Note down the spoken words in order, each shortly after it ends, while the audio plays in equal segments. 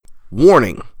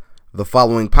Warning, the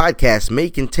following podcast may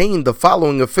contain the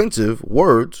following offensive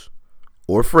words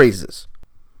or phrases.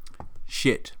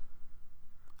 Shit.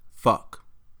 Fuck.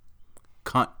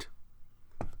 Cunt.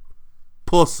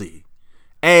 Pussy.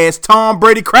 Ass Tom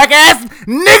Brady crack ass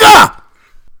nigga!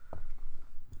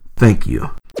 Thank you.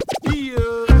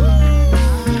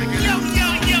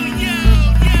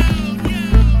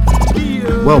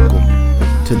 Welcome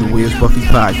to the Where's Buffy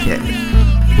podcast,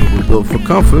 where we're built for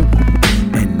comfort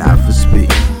and not for speed.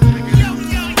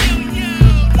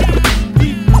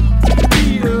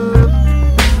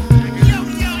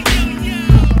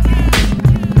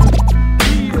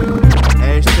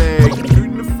 Hashtag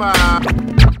shooting the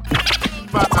five.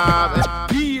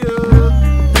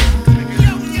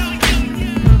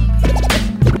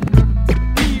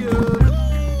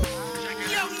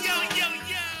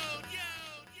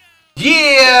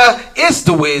 Yeah, it's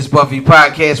the Where's Buffy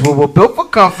podcast, where we're built for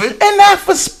comfort And not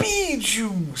for speed,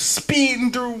 you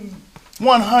speeding through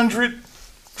 100,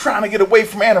 trying to get away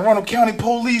from Anne Arundel County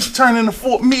police, turn into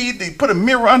Fort Meade. They put a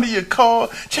mirror under your car,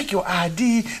 check your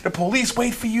ID. The police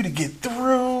wait for you to get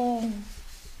through.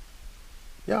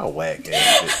 Y'all whack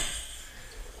ass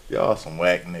shit. Y'all some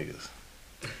whack niggas.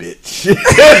 Bitch.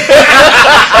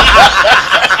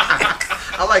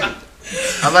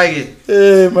 I like it.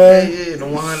 Hey, man. Yeah, the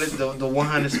 100, the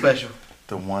 100 special.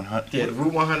 The 100? Yeah, the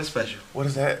Route 100 special. What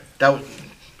is that? That was.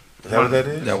 Is that what that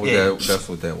is? That's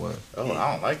what that was. Oh,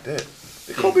 I don't like that.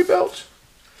 Did Kobe belch?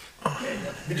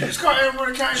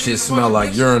 Shit smell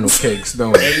like urinal cakes,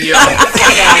 don't it? Hey, yo.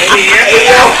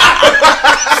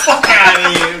 Fuck out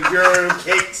of here. Urinal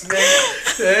cakes,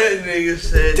 nigga. That nigga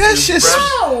said That shit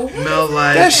smell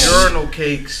like urinal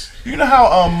cakes. You know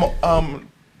how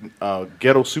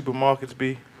ghetto supermarkets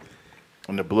be?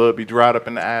 When the blood be dried up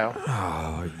in the aisle?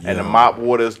 Oh, yeah. And the mop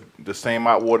water is the same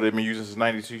mop water they've been using since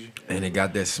 92. And it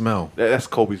got that smell. That's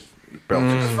Kobe's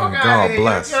belch. God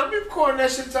bless. I'm recording that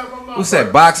shit talking about my What's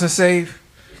that, boxing save?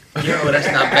 Yo, that's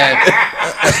not bad.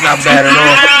 That's not bad at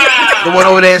all. The one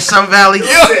over there in Sun Valley.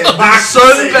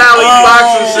 Sun Valley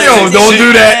boxing. Yo, don't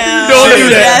do that. Don't do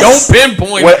that. Don't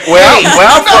pinpoint.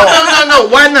 No.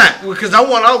 Why not? Because I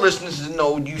want our listeners to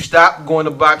know you stop going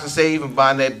to Box and Save and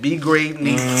buying that B grade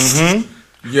meat.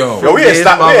 Yo, we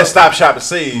had stop, shop, and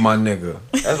save. my nigga.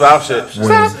 That's what I said.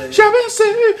 Stop, shop, and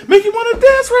save. Make you want to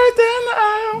dance right there in the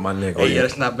aisle. My nigga. Oh yeah,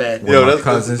 that's not bad. When my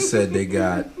cousin said they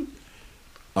got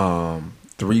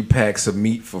 3 packs of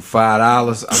meat for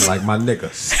 $5, I'm like, my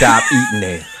nigga, stop eating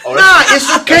that. Nah, it's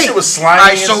okay. That shit was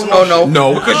slimy.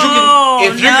 No. Because you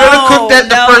can, if you're gonna cook that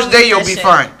the first day, you'll be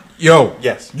fine. Yo,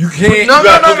 Yes. you can't. No. You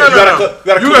gotta cook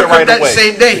You're it gonna right cook that away.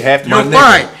 same day. You have to. You're My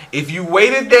fine. nigga. If you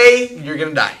wait a day, you're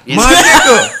gonna die. My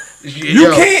nigga, you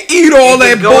can't eat all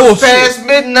that If it goes bullshit. past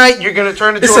midnight, you're gonna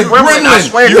turn into It's a a gremlin. I gremlin.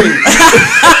 swear to you.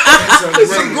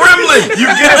 It's a gremlin. You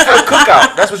get it for the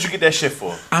cookout. That's what you get that shit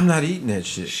for. I'm not eating that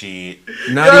shit. Shit.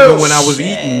 Not even when I was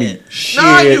eating meat.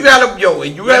 Nah, you gotta cook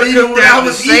it down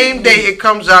the same day it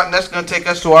comes out, and that's gonna take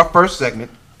us to our first segment.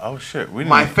 Oh shit.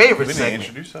 My favorite we segment.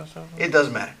 didn't introduce ourselves. It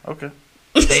doesn't matter. Okay.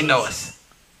 They know us.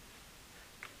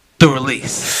 The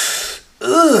release.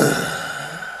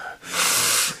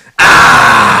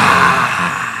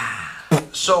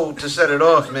 So to set it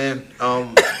off, man,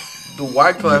 the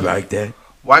Wyclef. You like that?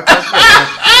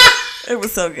 It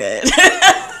was so good.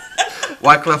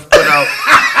 Wyclef put out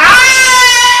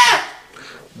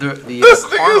the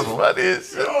carnival. Funny as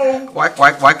shit.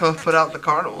 Wyclef put out the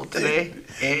carnival today,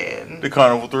 and The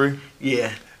Carnival 3.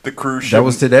 yeah, The cruise ship. That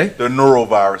was today? The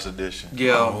Neurovirus edition.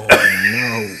 yo,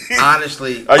 No.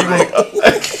 honestly, Are you gonna,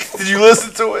 did you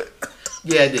listen to it?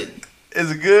 yeah, I did. Is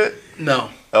it good? No,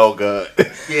 Oh god.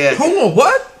 yeah, Hold on,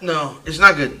 what? no, it's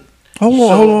not good. Hold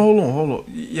So- on.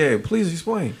 Yeah, please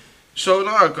explain. So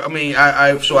no, I mean,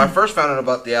 I first found out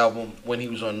about the album when he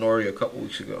was on Nori a couple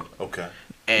weeks ago, Okay.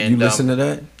 and You listen to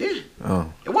that? yeah,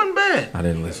 Oh, it wasn't bad. I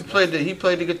didn't listen. He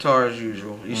played the guitar as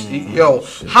usual. Yo,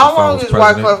 shit. how If I long was is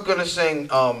president. Wyclef gonna sing?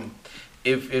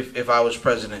 If I was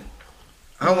president,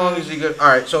 how long is he gonna? All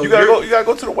right, so You gotta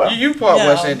go to the well. You part No.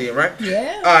 West Indian, right?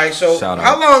 Yeah. All right, so Shout out.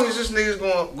 how long is this nigga's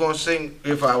gonna sing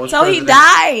if I was So he president?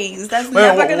 dies. That's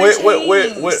never gonna change.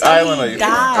 What So island he are you from?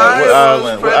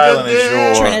 dies. What island is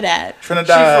your? Trinidad. She's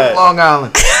Trinidad. from Long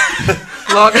Island.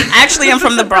 Actually, I'm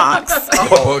from the Bronx.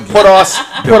 Port au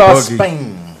boogie.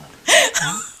 Spain.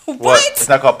 What? It's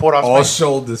not called Port au All Spain.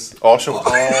 shoulders. All shoulders.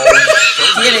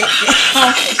 Get it?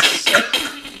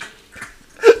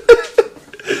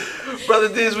 Brother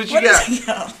Diz, what you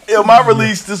got? Yeah, my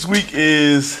release this week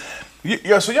is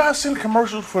so y'all seen the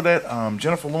commercials for that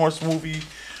Jennifer Lawrence movie?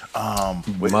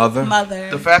 With Mother. Mother.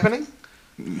 The Fappening?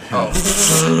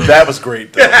 That was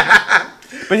great though.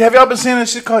 But have y'all been seeing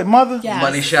this shit called Mother? Yes.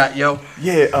 Money shot, yo.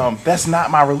 Yeah, that's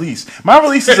not my release. My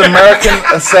release is American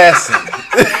Assassin.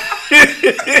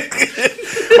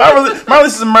 my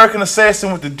release is American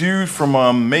Assassin with the dude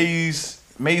from Maze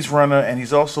Runner, and he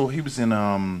was in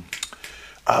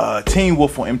Teen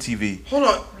Wolf on MTV. Hold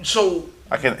on. So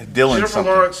Dylan Jennifer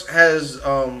something. Lawrence has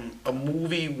a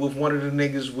movie with one of the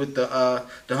niggas with the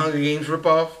Hunger Games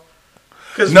ripoff.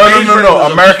 No.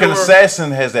 American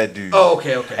Assassin has that dude. Oh,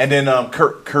 okay. And then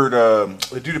Kurt, the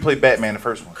dude that played Batman, the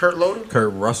first one. Kurt Loder?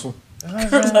 Kurt Russell.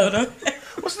 Kurt Loder.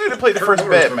 What's the dude that played the first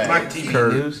Batman?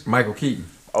 Michael Keaton.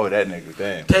 Oh, that nigga,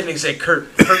 damn. That nigga said Kurt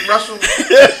Russell?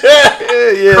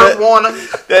 yeah. Kurt Warner?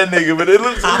 That nigga, but it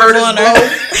looks... Curtis Blow?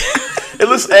 It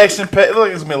looks action-packed. It looks like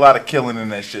there's going to be a lot of killing in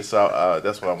that shit, so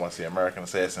that's what I want to see. American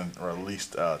Assassin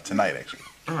released tonight, actually.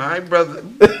 All right, brother.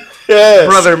 Yes.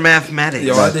 Brother Mathematics.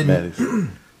 Yo,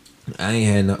 I ain't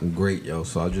had nothing great, yo.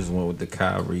 So I just went with the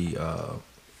Kyrie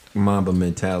Mamba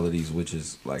mentalities, which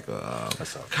is like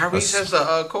Kyrie has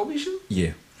a Kobe shoe?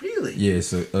 Yeah. Really? Yeah,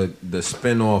 it's the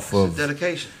spinoff of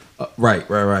dedication. Right.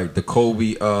 The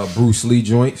Kobe Bruce Lee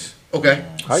joints. Okay.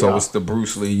 So it's the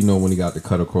Bruce Lee, you know, when he got the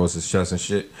cut across his chest and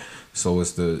shit. So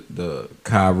it's the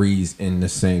Kyrie's in the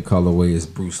same colorway as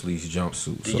Bruce Lee's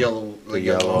jumpsuit. The so yellow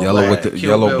with the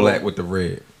yellow black with the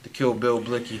red. The Kill Bill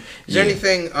Blicky. Is there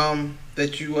anything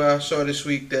that you saw this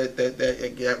week that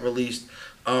got released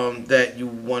that you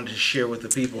wanted to share with the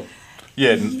people?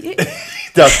 Yeah,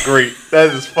 that's great. That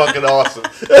is fucking awesome.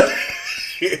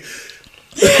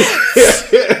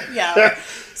 Yeah.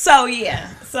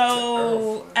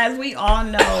 So as we all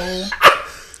know,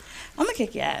 I'm gonna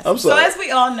kick your ass. I'm sorry. So as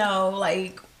we all know,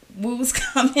 like Woo's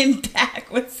coming back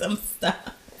with some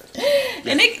stuff.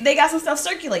 And they got some stuff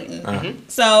circulating.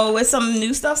 So with some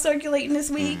new stuff circulating this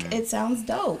week, it sounds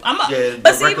dope.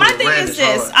 But see, my thing is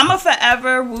this: I'm a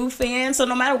forever Woo fan. So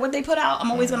no matter what they put out, I'm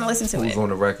always gonna listen to it. Who's on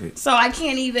the record? So I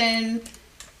can't even.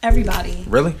 Everybody.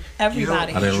 Really?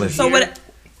 Everybody. I didn't listen. So what?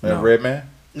 No. Red Man?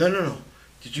 No.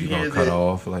 Did you hear that? Cut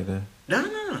off like that?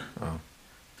 No. Oh.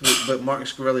 But Mark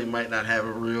Scorelli might not have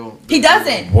a real. He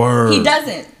doesn't. Word. He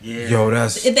doesn't. Yeah. Yo,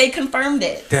 They confirmed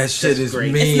it. that shit is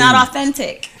great. mean. It's not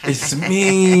authentic. It's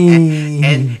mean.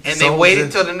 And they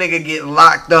waited till the nigga get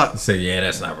locked up. Say, yeah,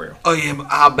 that's not real. Oh yeah, but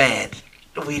our bad.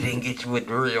 We didn't get you with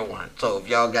the real one. So if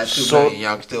y'all got 2 million,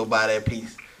 y'all can still buy that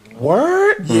piece.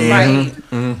 Word? Yeah. Right.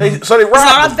 So they It's not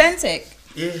robbed him. authentic.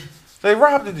 Yeah. They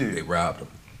robbed the dude. They robbed him.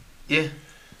 Yeah.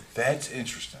 That's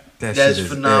interesting. That That's shit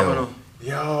is phenomenal. ill.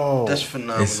 Yo. That's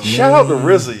phenomenal. It's Shout out to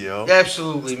RZA, yo.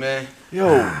 Absolutely, man. Yo.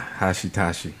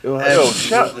 Hashitashi. Yo,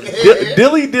 Absolutely.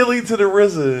 shout dilly to the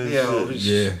RZA. Yo,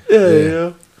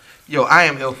 Yeah. Yo, I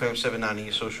am LFam79 on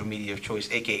your social media of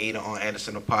choice, aka the On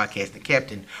Anderson of podcast, the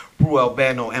captain, Brew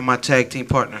Albano, and my tag team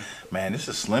partner. Man, this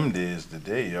is Slim Diz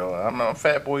today, yo. I'm on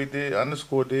Fatboy Diz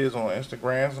 _Diz on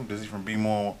Instagram. I'm busy from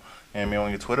B-More and me on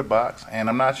your Twitter box. And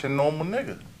I'm not your normal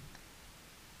nigga.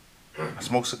 I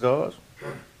smoke cigars.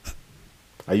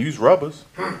 I use rubbers.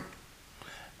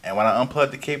 And when I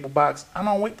unplug the cable box, I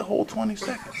don't wait the whole 20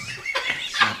 seconds.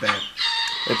 It's not bad.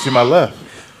 And to my left.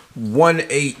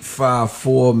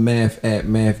 1854 Math at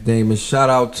Math Damon. Shout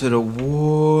out to the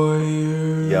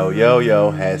Warriors.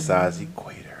 Yo, has size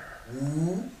equator.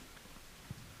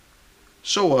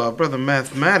 So, brother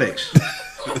Mathematics.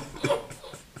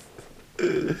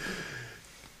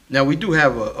 Now, we do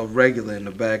have a regular in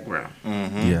the background.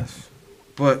 Mm-hmm. Yes.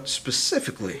 But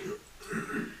specifically,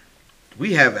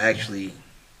 we have actually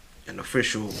an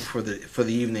official for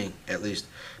the evening, at least,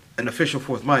 an official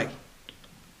fourth mic.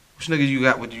 Which niggas you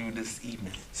got with you this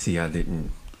evening? See, I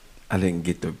didn't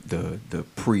get the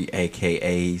pre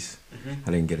AKAs.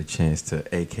 I didn't get a chance to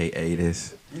AKA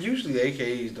this. Usually the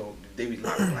AKAs they be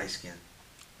light skin.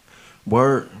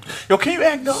 Word. Yo, can you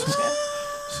act dark skin?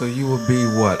 So you would be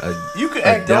what? You can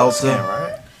act dark skin,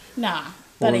 right? Nah,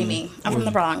 that ain't me. I'm from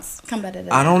the Bronx. Come better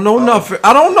than I don't know nothing.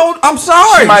 I don't know. I'm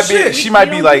sorry. She might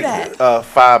be don't like do that.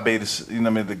 Phi Beta. You know what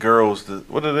I mean? The girls.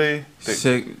 What are they?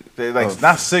 They like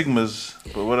not Sigmas,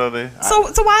 but what are they? So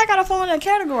why I gotta fall in that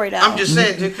category though? I'm just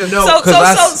saying. Because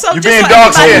So You just being so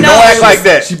dark everybody skin. Don't knows- act like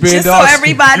that. She being Just so dark skin.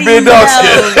 everybody You being dark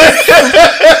knows.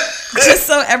 Just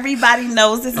so everybody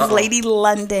knows, this is Lady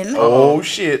London, Oh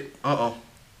shit.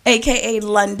 aka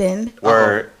London,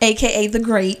 Word. aka the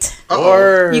Great.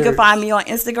 Word. You can find me on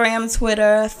Instagram,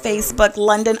 Twitter, Facebook,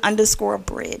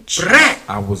 London_Bridge.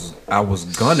 I was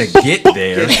gonna get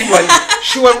there.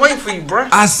 she wasn't waiting for you, bruh.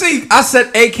 I see. I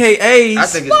said AKAs. I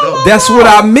think it's dope. That's what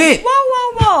I meant.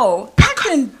 Whoa!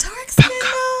 Acting dark skin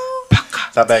though.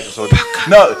 Stop acting so.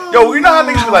 No, yo, you know how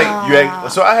niggas be like, you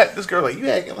act. So I had this girl like, you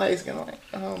acting light skin. I'm like,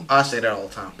 I say that all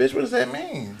the time. bitch, what does that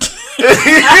mean?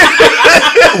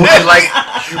 Like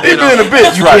you Being a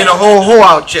bitch, right? being a whole hoe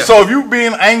out chick. So if you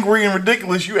being angry and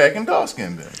ridiculous, you acting dark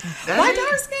skinned then. Why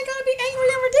dark skin gotta be angry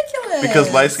and ridiculous?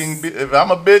 Because light skin, if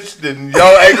I'm a bitch, then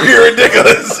y'all angry and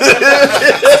ridiculous.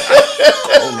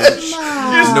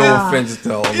 No offense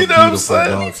to all the You know what I'm beautiful saying?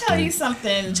 Let me dogs. tell you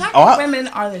something. Chocolate women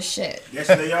are the shit. Yes,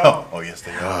 they are. Oh yes,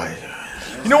 they are.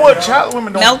 You know what? Chocolate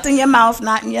women don't, Melt in your mouth,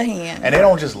 not in your hand. and they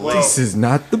don't just lay. This is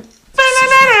not the.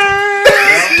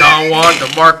 Don Juan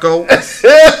DeMarco.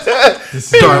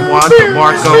 This is Don Juan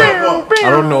DeMarco. I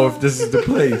don't know if this is the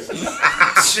place.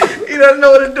 He doesn't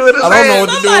know what to do with his I don't know hands.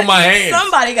 what to do with my hands.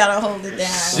 Somebody gotta hold it down.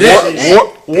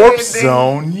 Warp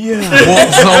zone, yeah.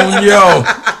 Warp zone, yo.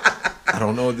 I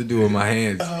don't know what to do with my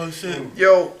hands. Oh shit.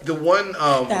 Yo, the one.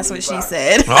 That's what she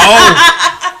said.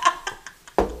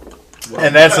 Oh,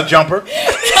 And that's a jumper.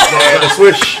 And a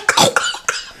swish.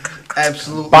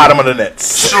 Absolutely. Bottom of the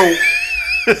nets.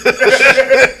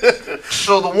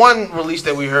 So the one release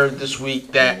that we heard this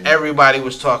week that everybody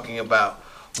was talking about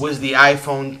was the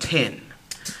iPhone 10.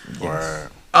 Word.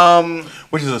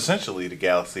 Which is essentially the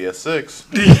Galaxy S6.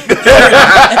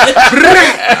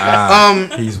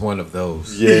 he's one of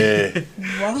those. Yeah.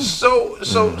 So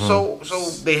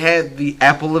they had the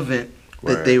Apple event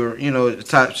that Right. they were, the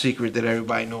top secret that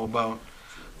everybody know about.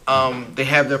 They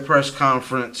have their press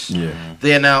conference. Yeah.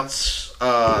 They announced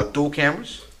dual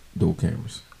cameras. Dual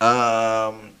cameras.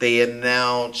 They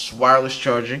announced wireless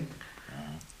charging,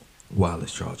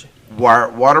 Wireless charging.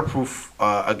 waterproof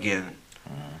again.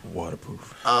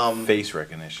 Waterproof. Face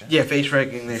recognition. Yeah, face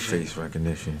recognition. Face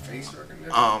recognition.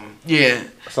 Yeah,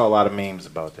 I saw a lot of memes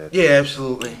about that. yeah,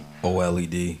 absolutely.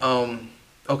 OLED.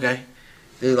 Okay.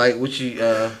 They like what you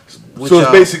So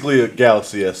it's basically a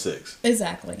Galaxy S6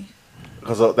 Exactly.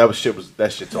 because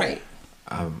that shit's old. Right.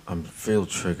 I'm feel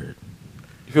triggered.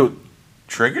 You feel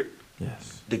triggered?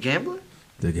 Yes. the gambler.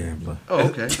 The gambler. Oh,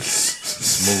 okay.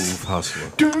 Smooth hustler.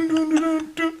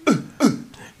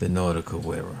 The nautical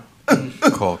wearer.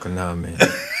 Called Konami.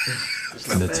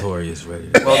 Notorious ready.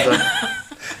 Well done.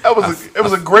 It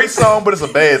was a great song, but it's a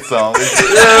bad song. You know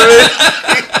what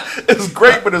I mean? It's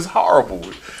great, but it's horrible.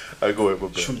 Go ahead, my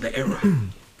It's bad. from the era.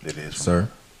 It is. Sir,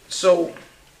 So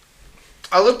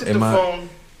I looked at the phone.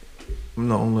 I'm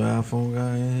the only iPhone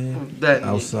guy in here. That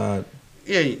Outside.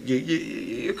 Yeah,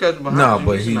 your cousin behind No, you.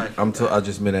 but He's he. a knife. I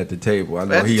just meant at the table. I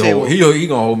know At the he table. he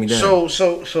gonna hold me down.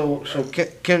 So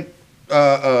can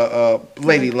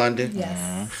Lady London,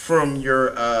 Yes. from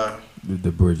your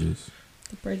The bridges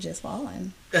The bridge is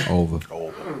falling. over.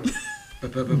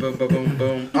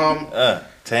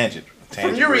 Tangent.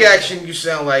 From your reaction, you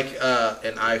sound like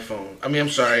an iPhone. I mean, I'm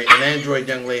sorry, an Android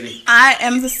young lady. I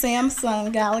am the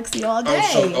Samsung Galaxy all day.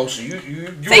 So you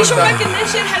Facial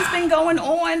recognition has been going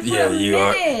on for Yeah, a you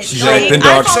are. minute. She's acting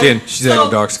dark skin. She's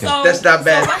acting dark skin. That's not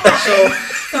bad.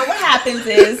 So what happens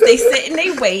is they sit and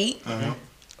they wait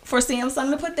for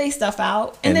Samsung to put their stuff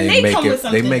out, and then they make come it. with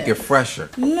something. They make new. it fresher.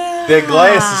 Nah. Their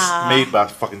glass is made by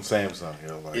fucking Samsung. You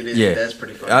know, like. It is. Yeah. That's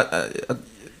pretty funny.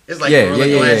 It's like Yeah, Gorilla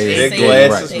yeah, Glass yeah, 8. Their There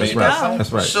glass is you made go. by Samsung.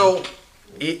 That's right. So,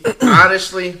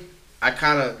 honestly, I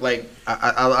kind of like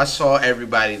I saw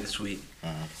everybody this week,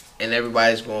 and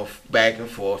everybody's going back and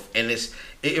forth, and it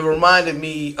reminded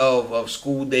me of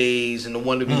school days and the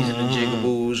wannabes and the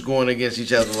jigaboos going against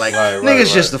each other. Like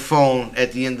niggas just a phone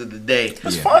at the end of the day.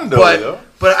 It's fun though.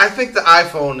 But I think the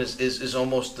iPhone is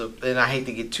almost and I hate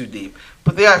to get too deep,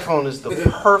 but the iPhone is the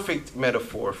perfect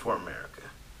metaphor for America.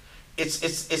 It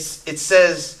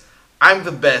says I'm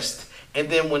the best, and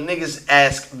then when niggas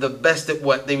ask the best at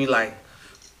what, they be like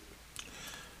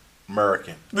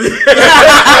American.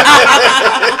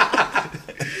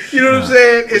 You know what I'm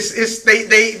saying? It's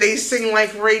they sing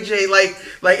like Ray J, like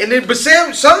and then but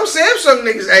some Samsung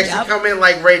niggas actually come in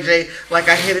like Ray J, like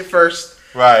I hit it first.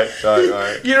 Right. You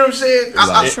know what I'm saying?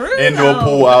 True, Indoor though.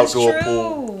 pool, That's outdoor true.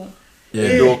 pool. Yeah.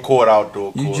 Indoor court,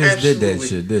 outdoor court. You just did that Absolutely.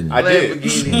 shit, didn't you? I did.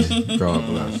 Lamborghinis. God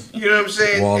bless. You know what I'm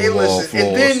saying? Wall to Hey, wall listen,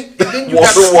 and then you Wall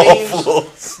got to the wall games,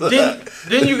 floors.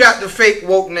 then you got the fake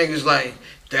woke niggas like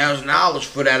 $1,000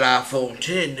 for that iPhone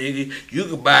 10, nigga. You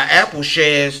could buy Apple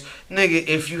shares, nigga.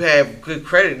 If you have good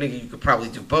credit, nigga, you could probably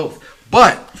do both.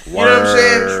 But you know what I'm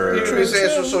saying? You know what I'm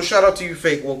saying? So shout out to you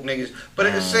fake woke niggas. But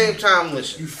at the same time,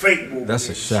 listen. You fake woke. That's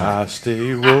a shot. I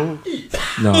stay woke.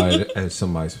 No, as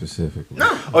somebody specifically.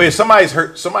 No, Oh yeah, somebody's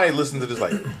hurt. Somebody listened to this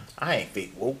like, I ain't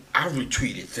fake woke. I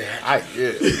retweeted that. I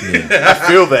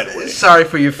feel that way. Sorry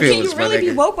for your Can feelings, you my really be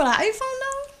nigga. woke with an iPhone though?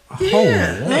 Oh,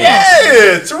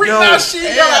 Yeah, Tariq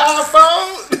Nasheed got an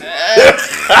iPhone.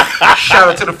 Shout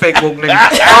out to the fake woke niggas.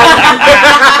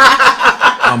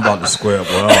 I'm about to square up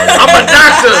with all I'm y'all. a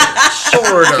doctor.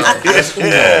 Sort of.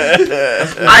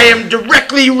 I am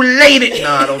directly related.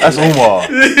 Nah, I don't. That's Umar.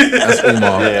 That's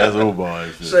Umar. Yeah, that's Umar.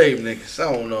 Same niggas.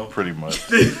 I don't know. Pretty much.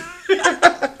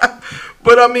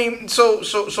 But I mean, so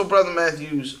Brother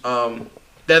Matthews,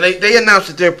 they announced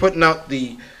that they're putting out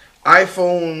the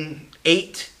iPhone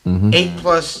 8, 8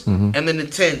 Plus, and then the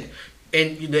 10.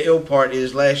 And the ill part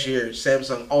is last year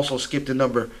Samsung also skipped a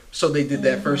number, so they did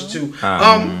that first too.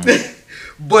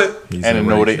 But And the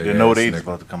Note 8 is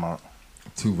about to come out.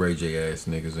 2 Ray J ass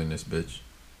niggas in this bitch.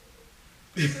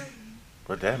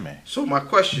 What that mean? so my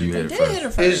question You hit it Did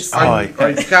first. it is: first. are you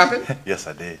copping? Yes,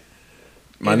 I did.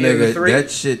 My Any of the nigga, three? that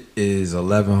shit is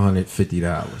 $1,150.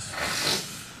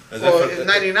 Well,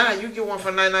 it's $99. You get one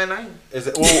for $999. Is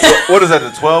it? What is that?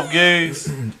 The 12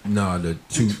 gigs? No, the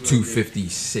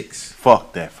 256.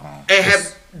 Fuck that phone.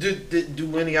 And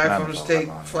do any iPhones Not- take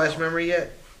not- flash memory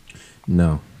yet?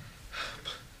 No.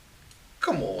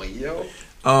 Come on, yo.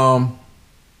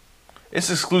 It's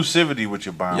exclusivity what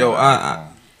you're buying. Yo, with I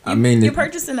iPhone. mean, You're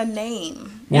purchasing a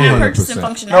name. You're not purchasing 100%.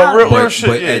 functionality. No, real but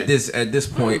shit. Yeah. at this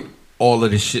point, all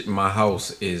of the shit in my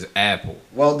house is Apple.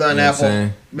 Well done, You know what I'm Apple.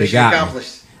 saying? They Mission got me.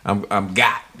 accomplished. I'm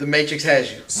got. The Matrix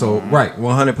has you. So right,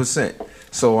 100%.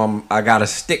 So I gotta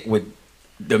stick with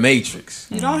the Matrix.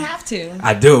 You don't have to.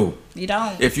 I do. You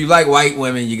don't. If you like white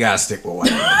women, you gotta stick with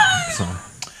white women. So,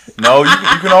 No, you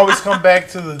can always come back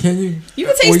to the can you? You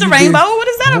can Or taste the you rainbow. do- What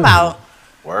is that about?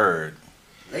 word.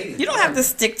 You don't have to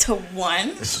stick to one.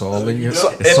 It's all in your.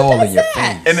 So- It's all in your What's face.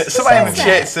 that? And then somebody in the What's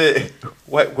chat that? said,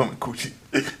 "White women coochie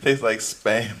tastes like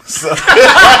spam." So,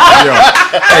 Hey yo,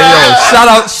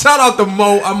 shout out to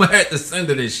Mo. I'm gonna have to send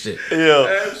her this shit.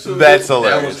 yeah, Absolutely. that's That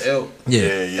hilarious. was ill.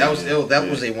 Yeah, That was ill. That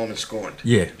was a woman scorned.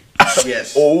 yeah.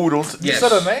 Yes. Oh, don't you Yes.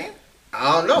 said her name?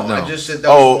 I don't know. No. I just said that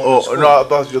was a woman Oh, scorned. no, I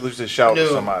thought you said shout out to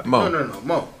No, somebody. Mo. no,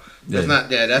 Mo. That's Yeah. not.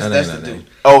 Yeah, that's That that's ain't the that dude. name.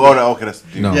 Okay, that's the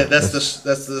dude. No. Yeah,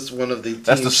 that's one of the. Team.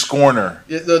 That's the scorner.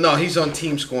 Yeah, no, he's on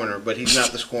Team Scorner, but he's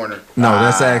not the scorner. No,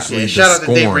 that's actually Yeah, the shout out to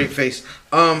Dave scorn. Rapeface.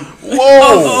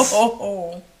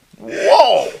 Whoa,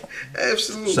 whoa!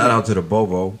 Absolutely. Shout out to the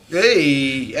Bobo.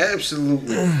 Hey,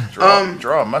 absolutely.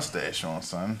 Draw a mustache on,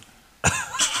 son.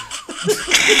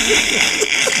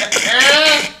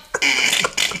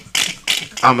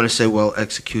 I'm gonna say well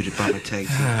executed by my tag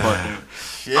team partner.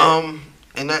 Shit.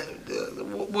 And that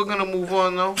we're gonna move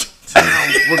on though.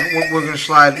 We're gonna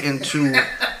slide into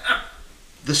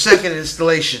the second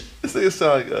installation. This thing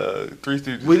sound like 3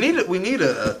 Stooges. We need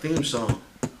a theme song.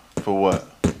 For what?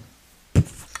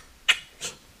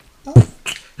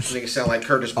 This nigga sound like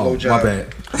Curtis Oh, Blowjob. my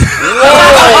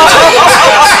bad.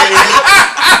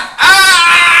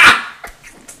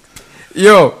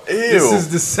 Yo, this Ew. is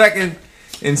the second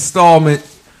installment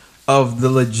of the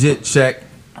Legit Check,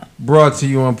 brought to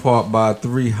you in part by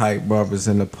 3 Hype Brothers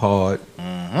in the Pod.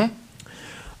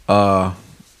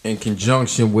 In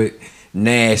conjunction with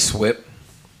Nash Whip,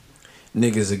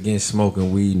 niggas against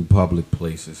smoking weed in public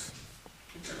places.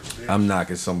 I'm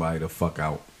knocking somebody the fuck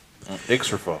out.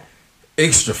 Extra full.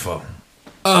 Extra fun.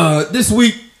 This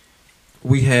week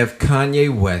we have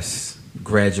Kanye West's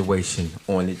graduation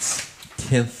on its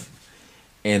 10th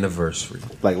anniversary.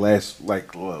 Like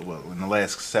in the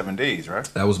last 7 days, right?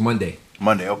 That was Monday.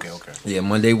 Monday. Okay. Yeah,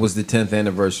 Monday was the 10th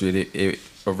anniversary. It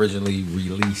originally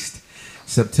released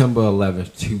September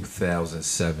 11th,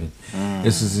 2007.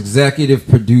 This is executive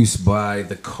produced by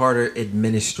the Carter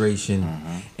administration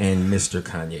and Mr.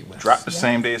 Kanye West. Dropped the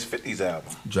same day as 50's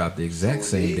album. Dropped the exact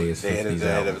same day as They had 50's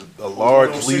a album.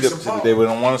 large lead up to. They were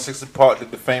on 106 Park.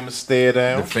 Did the famous stare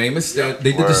down. The famous, they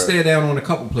did the Word. stare down on a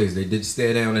couple places. They did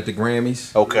stare down at the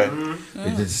Grammys. Okay.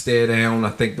 They did stare down, I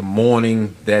think, the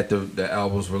morning that the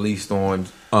album was released on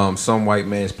some white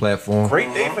man's platform.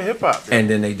 Great day for hip hop. And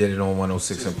then they did it on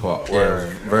 106 and Park. Word.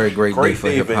 Yeah, very great day Great for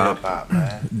day hip for hop. hip hop,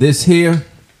 man. This here,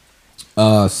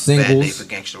 Bad day singles for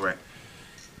gangster rap.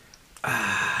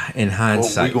 in Well,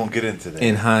 hindsight. we're gonna get into that.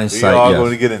 In hindsight, we are yes.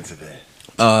 going to get into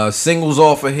that. Singles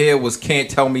off of here was Can't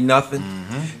Tell Me Nothing.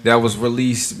 That was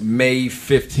released May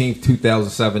 15th,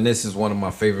 2007. This is one of my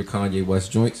favorite Kanye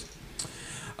West joints.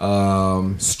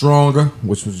 Stronger,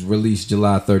 which was released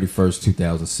July 31st,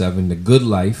 2007. The Good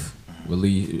Life,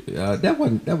 released, that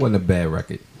wasn't a bad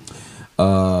record.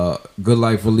 Good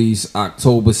Life released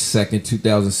October 2nd,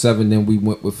 2007. Then we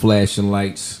went with Flashing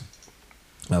Lights.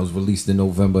 That was released in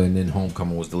November, and then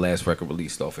Homecoming was the last record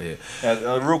released off of here.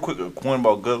 Now, real quick, a point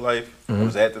about Good Life. It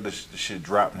was after the shit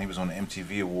dropped, and he was on the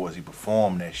MTV Awards. He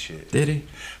performed that shit. Did he?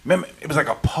 Remember, it was like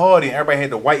a party, and everybody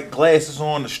had the white glasses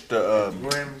on. The shits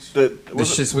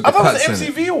with I the thought it cuts was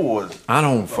in the MTV Awards. I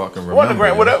don't fucking Or the remember.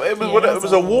 Grand, whatever. It was, Yeah, whatever. that It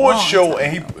was was a an award long show,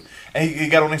 time and he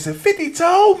got on there and said, 50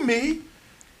 told me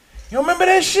You remember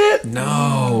that shit?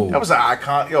 No. That was an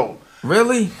icon. Yo.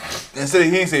 Really? Instead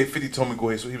he didn't say 50 told me go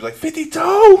ahead, so he was like 50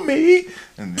 told me.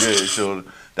 And yeah, so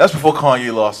that's before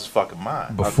Kanye lost his fucking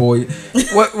mind. Before you,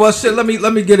 well, shit. Let me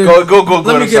get it. Go.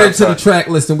 Let me get into the track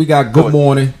list, and we got Good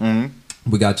Morning.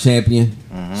 Mm-hmm. We got Champion,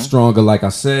 Stronger, like I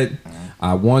said.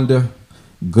 I Wonder,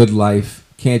 Good Life,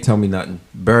 Can't Tell Me Nothing.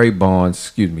 Barry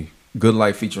Bonds, Good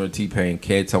Life featuring T-Pain,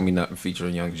 Can't Tell Me Nothing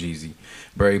featuring Young Jeezy.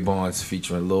 Barry Bonds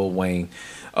featuring Lil Wayne.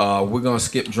 We're gonna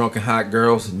skip Drunken Hot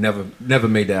Girls. Never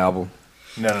made the album.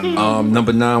 No.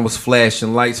 Number 9 was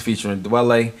Flashing Lights featuring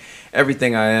Dwele.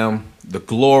 Everything I Am, The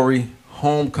Glory,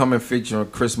 Homecoming featuring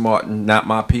Chris Martin, Not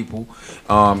My People.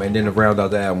 And then to round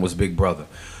out the album was Big Brother.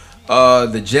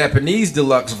 The Japanese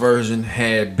deluxe version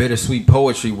had Bittersweet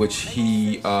Poetry, which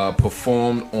he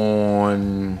performed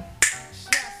on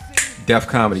Def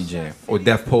Comedy Jam or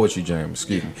Def Poetry Jam.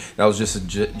 Excuse me. That was just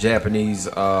a Japanese.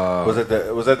 Was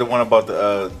that the one about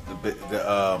the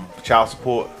child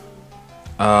support?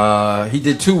 He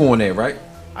did 2 on there, right?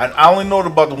 I only know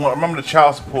about the one. I remember the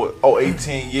child support.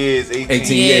 18 years.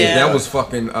 18 years. That was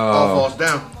fucking. All falls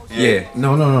down. Yeah.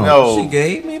 No. She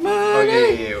gave me money. Oh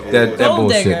yeah. That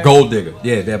bullshit. Digger. Gold Digger.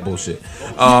 Yeah, that bullshit.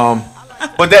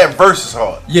 But that verse is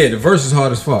hard. Yeah, the verse is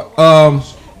hard as fuck.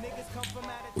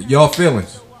 Y'all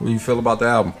feelings? What do you feel about the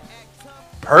album?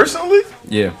 Personally?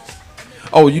 Yeah.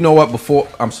 Oh, you know what? Before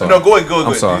I'm sorry. No, go ahead.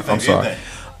 I'm sorry.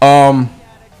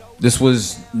 This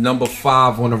was number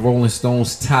 5 on the Rolling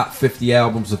Stones top 50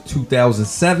 albums of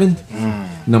 2007.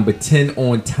 Number 10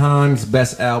 on Time's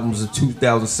best albums of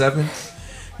 2007.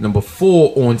 Number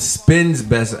 4 on Spin's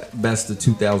best of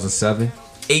 2007.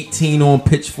 18 on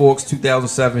Pitchfork's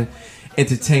 2007.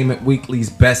 Entertainment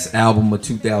Weekly's best album of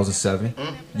 2007.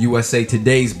 USA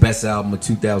Today's best album of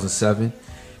 2007.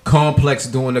 Complex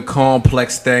doing the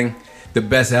Complex thing. The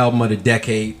best album of the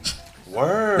decade.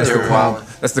 Word.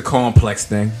 That's the Complex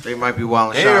thing. They might be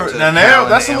wilding.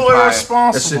 That's a little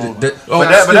irresponsible. But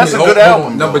that's a good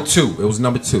album. Number 2. It was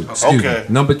number 2. Excuse me.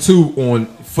 Number 2 on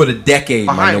for the decade.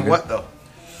 Behind what though?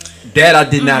 That I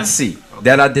did not see.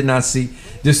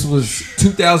 This was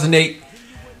 2008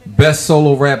 best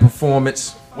solo rap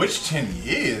performance. Which 10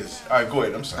 years? All right, go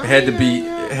ahead. I'm sorry.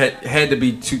 It had to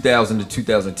be 2000 to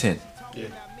 2010. Yeah.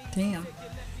 Damn.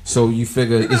 So you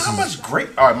figure this how much great?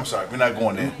 All right, I'm sorry. We're not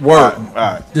going there. Word. All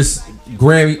right. This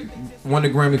Grammy won the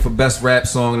Grammy for best rap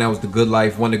song. That was The Good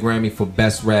Life. Won the Grammy for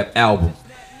best rap album.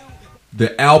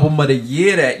 The album of the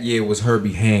year that year was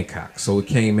Herbie Hancock. So it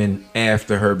came in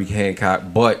after Herbie Hancock,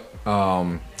 but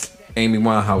Amy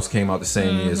Winehouse came out the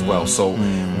same year as well. So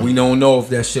we don't know if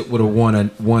that shit would have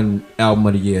won album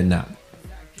of the year or not.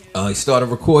 He started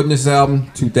recording this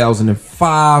album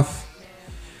 2005.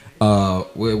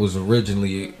 Where it was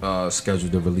originally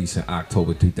scheduled to release in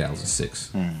October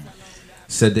 2006.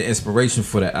 Said the inspiration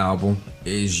for the album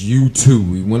is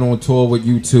U2. He went on tour with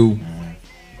U2.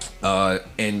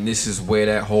 And this is where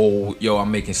that whole,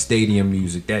 I'm making stadium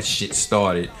music, that shit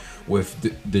started with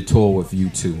the tour with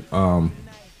U2.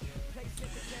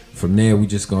 From there, we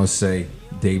just gonna say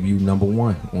debut number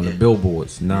 1 on the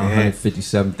billboards.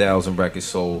 957,000 records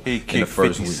sold in the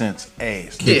first 50 week. Cent's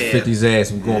ass. Kicked 50's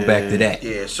ass. We're going back to that.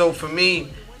 Yeah, so for me,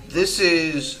 this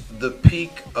is the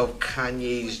peak of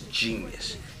Kanye's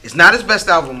genius. It's not his best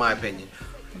album in my opinion,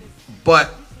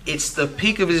 but it's the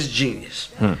peak of his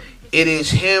genius. It is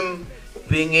him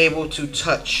being able to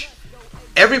touch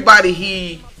everybody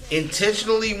he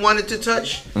intentionally wanted to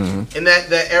touch in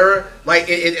that era. Like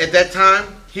at that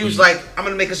time, he was like, I'm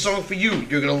going to make a song for you.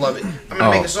 You're going to love it. I'm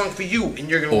going to make a song for you, and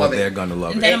you're going to love it. They're going to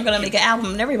love it. And then I'm going to make an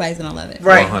album, and everybody's going to love it.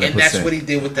 Right, 100%. and that's what he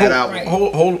did with that album. Right.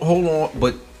 Hold on.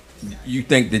 But you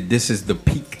think that this is the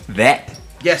peak that?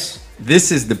 Yes. This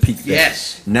is the peak that.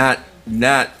 Yes. Not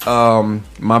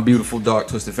My Beautiful Dark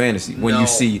Twisted Fantasy. When No, you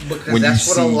see, because when that's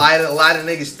you what see, a lot of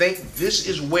niggas think. This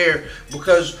is where,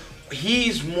 because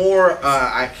he's more.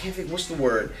 I can't think. What's the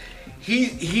word?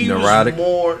 He neurotic? was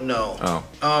more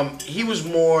he was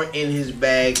more in his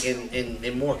bag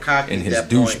and more cocky in at his that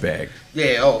douche point. bag.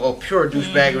 Yeah, pure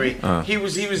douchebaggery. He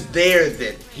was there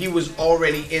then. He was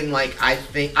already in, like, I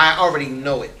already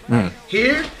know it.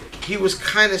 Here he was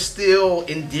kind of still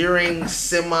endearing,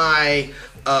 semi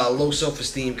low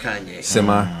self-esteem Kanye.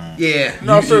 Yeah.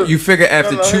 No, You figure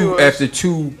after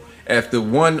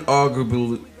one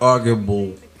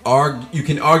you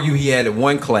can argue he had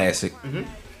one classic.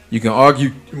 You can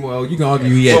argue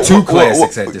he had 2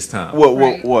 classics at this time.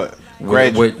 What?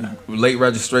 With Late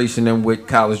Registration and with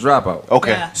College Dropout.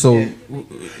 Okay. Yeah. So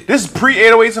This is pre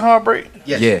 808s and Heartbreak?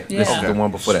 Yes. yeah, this is Yeah. the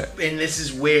one before that. And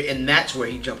that's where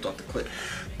he jumped off the cliff.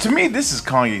 To me, this is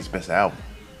Kanye's best album.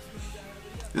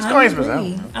 It's Kanye's best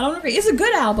agree. album. I don't agree. It's a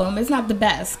good album. It's not the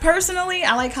best. Personally,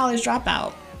 I like College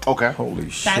Dropout. Okay. Holy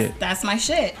shit. That's my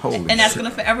shit. Holy and that's shit.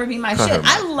 gonna forever be my Cut shit. her,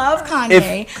 I love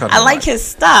Kanye. Cut I her, like Mike. his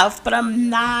stuff, but I'm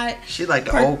not. She like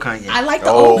the old Kanye. I like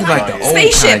the Oh, old you Kanye. like the old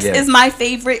Spaceships Kanye. is my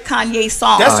favorite Kanye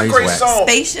song. That's a he's great whack. song.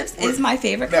 Spaceships is my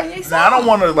favorite Kanye song. Now I don't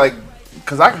want to like,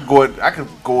 cause I could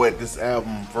go at this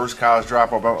album versus College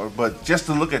Dropout, but just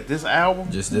to look at this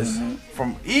album, Just this.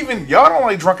 from even y'all don't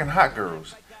like Drunken Hot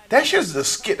Girls. That shit's a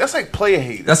skit. That's like player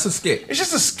hate. That's a skit. It's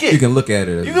just a skit. You can look at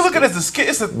it. As You can look at it as a skit.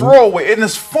 It's a throwaway and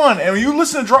it's fun. And when you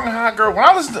listen to Drunken Hot Girl, when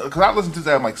I listen to, because I listened to this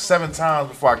album like 7 times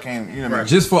before I came. You know what I mean?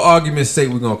 Just for argument's sake,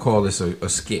 we're gonna call this a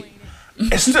skit.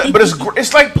 It's still, but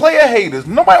it's like player haters.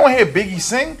 Nobody want to hear Biggie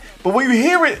sing, but when you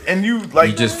hear it and you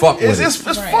like, You just fuck with it. It's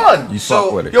Right. fun. You fuck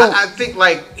So with it. Yo. I think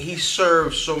like he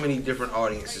served so many different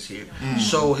audiences here,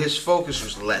 so his focus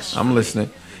was less. I'm listening.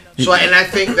 So and I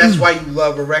think that's why you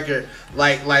love a record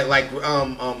like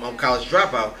College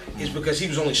Dropout is because he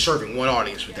was only serving one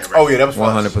audience with that record. Oh yeah, that was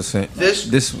fun. 100%.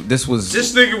 This was.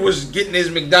 This nigga was getting his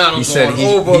McDonald's He said on he,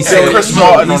 over. he said Chris he,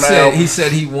 Martin he on the said album. he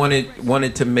said he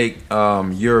wanted to make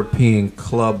European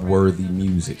club worthy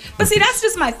music. But see, that's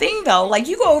just my thing though. Like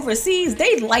you go overseas,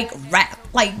 they like rap.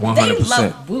 Like they 100%.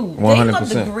 love woo. They love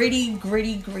the 100%.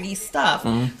 gritty stuff.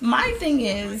 My thing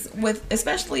is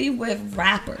especially with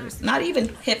rappers, not even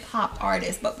hip hop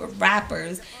artists, but with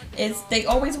rappers, is they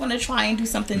always want to try and do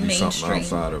something Do something mainstream.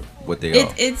 outside of what they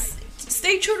are. It's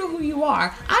stay true to who you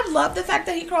are. I love the fact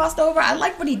that he crossed over. I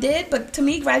like what he did, but to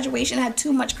me, Graduation had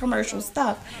too much commercial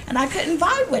stuff, and I couldn't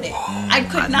vibe with it. I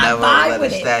could not never vibe let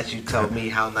with a it. statue tell me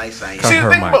how nice I am. See the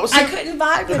her thing mic. about I couldn't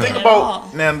vibe with it at all.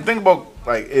 the thing about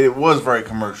like it was very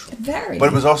commercial, Very. but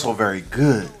it was also very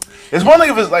good. It's one thing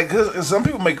if it's like 'cause some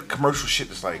people make commercial shit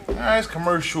that's like it's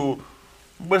commercial,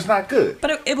 but it's not good.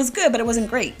 But it was good, but it wasn't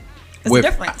great. It's With- a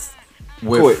difference.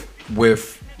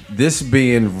 With this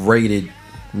being rated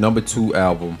number 2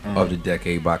 album of the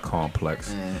decade by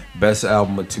Complex, best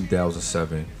album of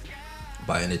 2007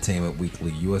 by Entertainment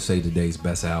Weekly, USA Today's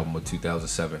best album of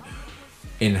 2007.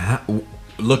 And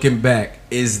looking back,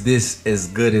 is this as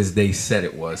good as they said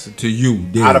it was to you?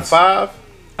 Diz? Out of 5,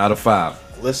 Out of 5.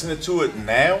 listening to it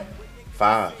now,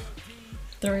 5.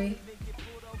 3.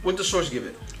 What the source give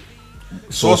it?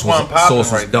 Source one popping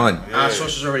Source was right done. now.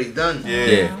 Source is already done.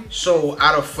 Yeah. So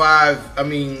out of 5, I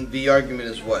mean, the argument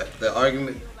is what? The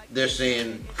argument they're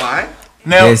saying 5.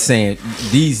 Now, They're saying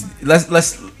these. Let's.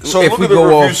 so if look we at the go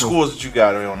review off. scores that you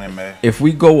got on there, man. If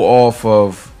we go off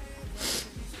of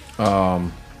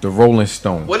the Rolling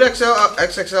Stone, What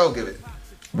XXL give it?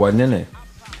 wasn't in it.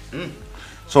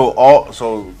 So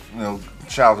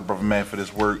shout out to Brother Man for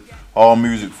this work. All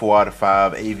Music 4 out of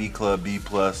 5, AV Club B+,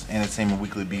 Entertainment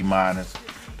Weekly B-,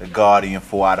 The Guardian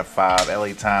 4 out of 5,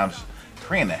 LA Times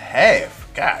 3.5.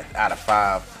 God, out of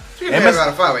 5. 3.5 out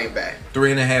of 5 ain't bad.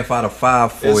 3.5 out of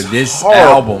 5 for It's this horrible.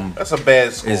 album. That's a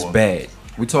bad score. Is bad.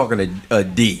 We're talking a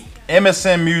D.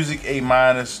 MSN Music A-,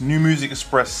 New Music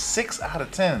Express 6 out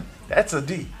of 10. That's a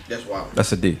D. That's wild.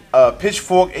 That's a D.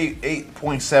 Pitchfork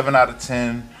 8.7 out of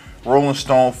 10. Rolling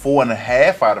Stone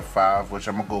 4.5 out of 5, which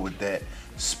I'm gonna go with that.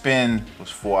 Spin was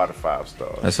 4 out of 5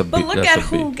 stars. That's a B. But look That's at a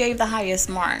B. who gave the highest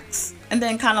marks, and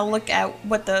then kind of look at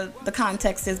what the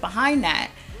context is behind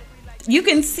that. You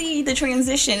can see the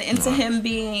transition into him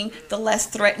being the less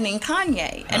threatening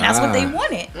Kanye, and that's what they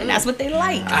wanted, and that's what they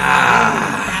like.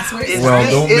 That's where it's Well, at.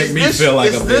 don't make me feel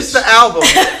like a Is this bitch. the album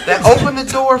that opened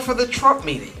the door for the Trump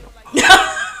meeting?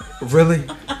 Really?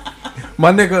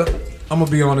 My nigga, I'm gonna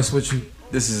be honest with you.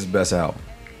 This is his best album.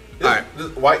 Alright.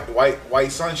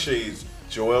 White sunshades.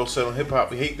 Joel said on hip hop,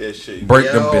 we hate that shit. Break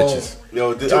Yo. them bitches.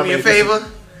 Yo, Do me a favor.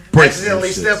 Break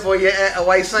Accidentally them shits. step on your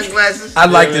white sunglasses. I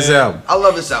like this album. I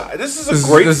love this album. This is a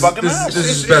great fucking album. This is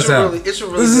his It's best a album. really- it's a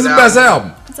really This is his good best album.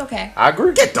 album. It's okay. I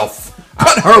agree. Get the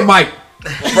cut her mic.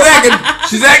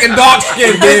 She's acting dark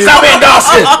skinned, dude. Stop being dark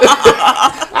skin.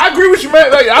 I agree with you,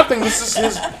 man. Like, I think this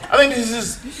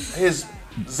is his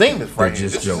zenith right here.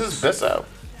 just This jokes. is his best album.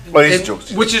 But it's And-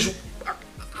 jokes. Which is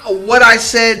what I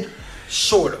said,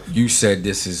 sort of. You said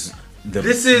this is the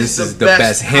This is the best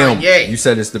best him. Kanye. You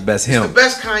said it's the best him. The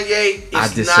best Kanye. I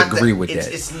It's disagree not with it's,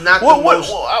 that. It's not What, the what,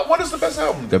 most. what is the best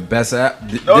album? The best No,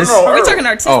 this, no, Are we Earl. talking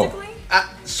artistically?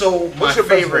 So my What's your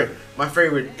best favorite, one? my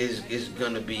favorite is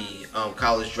gonna be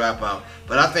College Dropout,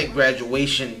 but I think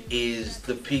Graduation is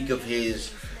the peak of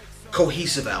his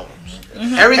cohesive albums.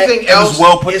 Everything And it was else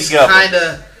well put is together. kind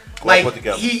of Well like put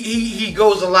together. he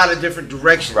goes a lot of different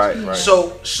directions. Right, right.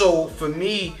 So for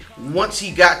me, once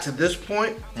he got to this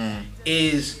point,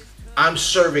 is I'm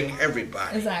serving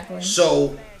everybody. Exactly.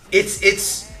 So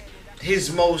it's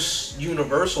his most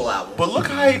universal album. But look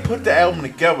how he put the album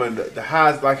together and the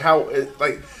highs, like how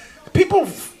people.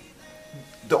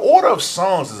 The order of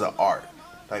songs is an art.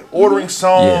 Like ordering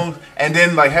songs and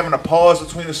then like having a pause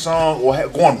between the song or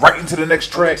going right into the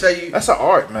next track. That's an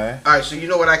art, man. All right, so you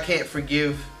know what I can't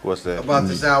forgive? What's that about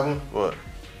this album? What?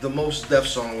 The Mos Def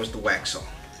song was the Wax song.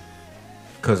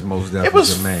 Because Mos Def it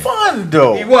was is your man. Fun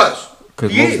though. He was.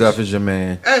 Because Mos Def is your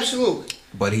man. Absolutely.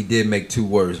 But he did make 2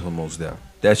 words for Mos Def.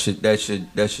 That should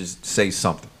say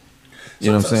something.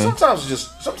 You know what I'm saying?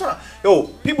 Sometimes, yo,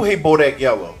 people hate Bodak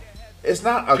Yellow. It's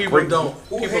not a people great. Don't.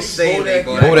 People say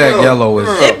Bodak Yellow is.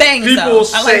 It bangs people though.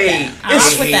 say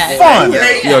it's that. fun.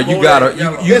 Yo, you gotta.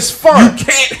 It's fun. You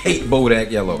can't hate Bodak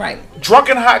Yellow. Right.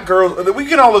 Drunken Hot Girls. We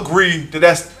can all agree that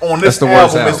that's on this the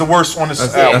album worst is the worst on this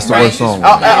album. That's the worst song.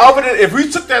 If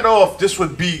we took that off, this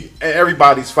would be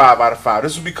everybody's 5 out of 5.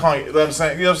 This would be Kanye. You know what I'm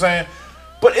saying? You know what I'm saying?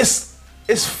 But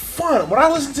it's fun. When I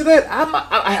listen to that,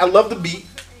 I love the beat.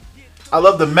 I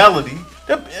love the melody.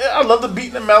 I love the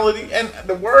beat and the melody, and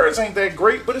the words ain't that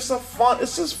great, but it's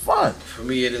just fun. For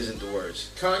me, it isn't the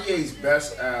words. Kanye's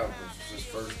best album was his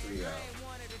first 3 albums.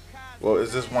 Well,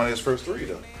 is this one of his first 3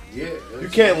 though? Yeah. You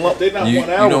can't lump. They're not one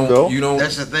album though. You don't.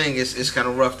 That's the thing. It's kind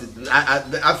of rough.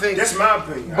 I think that's my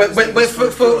opinion. But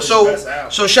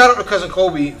so shout out to Cousin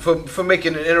Kobe for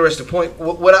making an interesting point.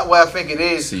 What I think it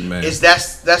is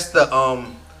that's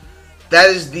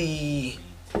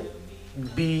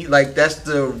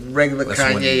the regular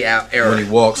Kanye era. When he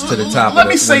walks to the top. Let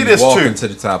me say this too. To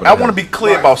the top of I want to be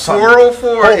clear about something.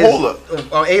 404 hold up.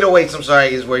 808s. I'm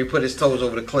sorry, is where he put his toes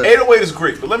over the cliff. 808 is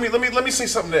great, but let me say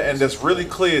something that's really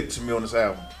clear to me on this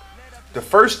album. The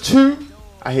first 2,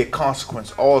 I hear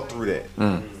Consequence all through that.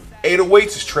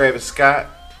 808s is Travis Scott.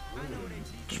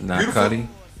 Not Cudi.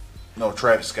 No,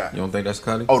 Travis Scott. You don't think that's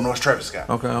Cudi? Oh no, it's Travis Scott.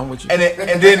 Okay, I'm with you.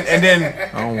 And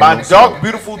then my Dark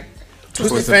Beautiful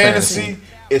Twisted Fantasy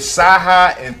is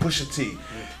Sci-Hi and Pusha T.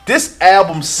 This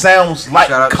album sounds like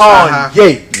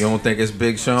Kanye. You don't think it's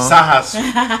Big Sean? Sci-Hi's.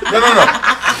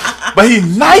 No. But he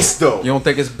nice though. You don't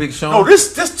think it's Big Sean? No,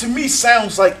 this to me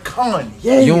sounds like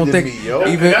Kanye. You don't think? Me, yo.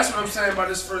 Even that's what I'm saying about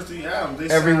his first 3 albums. They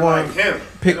everyone sound like him.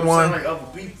 pick they one. Sound like other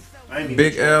people.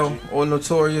 Big L or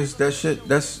Notorious. That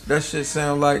shit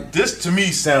sound like. This to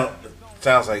me sounds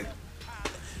like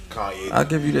Kanye. I'll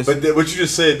give you this. But what you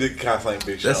just said did kind of like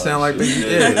Big Sean. That sound like Big.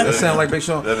 That sound like Big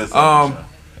Sean. That is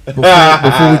like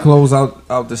before we close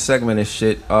out the segment and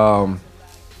shit,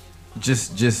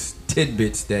 just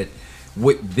tidbits that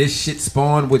what this shit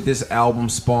spawned, what this album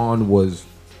spawned was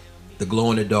the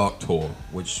Glow in the Dark tour,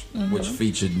 which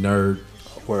featured Nerd,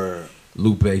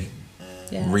 Lupe,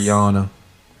 Rihanna,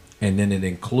 and then it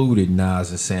included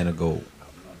Nas and Santa Gold.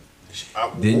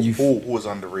 Who was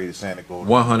underrated? Santa Gold.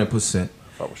 100%.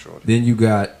 Sure. Then you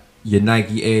got your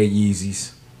Nike Air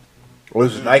Yeezys. What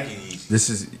is Nike Yeezys? This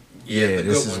is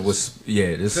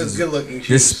good looking shoes.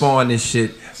 This spawned this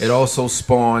shit. It also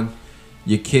spawned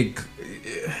your Kid.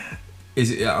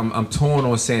 I'm torn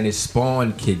on saying it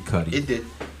spawned Kid Cudi. It did.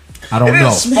 I don't know.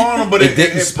 Didn't spawn him, but it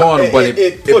didn't spawn him, but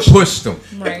it pushed him.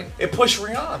 Right. It pushed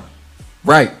Rihanna.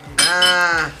 Right.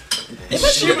 It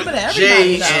pushed a little bit of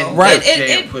everybody, Jay though. and right.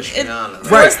 Jay pushed Rihanna.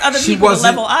 Forced other people to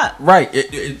level up. Right.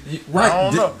 Right.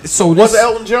 I don't know. So was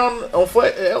Elton John on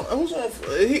Flat? Who's on?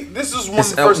 This is one of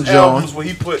the first albums where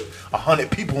he put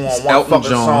 100 people on one fucking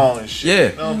song and shit.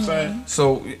 Yeah. You know what I'm saying?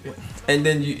 So, and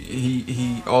then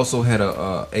he also had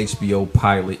a HBO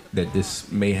pilot that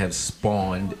this may have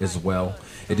spawned as well.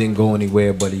 It didn't go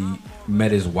anywhere, but he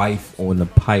met his wife on the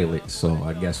pilot, so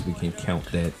I guess we can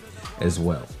count that as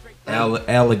well.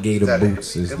 Alligator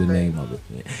Boots is the name of it.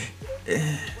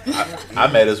 Yeah. I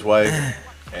met his wife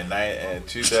in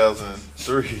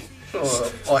 2003.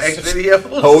 On X videos.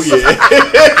 Oh yeah.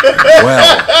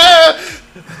 Well,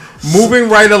 moving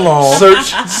right along.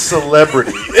 Search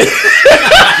celebrity.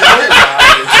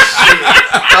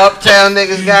 Uptown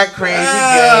niggas got crazy.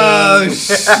 Oh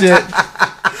shit.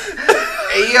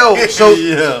 Hey yo, so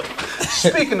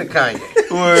speaking of Kanye,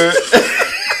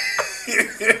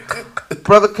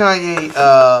 brother Kanye,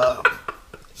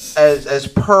 as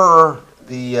per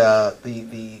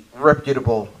the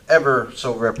reputable, ever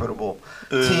so reputable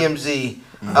TMZ,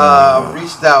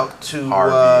 reached out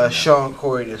to Sean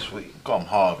Corey this week. Call him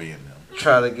Harvey and them.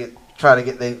 Try to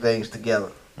get their things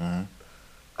together.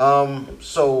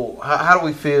 So how do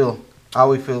we feel? How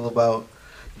we feel about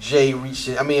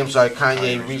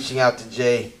Kanye reaching out to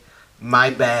Jay, my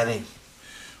batting.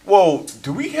 Whoa,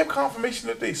 do we have confirmation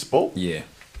that they spoke? Yeah.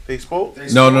 They spoke?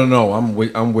 No.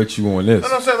 I'm with you on this. No,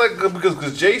 I'm saying like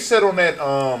because Jay said on that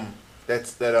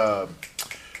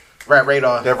Rap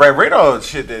Radar. That Rap Radar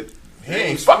shit that he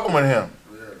ain't fucking with him.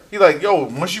 He like, yo,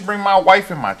 once you bring my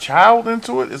wife and my child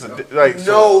into it, it's like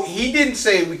No, he didn't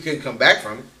say we could come back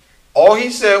from it. All he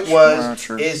said was,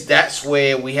 "Is that's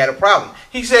where we had a problem."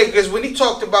 He said because when he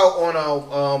talked about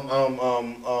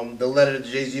on the letter to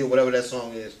Jay-Z or whatever that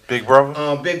song is, Big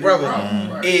Brother, Big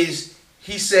Brother, is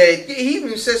he said he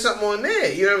even said something on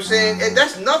there. You know what I'm saying? And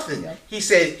that's nothing. He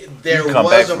said there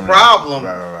was a problem.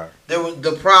 Right.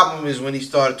 The problem is when he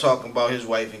started talking about his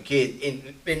wife and kid,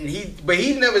 and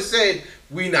he never said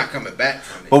we not coming back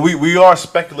from it. But we are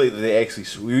speculating that they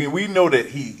actually we know that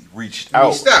he reached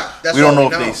out. That's we don't all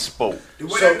know if they spoke. The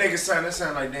way that nigga sound, that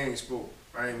sound like they ain't spoke.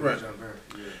 I ain't gonna jump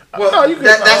in. Yeah. Well,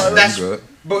 no, that's good.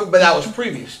 But that was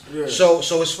previous. Yeah. So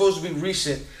it's supposed to be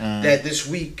recent that this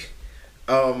week,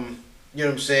 you know what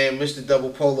I'm saying, Mr. Double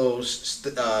Polos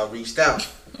reached out.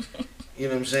 You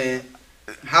know what I'm saying?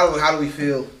 How do we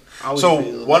feel? My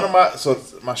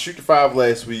Shoot the Five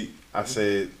last week, I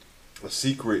said a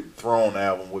Secret Throne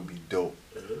album would be dope.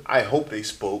 I hope they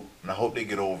spoke, and I hope they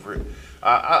get over it.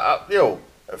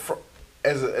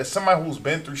 As somebody who's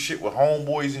been through shit with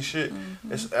homeboys and shit,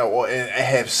 and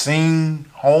have seen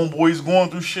homeboys going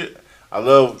through shit, I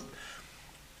love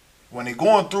when they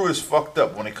going through it's fucked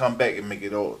up. When they come back and make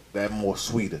it all that more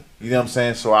sweeter. You know what I'm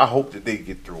saying? So I hope that they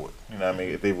get through it. You know what I mean?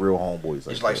 If they real homeboys.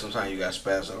 It's like sometimes you got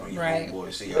spaz up on your Right.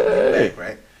 homeboy, see y'all get back,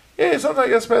 right? Yeah, sometimes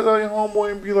you got spaz on your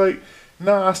homeboy and be like,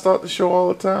 nah, I start the show all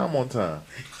the time on time.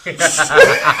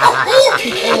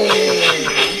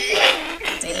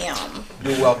 Damn.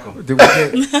 You're welcome. Did we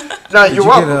get, No, Did you're you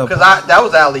welcome get a- because that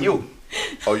was alley you.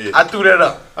 Oh yeah, I threw that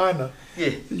up. I know. Yeah.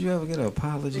 did you ever get an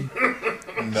apology?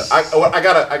 No, I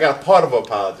got a part of an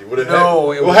apology. What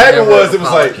No, it what was happened never was an it was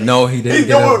apology. like No, he didn't.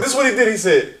 Get this is what he did. He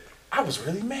said, I was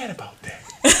really mad about that.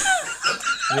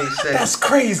 And he said, That's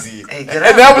crazy. Hey, And did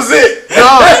I- that was it.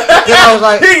 No. Then I was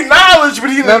like, He acknowledged, but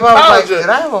he didn't remember I was like, apologize. did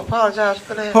I ever apologize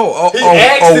for that? He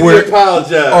asked if he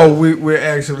apologized. we're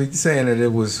actually saying that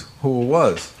it was who it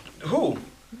was, Who?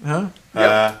 huh?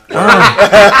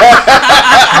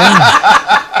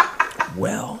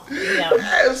 Well, Yeah.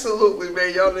 Absolutely,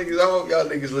 man. Y'all niggas. I hope y'all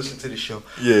niggas listen to the show.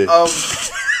 Yeah.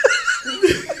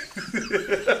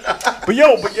 But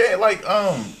yeah, like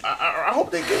I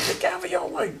hope they get together, yo.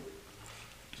 Like,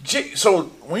 so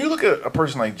when you look at a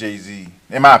person like Jay-Z,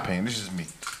 in my opinion, this is me.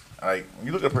 Like when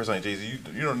you look at a person like Jay-Z,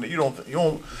 you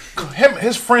don't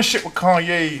his friendship with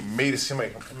Kanye made it seem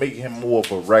like making him more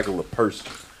of a regular person.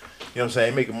 You know what I'm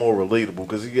saying? Make him more relatable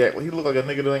because he look like a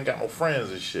nigga that ain't got no friends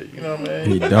and shit. You know what I mean?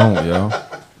 he don't, yo.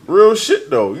 Real shit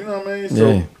though. You know what I mean? So,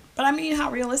 Yeah. But I mean,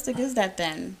 how realistic is that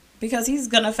then? Because he's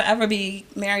gonna forever be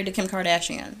married to Kim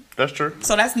Kardashian. that's true.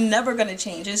 So that's never gonna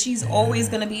change, and she's always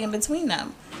gonna be in between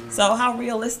them. So how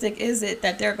realistic is it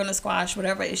that they're gonna squash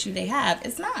whatever issue they have?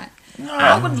 It's not.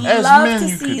 I would As love men, to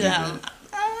you could see do them.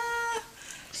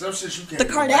 Some shit you can't The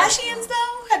go back Kardashians, on.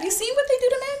 though, have you seen what they do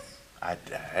to men? I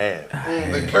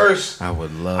have. The curse. I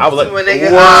would love. I was like, When they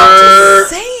get word.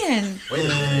 Saying.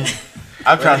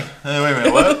 I'm trying. Wait a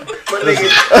minute. What? But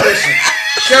niggas, listen.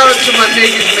 Shout out to my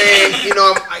niggas, man.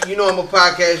 You know I'm a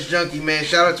podcast junkie, man.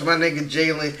 Shout out to my nigga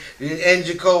Jalen and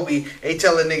Jacoby. They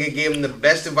tell a nigga gave him the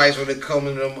best advice when it comes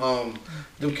to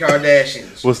them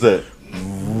Kardashians. What's that?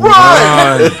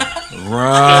 Run!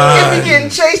 Run. If you getting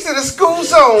chased to the school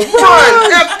zone, run!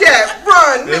 F that,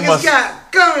 run! They Niggas must-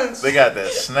 got guns. They got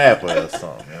that snapper or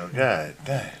something. Yo. God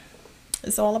damn.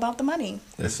 It's all about the money.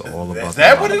 It's all about Is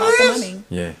that the what it About the is? money.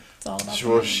 Yeah. It's all about Sure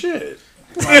the money. shit.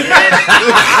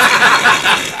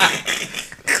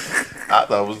 I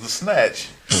thought it was the snatch.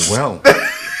 Well,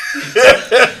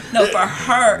 No, for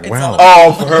her, it's Wow. all about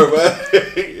Oh, for her,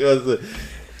 man.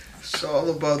 It's all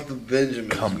about the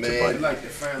Benjamins, Come to man. buddy. Like the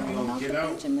family gonna get out.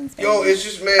 Benjamin's Yo, baby. it's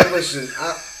just, man, listen.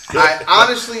 I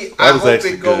honestly, That I was hope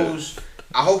actually it goes.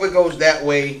 I hope it goes that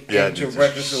way Yeah, I into do too.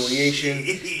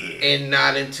 reconciliation and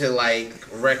not into like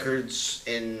records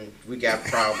and we got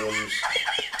problems.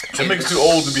 That makes too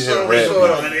old to be Some having rap. sort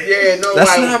of- yeah, nobody.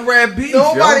 that's not rap beef.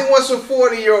 Nobody yo. wants a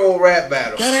 40-year-old rap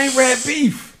battle. That ain't rap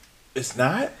beef. It's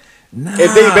not. Nah.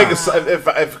 If they make if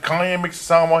Kanye makes a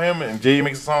song about him and Jay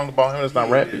makes a song about him, it's not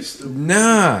rap beef.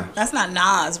 Nah. That's not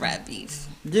Nas rap beef.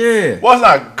 Yeah. Well, it's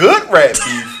not good rap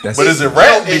beef, That's- but is it Yo,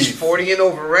 rap it's beef? 40 and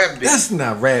over rap beef. That's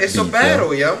not rap It's beef. a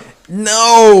battle, yo.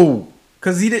 No.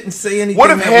 Because he didn't say anything. What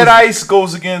if that Head was- Ice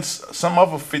goes against some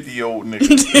other 50-year-old nigga?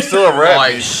 It's still a rap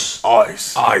beef.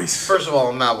 Ice. Ice. First of all,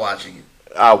 I'm not watching it.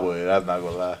 I would. I'm not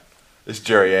gonna lie. It's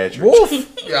geriatric. Wolf.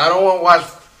 Yeah, I don't want to watch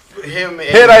him. And,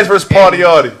 Head Ice versus Party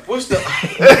Artie. What's the?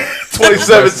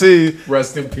 2017.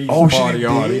 Rest in peace. Oh, she Party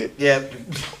Artie. did. Yeah,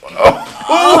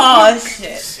 Oh,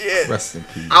 shit. Shit. Rest in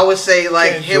peace. I would say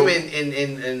like Can't him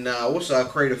joke. and what's our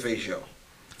Crater Face show?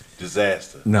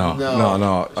 Disaster. No.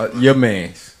 No. Your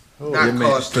man's. Not Your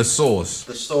man's. Cost. The source.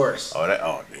 The Source.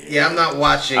 Oh, Yeah, I'm not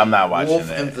watching. Wolf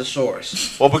that. and the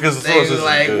Source. Well, because the Source They is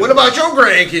like, good. what about your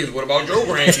grandkids? What about your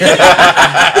grandkids?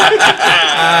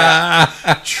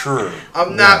 True.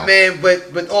 I'm not, man,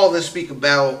 but all this speak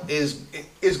about is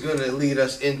gonna lead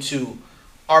us into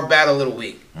our battle of the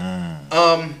week.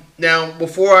 Now,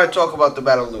 before I talk about the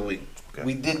battle of the week,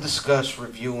 we did discuss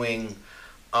reviewing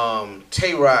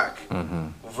Tay Rock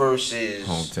versus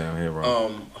Hometown Hero.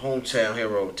 Hometown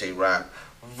Hero Tay Rock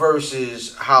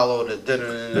versus Hollow the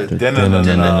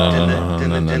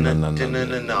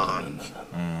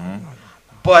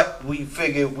But we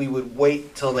figured we would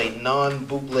wait till a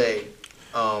non-bootleg,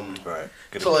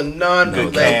 till a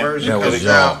non-bootleg version comes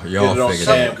out. Y'all figured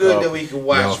Something that. good that we can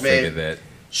watch, Y'all man. figured that.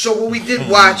 So what we did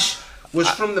watch was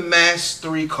from the Mass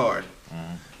 3 card.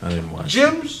 I didn't watch.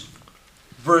 Jimz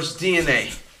versus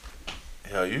DNA.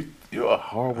 Hell, you're a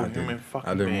horrible human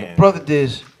fucking man. Brother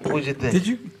Diz, what was you think? Did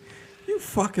you? You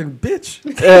fucking bitch.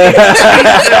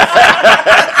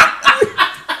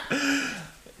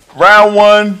 Round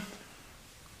 1,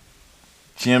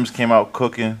 Jimz came out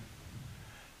cooking.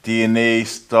 DNA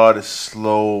started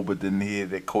slow, but then he had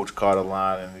that Coach Carter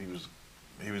line, and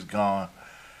he was gone.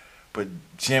 But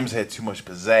Jimz had too much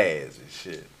pizzazz and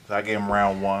shit. So I gave him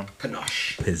round 1.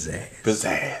 Panache.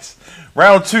 Pizzazz.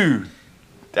 Round 2,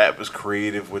 that was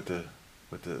creative with the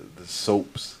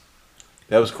soaps.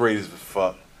 That was creative as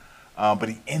fuck. But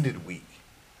he ended weak.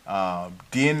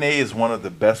 DNA is one of the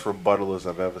best rebuttalers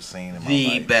I've ever seen in my life.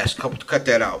 The best. Cut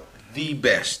that out. The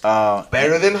best.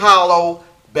 Better than Hollow.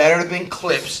 Better than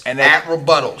Clips. And at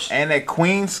rebuttals. And that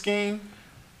Queen scheme.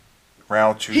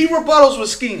 Round 2. He rebuttals with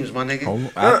schemes, my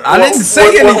nigga. I didn't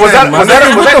say anything. Was that What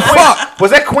the fuck?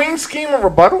 Was that Queen scheme a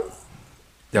rebuttal?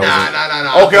 Nah.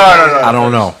 Okay, all right. I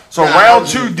don't know. So round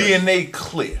 2, DNA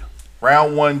clear.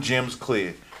 Round 1, Jimz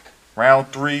clear. Round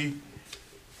 3,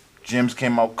 Jimz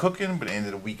came out cooking, but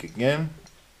ended the week again.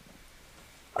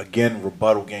 Again,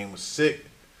 rebuttal game was sick.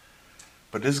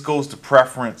 But this goes to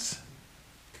preference.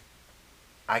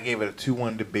 I gave it a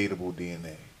 2-1 debatable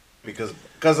DNA. Because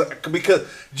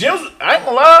Jimz, I ain't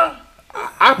gonna lie,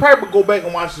 I probably would go back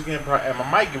and watch it again, and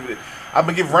I might give it. I'm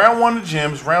gonna give round 1 to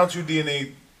Jimz, round 2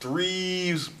 DNA,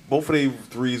 threes. Both of their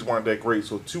threes weren't that great,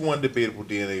 so 2-1 debatable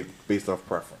DNA based off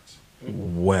preference.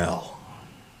 Well,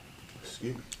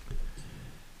 Excuse me.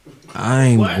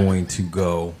 I'm going to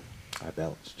go. I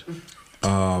balanced.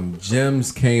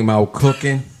 Jimz came out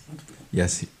cooking.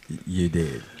 Yes, you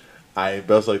did. I ain't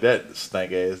belts like that,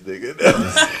 stank ass nigga.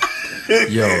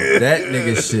 Yo, that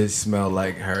nigga shit smell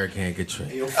like Hurricane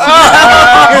Katrina. It's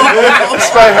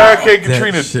like Hurricane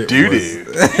Katrina That shit duty.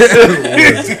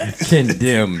 was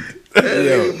condemned. Yo,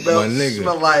 my nigga.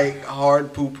 Smell like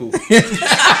hard poo-poo.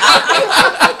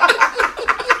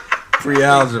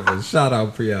 Pre-algebra. Shout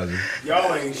out pre-algebra.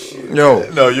 Y'all ain't shit. Yo.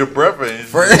 No, your breath ain't.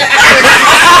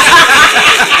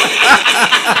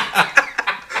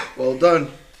 Well done.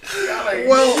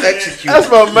 Well executed. That's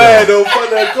my man though. Fuck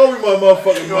that. Call me my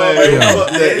motherfucking man. Fuck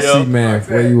that, yo. See, man,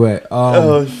 where you at?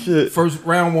 Oh shit. First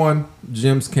round 1,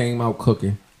 Jimz came out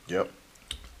cooking. Yep.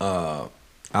 I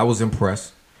was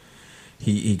impressed.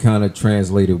 He kind of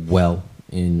translated well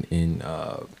in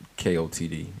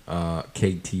KOTD.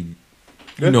 KT.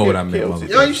 You know what I meant. KOTD.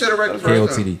 Yo, you said it right the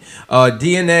first time. KOTD.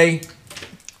 DNA.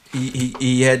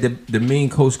 He had the mean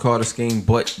Coach Carter scheme,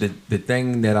 but the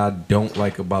thing that I don't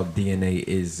like about DNA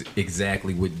is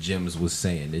exactly what Jimz was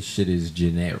saying. This shit is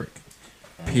generic.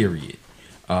 Period.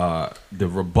 The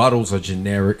rebuttals are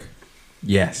generic.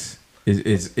 Yes.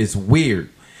 It's weird.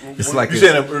 It's like you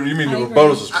mean the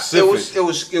rebuttals are specific? It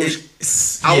was.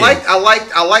 I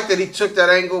like that he took that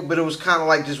angle, but it was kind of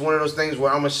like just one of those things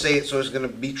where I'm gonna say it so it's gonna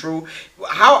be true.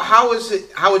 How is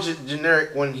it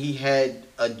generic when he had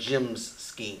a Jimz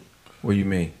scheme? What do you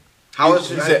mean? How is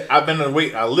He it? said, "I've been on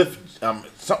wait. I lift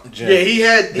something." Jim. Yeah, he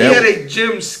had a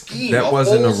Jimz scheme. That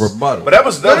wasn't a rebuttal. But that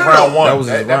was round 1. That was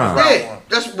his round. Yeah,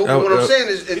 that's what I'm saying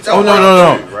is. It's Oh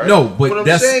no, right? no, but What I'm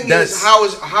that's saying is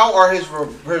how are his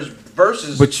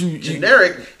verses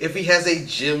generic if he has a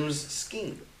Jimz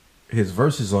scheme? his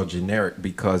verses are generic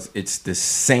because it's the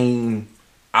same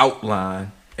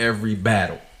outline every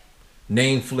battle.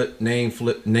 Name flip, name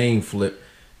flip, name flip,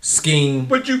 scheme.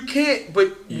 But you can't.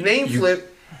 But name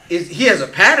flip is he has a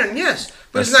pattern, yes,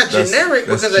 but it's not generic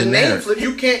because a name flip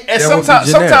you can't. And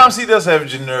sometimes he does have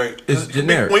generic. It's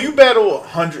generic. When you battle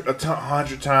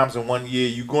 100 times in 1 year,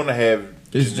 you're gonna have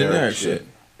generic shit.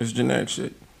 It's generic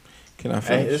shit. Can I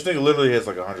finish? And this nigga literally has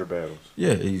like 100 battles.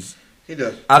 Yeah, he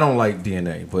does. I don't like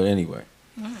DNA, but anyway.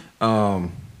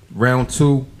 Round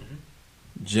 2,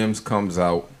 Jimz comes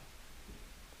out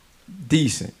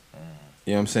decent.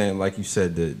 You know what I'm saying? Like you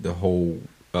said, the whole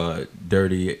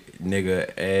dirty nigga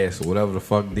ass or whatever the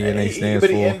fuck DNA stands but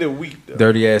for. he ended weak though.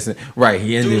 Dirty ass. Right,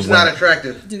 he ended. Dude's not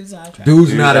attractive. Dude's not attractive.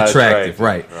 Dude's not attractive.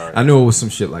 Right. I knew it was some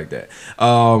shit like that.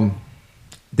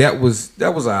 That was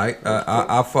alright.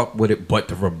 I fuck with it, but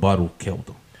the rebuttal killed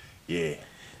him. Yeah.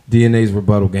 DNA's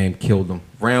rebuttal game killed him.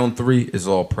 Round 3 is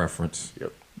all preference.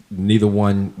 Yep. Neither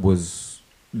one was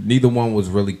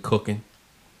really cooking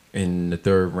in the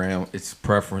third round. It's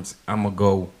preference. I'm gonna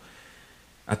go.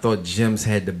 I thought Jimz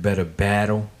had the better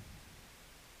battle.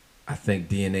 I think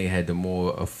DNA had the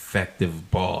more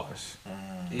effective bars.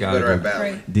 He's better at battle.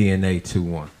 Right. DNA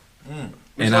 2-1.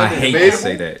 And that I hate debatable? to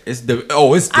say that. It's debatable.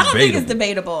 I don't think it's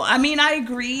debatable. I mean, I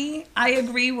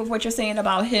agree with what you're saying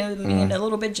about him being a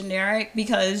little bit generic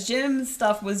because Jim's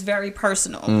stuff was very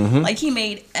personal. Like he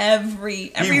made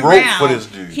every He round. wrote for this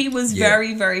dude. He was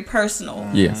very, very personal.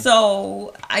 Yeah.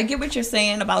 So I get what you're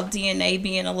saying about DNA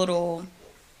being a little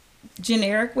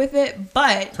generic with it,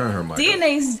 but Turn her mic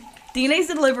DNA's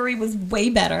delivery was way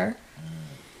better.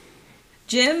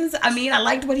 Jim's, I mean, I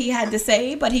liked what he had to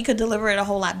say, but he could deliver it a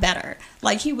whole lot better.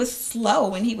 Like, he was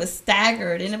slow and he was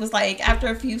staggered. And it was like, after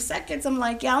a few seconds, I'm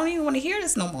like, yeah, I don't even want to hear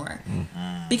this no more.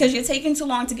 Because you're taking too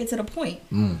long to get to the point.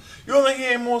 You don't think he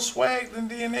had more swag than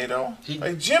DNA, though?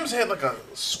 Like, Jim's had, like, a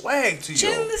swag to you.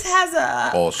 Jim's has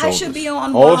a, All I should be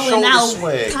on All balling shoulder out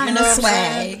swag. kind You know of what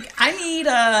I'm swag. I need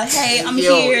a, hey, I'm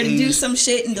Yo, here to do he's- some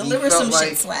shit and deliver felt some like-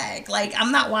 shit swag. Like,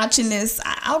 I'm not watching this.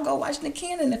 I'll go watch the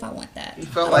Cannon if I want that. He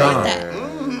felt I like- want that.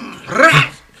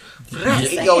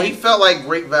 He felt like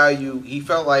great value. He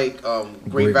felt like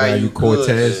great value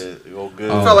Cortez. goods. Go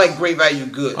good. He felt like great value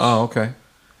goods. Oh, okay.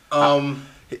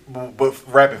 But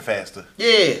rapping faster.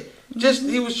 Yeah. Just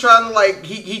he was trying to like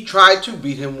he tried to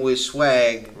beat him with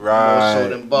swag more so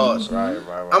than boss. Right.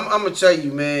 I'm gonna tell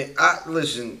you, man. I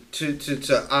listen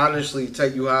to honestly tell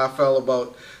you how I felt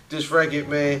about this record,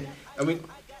 man. I mean,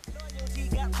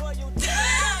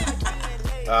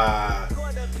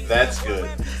 That's good.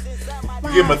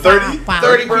 You give him a 30?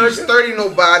 30 piece, 30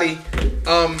 nobody.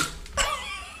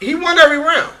 He won every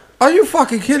round. Are you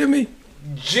fucking kidding me?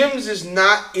 Jimz is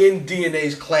not in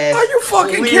DNA's class. Are you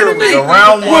fucking Clearly. kidding me? The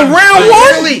round one. Well, round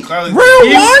one? Clearly. Round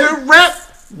He one? could rap.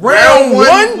 Round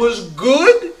one? was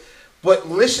good, but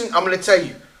listen, I'm gonna tell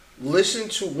you. Listen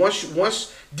to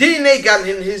once DNA got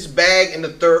in his bag in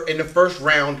the first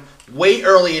round way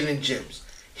earlier than Jimz.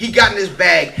 He got in his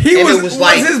bag. He and was- it was was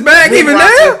like his bag room even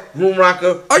rocker, there? Room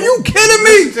rocker. Are you kidding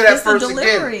Listen me? to that It's the first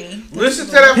delivery. again. Listen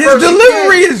to that His first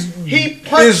delivery again. is He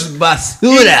punched.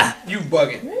 basura. You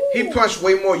bugging. He punched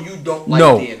way more. You don't like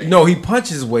No, DNA. no, he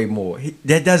punches way more.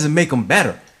 That doesn't make him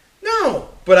better. No.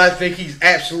 But I think he's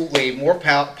absolutely a more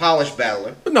polished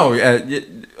battler. No,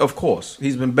 of course.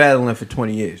 He's been battling for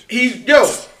 20 years. He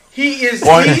is.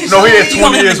 Well, no, he had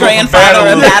 20 years worth of battle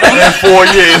in 4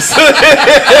 years.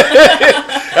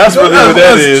 That's really what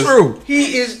that is. True.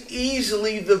 He is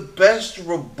easily the best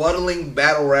rebuttaling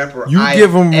battle rapper. You I've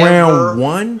give him ever round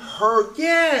one? Heard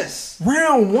yes.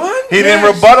 Round one? He didn't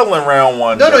rebuttal in round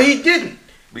one. No, though. he didn't.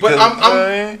 Because,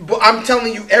 But I'm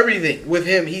telling you everything with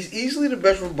him. He's easily the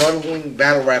best rebuttaling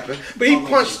battle rapper. But he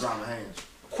punched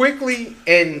quickly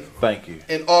and Thank you.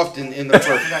 and often in the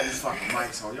first. You got these fucking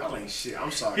mics on. Y'all ain't shit.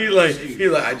 I'm sorry. He like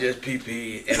I just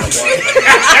pee and I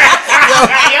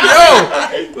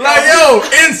Yo,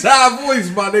 inside voice,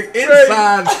 my nigga.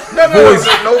 Inside voice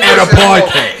no at a voice all.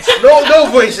 podcast.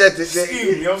 No voice at this.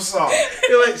 Excuse me. I'm sorry.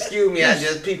 You're like, excuse me, I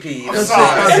just pee. I'm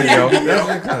sorry. Cousin, yo. That's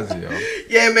your cousin, yo.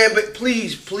 Yeah, man, but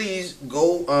please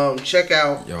go check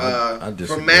out Yo, I disagree.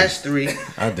 from Mass 3.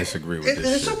 I disagree with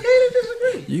this It's shit. okay to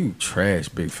disagree. You trash,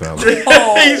 big fella.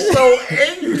 He's so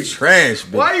angry. Trash,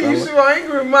 big Why are you fella. so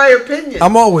angry with my opinion?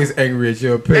 I'm always angry at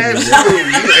your opinion. Absolutely, you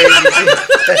angry.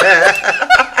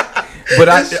 But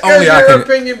only I your can.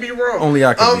 opinion be wrong. Only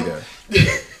I can be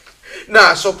that.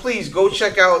 Nah, so please go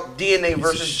check out DNA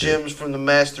versus shit. Jimz from the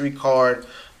Mass 3 card.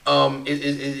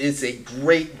 It's a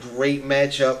great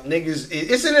matchup. Niggas,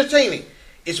 it's entertaining.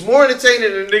 It's more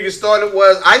entertaining than niggas thought it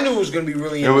was. I knew it was going to be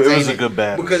really It entertaining. was a good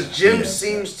battle. Because Jimz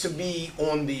seems to be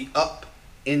on the up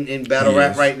in battle He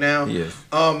rap is. right now. He is.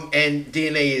 And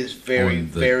DNA is very, On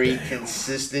the very down.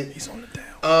 consistent. He's on the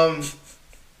down.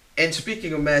 And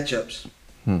speaking of matchups,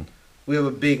 we have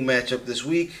a big matchup this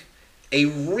week. A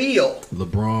real,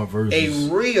 LeBron versus.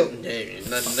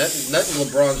 nothing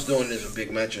LeBron's doing is a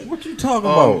big matchup. What you talking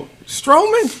about?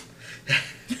 Strowman?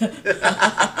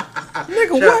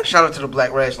 Nigga, what? Shout out to the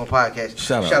Black Rational Podcast.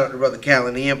 Shout out. out to Brother Cal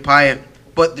and the Empire.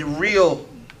 But the real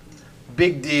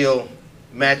big deal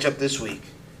matchup this week,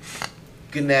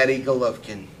 Gennady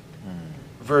Golovkin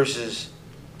versus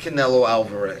Canelo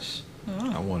Alvarez.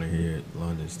 I want to hear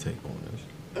London's take on this.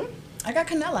 I got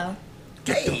Canelo.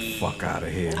 Get the fuck out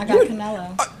of here. I got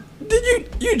Canelo. Did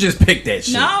you just pick that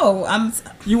shit? No,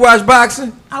 You watch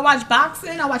boxing? I watch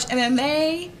boxing. I watch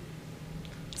MMA.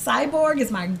 Cyborg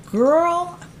is my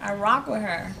girl. I rock with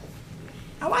her.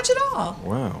 I watch it all.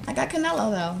 Wow. I got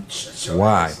Canelo though.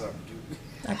 Why?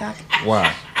 I got.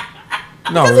 Why?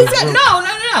 No, Because he's got,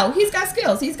 no. He's got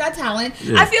skills. He's got talent.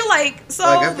 Yeah. I feel like so.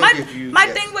 Like, I think my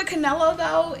thing with Canelo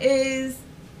though is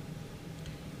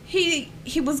he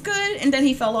was good and then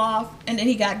he fell off and then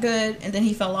he got good and then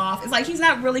he fell off. It's like he's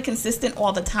not really consistent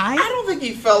all the time. I don't think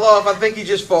he fell off. I think he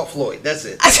just fought Floyd. That's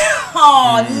it.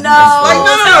 Oh no! Like,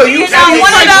 no. You not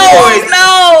one of those. Floyd.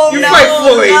 No, You no, fight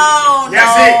Floyd. No,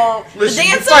 That's no. it. Listen, The you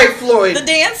dancer. fight Floyd. The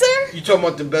dancer. You talking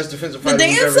about the best defensive The fighter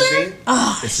we've ever dancer. seen?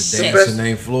 Oh, It's a shit. dancer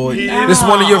named Floyd. No. This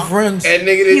one of your friends. And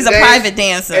nigga didn't He's a dance. private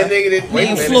dancer. And nigga didn't. Wait a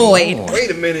Named minute. Floyd.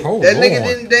 Wait a minute. Hold That nigga on.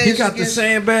 didn't dance. He got the against-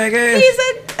 sandbag ass. He's a.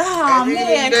 that Oh nigga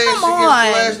man, didn't dance come against the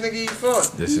on. last nigga he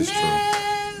fought. This is true.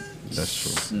 Man. That's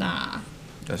true. Nah,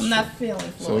 That's I'm true. not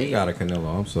feeling Floyd. So he got a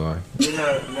Canelo. I'm sorry. You're not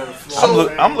a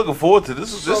Floyd I'm looking forward to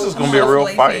this. This is gonna be a I'm real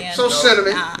Floyd fight. fan. So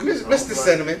sentiment, Nah. Mr.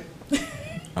 Sentiment.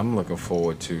 I'm looking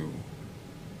forward to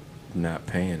not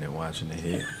paying and watching the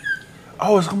hit.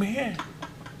 Oh, it's gonna be here.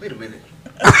 Wait a minute.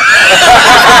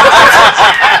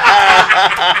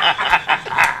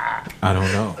 I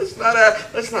don't know. Let's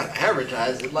not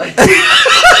advertise it like niggas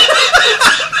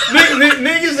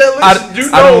that listen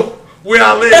do know where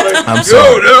I live. Like, I'm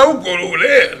sorry. I'm going over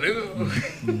there, nigga.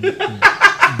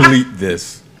 Bleep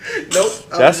this. Nope.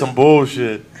 That's some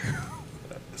bullshit.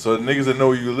 So the niggas that know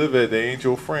where you live at, they ain't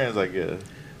your friends, I guess.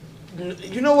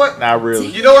 You know what? Not really.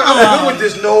 You know what? I'm good with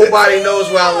this. Nobody knows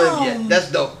where I live yet.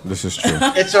 That's dope. This is true.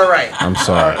 It's all right. I'm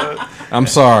sorry. I'm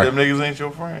sorry. Them niggas ain't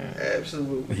your friends.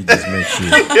 Absolutely. He just makes you.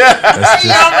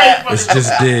 It's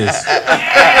just this.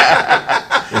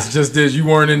 It's just this. You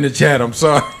weren't in the chat. I'm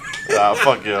sorry. Nah,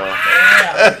 fuck y'all.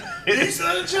 You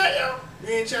still in the chat, yo?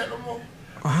 You ain't chat no more?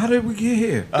 How did we get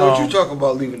here? Don't you talk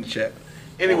about leaving the chat.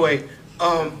 Anyway,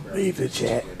 Leave the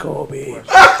chat, Kobe.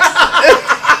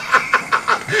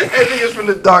 I think it's from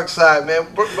the dark side, man.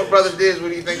 My brother Diz, what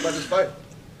do you think about this fight?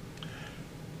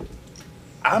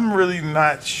 I'm really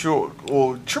not sure.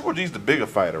 Well, Triple G's the bigger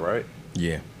fighter, right?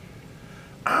 Yeah.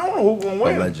 I don't know who's gonna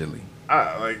win. Allegedly.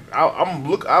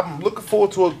 I'm looking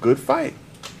forward to a good fight.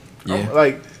 Yeah.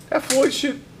 Like that Floyd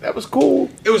shit, that was cool,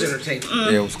 It was entertaining.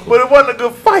 Yeah, it was cool. but it wasn't a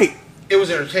good fight. It was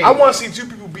entertaining. I want to see two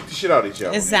people beat the shit out of each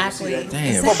other. Exactly.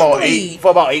 Damn. For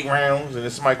about eight rounds, and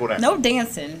then somebody go down. No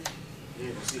dancing.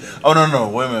 Oh no!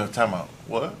 Wait a minute. Time out.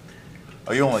 What?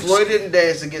 Oh, you only Floyd didn't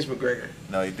dance against McGregor.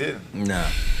 No, he didn't. Nah.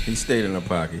 He stayed in the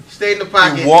pocket. Stayed in the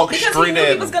pocket. He walked Because he straight knew at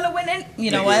he him. was gonna win.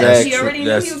 You know what? That's He already true. knew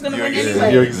That's- he was gonna You're, win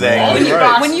anyway. you're exactly When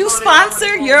right. When you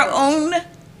sponsor your own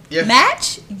Yeah.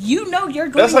 match, you know you're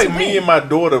going That's like to me win. and my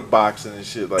daughter boxing and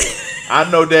shit. Like, I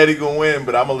know Daddy gonna win,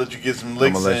 but I'm gonna let you get some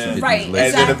licks let you in, get Right, these and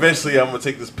licks. then exactly. eventually I'm gonna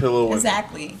take this pillow and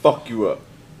Exactly. fuck you up.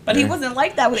 But he wasn't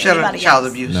like that with Shout out to anybody child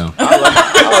else. abuse. No.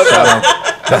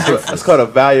 That's called a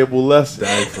valuable lesson.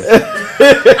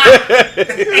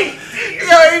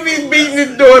 Yo, he be beating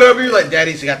his daughter up. He's like,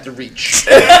 Daddy's got the reach.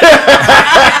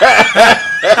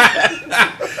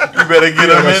 You better get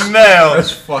him in now.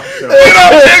 That's fucked up.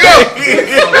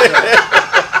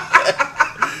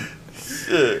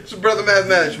 So, Brother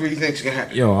Mathematics, what do you think's going to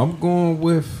happen? Yo, I'm going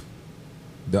with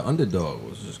the underdog,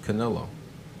 which is Canelo.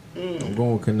 I'm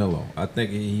going with Canelo. I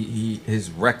think his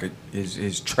record,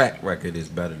 his track record is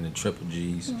better than Triple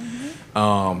G's.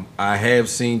 I have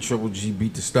seen Triple G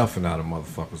beat the stuffing out of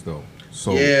motherfuckers though.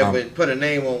 So Yeah, but put a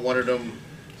name on one of them.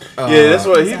 Yeah, that's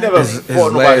what he never his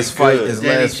fought nobody last fight. good. His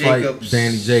Danny last fight, Jacobs.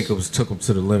 Danny Jacobs took him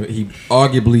to the limit. He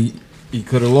arguably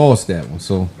could have lost that one.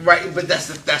 So Right, but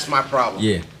that's my problem.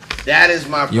 yeah, That is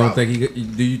my problem. you don't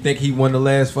think do you think he won the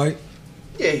last fight?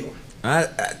 Yeah, he won.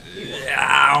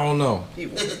 I don't know. He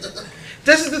won.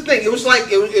 This is the thing.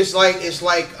 It's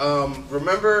like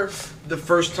remember the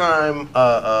first time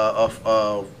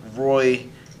Roy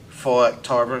fought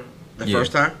Tarver the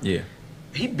first time? Yeah.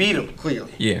 He beat him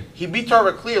clearly. Yeah. He beat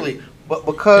Tarver clearly, but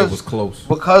because It was close.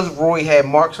 Because Roy had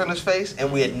marks on his face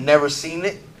and we had never seen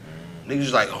it, niggas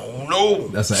was like, oh no.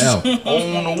 That's an L.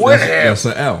 Oh no, what happened? That's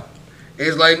an L.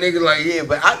 It's like niggas like, yeah,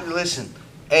 but listen,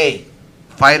 hey,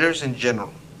 fighters in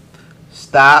general,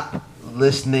 stop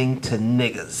listening to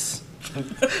niggas.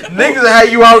 Niggas how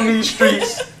you out in these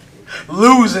streets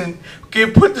losing,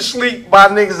 get put to sleep by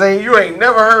niggas you ain't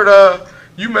never heard of.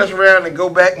 You mess around and go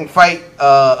back and fight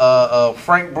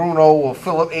Frank Bruno or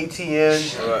Philip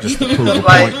ATN. Just to prove a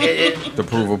Like, point. To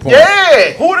prove a point.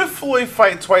 yeah, Who did Floyd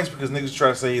fight twice because niggas try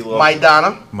to say he lost?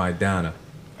 Maidana. Maidana.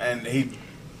 And he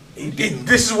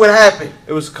This is what happened.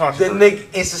 It was The controversial. nigga,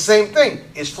 it's the same thing.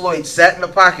 It's Floyd sat in the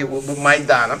pocket with Mike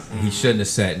Donham. He shouldn't have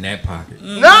sat in that pocket.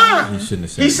 Nah, He shouldn't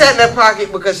have sat. he sat in that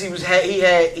pocket because he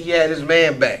had his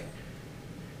man back.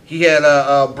 He had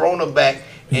Broner back,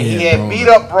 and he had Broner. beat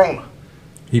up Broner.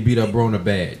 He beat up Broner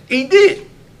bad. He did,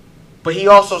 but he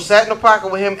also sat in the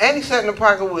pocket with him, and he sat in the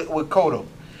pocket with Cotto.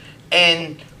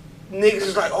 And niggas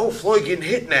is like, oh, Floyd getting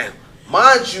hit now.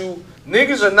 Mind you,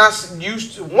 niggas are not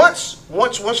used to once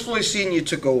Floyd Senior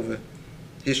took over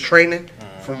his training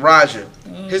from Roger,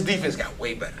 his defense got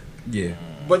way better. Yeah.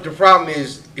 But the problem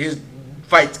is his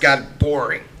fights got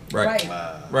boring. Right.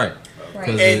 Right. Right.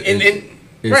 'Cause And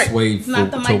it right. swayed It's not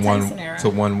the Mike Tyson era. to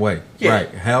one way. Yeah. Right.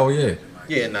 Hell yeah.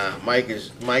 Yeah, nah, Mike is.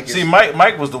 See,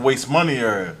 Mike was the waste money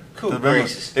era. Cool Remember,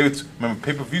 gracious. remember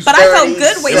pay-per-view. But I felt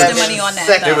good wasting 37 money on that,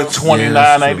 seconds. It though. was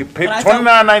 $29.90. But I felt-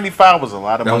 $29.95 was a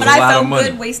lot of That money. was But a lot I of felt money.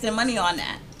 good wasting money on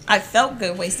that. I felt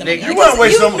good wasting Nigga, money. You Because wasn't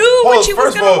wasting you no. knew what you was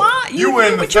First of gonna all, want. you were knew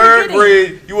in the what you were third getting.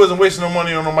 grade. You wasn't wasting no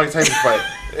money on no Mike Tyson fight.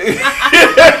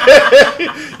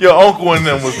 Your uncle and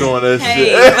them was doing that Hey,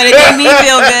 shit. but it made me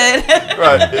feel good.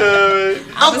 Right. Yeah,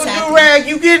 I was Uncle happy. Durag,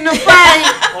 you getting a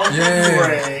fight?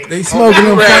 Yeah. They smoking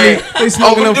them Durag. funny. They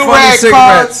smoking them Uncle funny Durag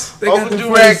cigarettes. cards. They got Uncle them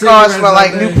Durag funny cards cigarettes smell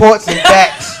like out there. Newports and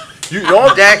Dax. You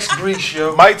know, Dax grease,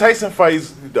 yo. Mike Tyson fights,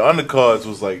 the undercards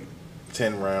was like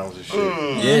 10 rounds and shit.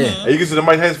 Yeah. And you get to the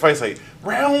Mike Tyson fights like,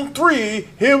 round 3,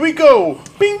 here we go.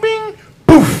 Bing, bing,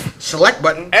 poof. Select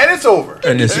button. And it's over.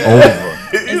 And it's over.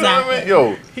 You know what I mean?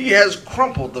 Yo, He has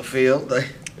crumpled the field. Like,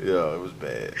 yo, it was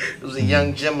bad. it was a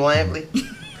young Jim Lampley.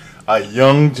 A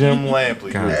young Jim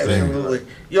Lampley. God was damn. there. Absolutely.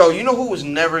 Yo, you know who was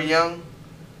never young?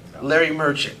 Larry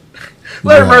Merchant.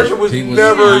 Larry Right. Merchant was He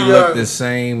never he looked the young.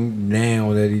 same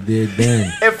now that he did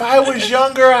then. If I was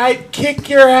younger, I'd kick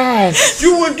your ass.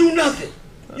 You wouldn't do nothing.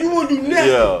 You wouldn't do nothing.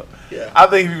 Yeah. Yeah. I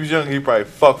think if he was younger, he'd probably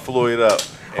fuck Floyd up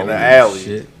in the Holy alley.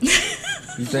 Shit.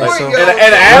 You think Floyd, so? yo, In Are an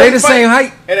they alley the fight, same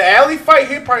height? In an alley fight,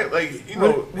 he'd probably like you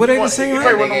know. What they the he same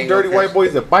probably height? one of them dirty white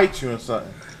boys that bite you and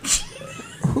something.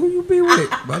 Who you be with,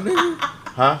 my nigga?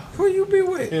 Huh? Who you be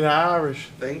with? In the Irish.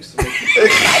 Thanks.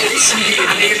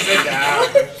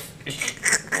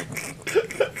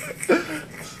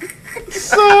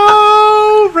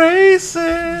 So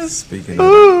racist.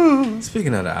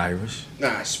 Speaking of the Irish,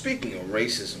 Nah, speaking of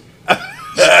racism.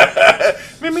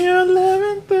 Meet me at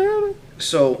 11:30.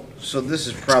 So this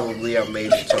is probably our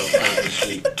major talk this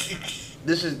week.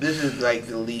 This is like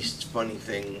the least funny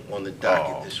thing on the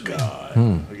docket this week.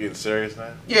 We're getting serious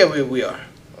now. Yeah, we are.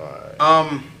 All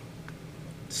right.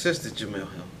 Sister Jamil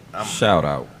Hill. shout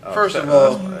out. First of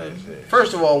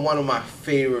all, one of my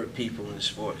favorite people in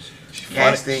sports.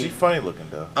 Casting. She's funny looking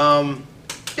though.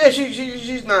 Yeah,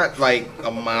 she's not like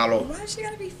a model. Why does she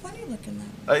gotta be funny looking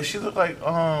though? Like she look like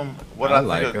what I I,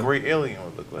 like think her. a great alien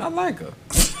would look like. I like her.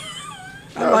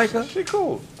 I Yeah, like her. She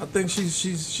cool. I think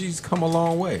she's come a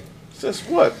long way. Since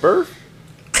what? Birth?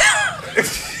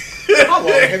 How long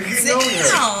have you known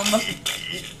her?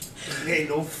 Damn, Ain't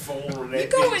no phone on you that.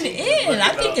 going in? I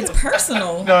think it's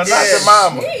personal. No, not Yeah. the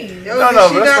mama. Jeez. Yo, No, did no,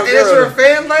 she but that's not my answer girl. a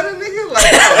fan letter, nigga?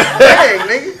 Like, oh, dang,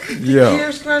 nigga. Yeah.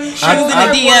 Here's kind of I was in the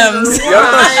DMs.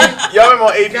 Y'all remember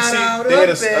on Got out ABC? They had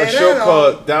of a bed show at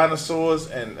called Dinosaurs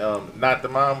and Not the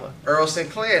Mama. Earl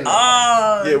Sinclair.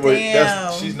 Oh, Yeah, but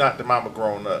damn. she's not the mama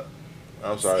grown up.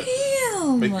 I'm sorry.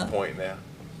 Damn. Make your point now.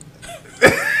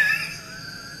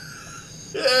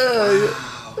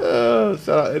 yeah. Shout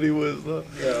out Eddie Woods. Look.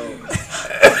 Yo.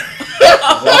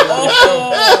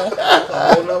 Oh.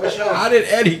 A whole nother show. How did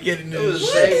Eddie get in It was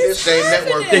this? the same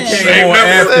network. They Came on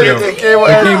after them.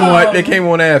 They came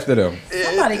on after them.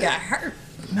 Somebody got hurt.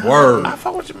 Word. I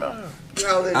fuck with you, man.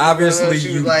 Obviously She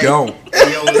was you like, don't.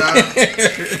 Yo, nah.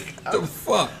 The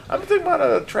fuck? I'm thinking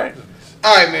about attractiveness.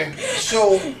 All right, man.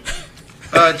 So,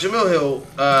 Jamil Hill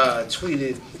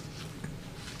tweeted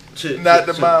to Not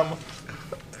to- the mama.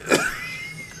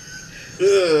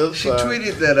 She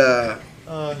tweeted that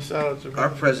Shout out to our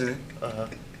president,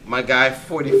 my guy,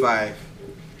 45.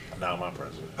 Not my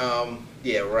president.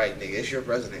 Yeah, right, nigga. It's your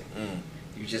president.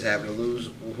 You just happen to lose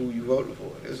who you voted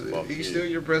for. He's still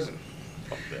your president.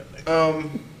 Fuck that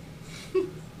nigga.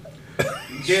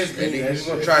 Yes, nigga.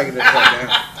 We're gonna try to get that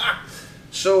down.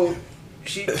 So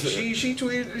she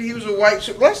tweeted that he was a white.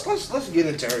 Let's get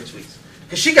into her tweets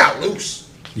because she got loose.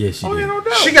 Yeah, she Oh, yeah, did. no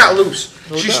doubt. She got loose.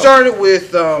 No She doubt. started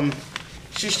with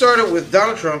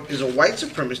Donald Trump is a white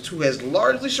supremacist who has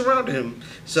largely surrounded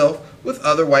himself with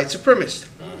other white supremacists.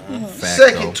 Fact,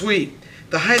 Second though. tweet: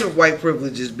 The height of white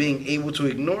privilege is being able to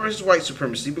ignore his white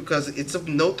supremacy because it's of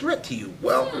no threat to you.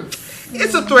 Well,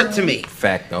 it's a threat to me.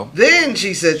 Fact, though. Then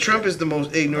she said, Trump is the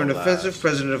most ignorant, offensive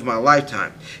president of my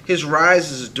lifetime. His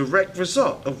rise is a direct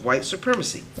result of white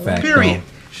supremacy. Fact, Period. though.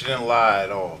 She didn't lie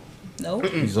at all. Nope.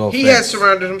 He's all He facts. has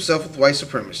surrounded himself with white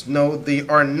supremacists. No, they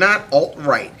are not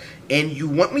alt-right. And you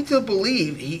want me to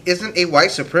believe he isn't a white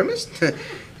supremacist?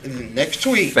 Next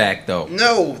tweet. Fact, though.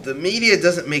 No, the media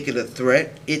doesn't make it a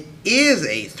threat. It is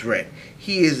a threat.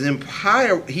 He has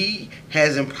empowered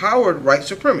white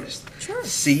supremacists. Sure.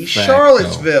 See Fact,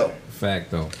 Charlottesville. Though. Fact,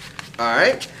 though. All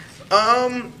right.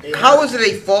 How is it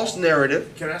a false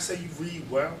narrative? Can I say you read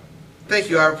well? Thank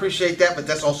you. I appreciate that, but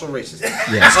that's also racist.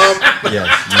 Yes.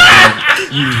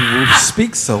 Yes. You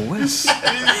speak so well. You speak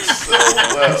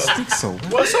so well.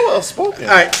 Well, so well spoken.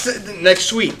 All right. So the next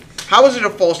tweet. How is it a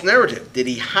false narrative? Did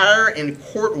he hire and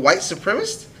court white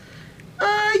supremacists?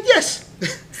 Yes.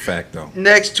 Fact, though.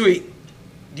 Next tweet.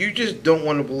 You just don't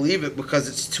want to believe it because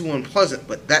it's too unpleasant,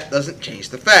 but that doesn't change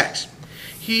the facts.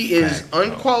 He is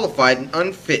unqualified and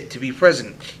unfit to be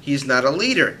president. He is not a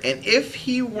leader, and if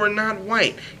he were not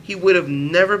white, he would have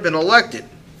never been elected.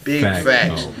 Big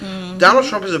facts. No. Donald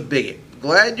Trump is a bigot.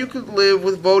 Glad you could live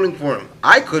with voting for him.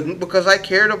 I couldn't because I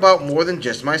cared about more than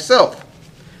just myself.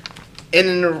 And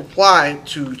in a reply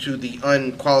to the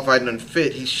unqualified and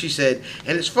unfit, she said,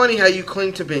 and it's funny how you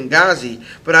cling to Benghazi,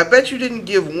 but I bet you didn't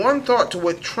give one thought to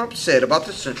what Trump said about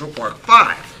the Central Park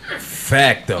Five.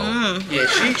 Fact, though. Yeah,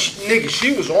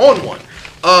 she was on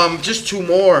one. Just two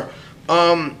more.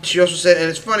 She also said, and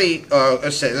it's funny,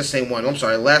 the same one, I'm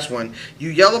sorry, last one. You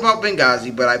yell about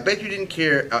Benghazi, but I bet you didn't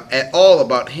care at all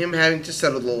about him having to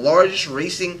settle the largest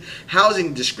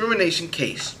housing discrimination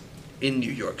case in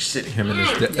New York City.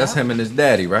 That's him and his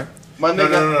daddy, right? My No,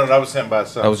 nigga, that was him by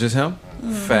itself. That was just him?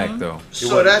 Fact, though.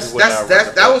 so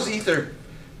that was ether.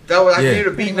 That was, I hear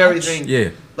the beat and everything. Yeah.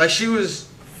 Like she was,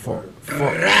 Fuck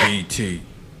DT.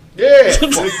 yeah,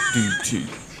 Fuck DT.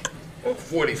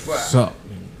 45. Sup?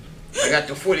 I got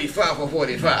the 45 for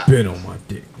 45. Been on my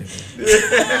dick,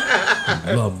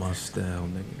 nigga. Love my style,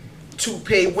 nigga.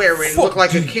 Toupee wearing, look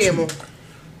like a camel.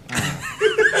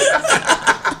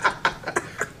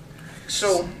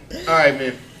 So, alright,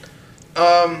 man.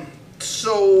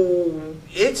 So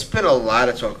it's been a lot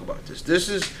of talk about this.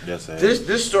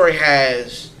 This story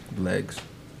has Legs.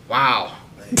 wow.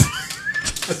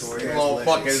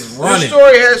 Motherfucker is This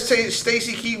story has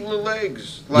Stacey Keebler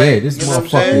legs. Like, yeah, this you know what I'm motherfucker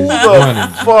saying? is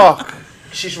running. Fuck.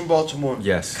 She's from Baltimore.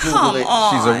 Yes. Google it.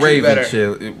 She's a Do Raven better.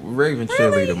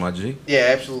 cheerleader, my G.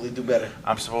 Yeah, absolutely. Do better.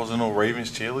 I'm supposed to know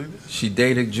Ravens cheerleaders? She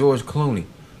dated George Clooney.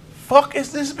 Fuck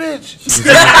is this bitch?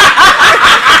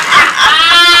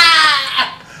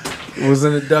 It was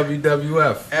in the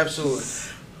WWF. Absolutely.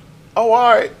 Oh,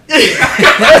 all right.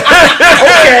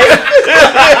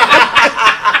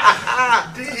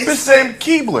 This name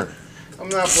Keebler. I'm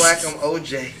not black. I'm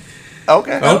OJ.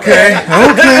 Okay.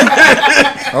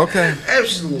 Okay.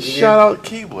 Absolutely. Shout out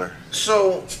Keebler.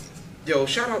 So, yo,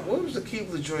 shout out. What was the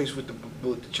Keebler joints with the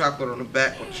chocolate on the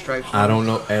back with the stripes? I don't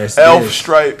know. Ask Elf this.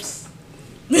 stripes.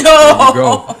 There you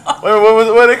go.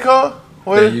 What are they called?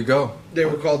 There you go. They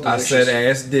were called I delicious. said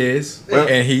ask this, Well-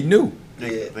 and he knew.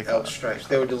 Yeah, They elf stripes.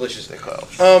 They were delicious. They call.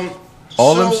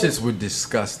 All them So- shits were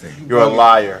disgusting. You're a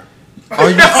liar. Are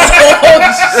you?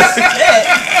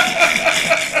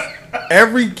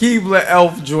 Every Keebler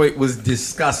Elf joint was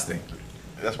disgusting.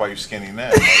 That's why you're skinny now.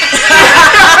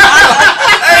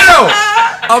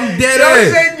 I'm dead Yo,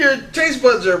 ass. saying your taste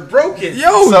buds are broken.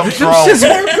 Yo, them Something's wrong. shits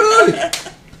were good.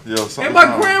 Yo, And something's my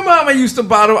wrong. grandmama used to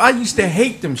buy them. I used to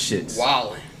hate them shits.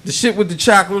 Wow. The shit with the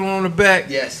chocolate on the back.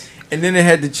 Yes. And then it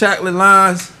had the chocolate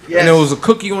lines. Yes. And there was a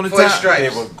cookie on the Fudge top. stripes. They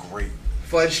were great.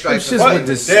 Fudge stripes. Them shits are were fun.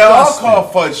 disgusting. They're all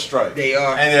called fudge stripes. They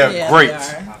are. And they're Yeah, great.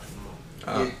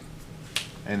 they are.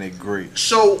 And they're great.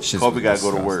 So Shits Kobe was gotta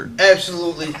go to disgusting. work.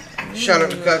 absolutely. Shout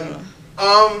out to Cutting.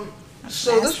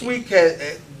 So this week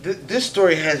this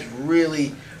story has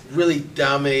really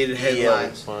dominated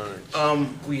headlines.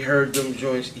 We heard them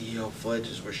joints. EO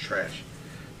Fudges was trash.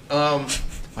 Are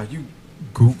you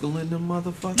Googling them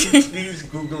motherfuckers? He's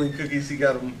googling cookies. He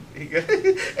got them.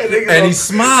 And he's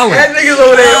smiling. And niggas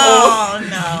over there Oh on.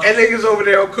 no. And niggas over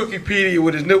there on Cookiepedia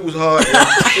with his nipples hard.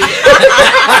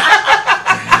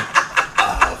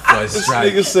 Fudge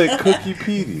stripes. said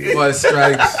Cookiepedia. Fudge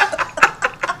stripes.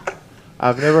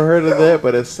 I've never heard of that,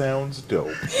 but it sounds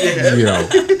dope. Yo.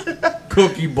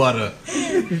 Cookie butter.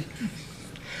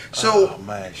 So, Oh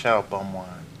man, shout out Bum Wine.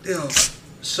 yo,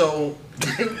 so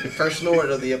first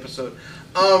snort of the episode.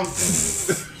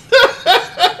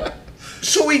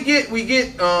 So we get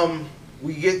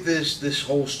we get this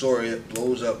whole story that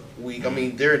blows up. I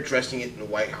mean, they're addressing it in the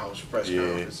White House press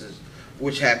conferences,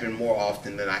 which happened more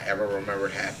often than I ever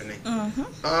remembered happening.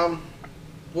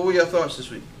 What were your thoughts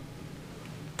this week?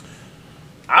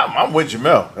 I'm with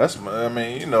Jamel.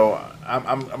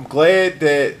 I'm glad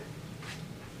that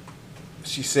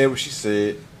she said what she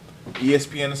said.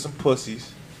 ESPN is some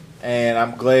pussies, and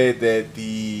I'm glad that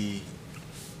the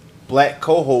black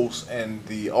co-hosts and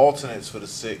the alternates for the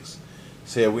 6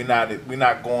 said we're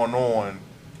not going on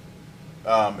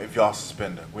if y'all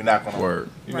suspend her. We're not going to. Word.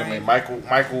 You know what I mean?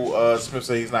 Michael Smith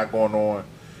said he's not going on.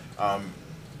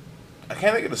 I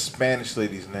can't think of the Spanish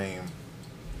lady's name.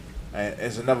 And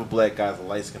it's another black guy, a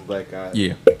light-skinned black guy.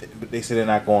 Yeah. But they said they're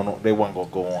not going on. They weren't going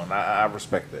to go on. I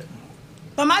respect that.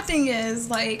 But my thing is,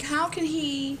 like, how can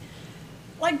he...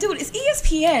 Like, dude, it's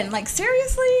ESPN. Like,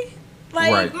 seriously?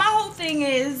 Like, Right. my whole thing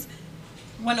is,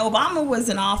 when Obama was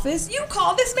in office, you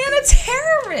called this man a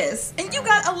terrorist. And you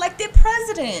got elected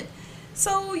president.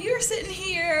 So you're sitting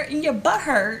here and your butt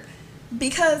hurt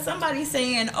because somebody's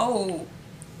saying, oh...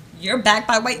 You're backed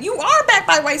by white. You are backed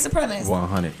by white supremacists.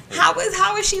 100. How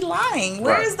is she lying?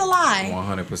 Where is the lie?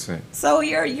 100%. So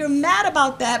you're mad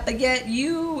about that, but yet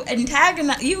you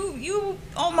antagonize. You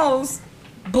almost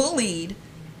bullied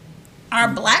our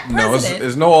black president. No,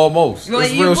 it's no almost. Well,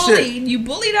 it's real shit. You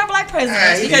bullied our black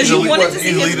president because He's you the wanted to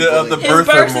see his leader of the birth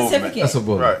birther movement. certificate. That's a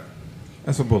bully. Right.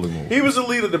 That's a bully move. He was the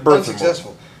leader of the birth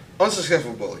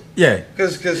Unsuccessful bully. Yeah.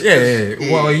 Cause Yeah.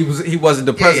 Well, he wasn't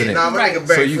the president. Nah, my Right. nigga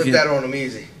Barry So you flipped can- that on him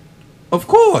easy. Of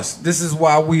course. This is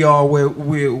why we are where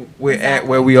we're at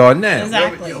where we are now.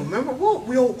 Exactly. Remember what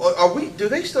do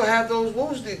they still have those? What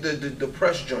was the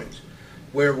press joints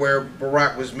where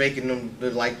Barack was making them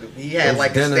he had Those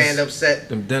like dinners, a stand up set.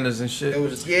 Them dinners and shit. It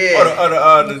was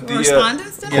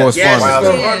Correspondence dinner? Correspondence.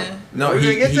 Yeah. No, You he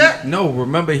didn't get that? no.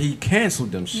 Remember, he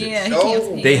canceled them shit. Yeah, he No.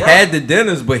 canceled. They had the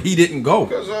dinners, but he didn't go.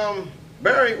 Because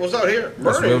Barry was out here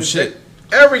That's burning real shit.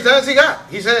 every chance he got.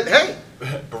 He said, "Hey,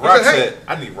 Barack Hey. said,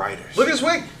 I need writers. look at this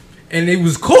wig." And he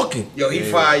was cooking. Yo, he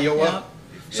fired yo up.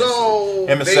 So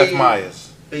Him and Seth Meyers.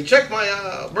 They checked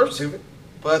my birth certificate,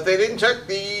 but they didn't check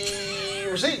the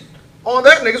receipt on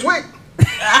that nigga's wig.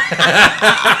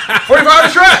 45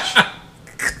 is trash.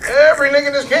 Every nigga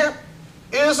in this camp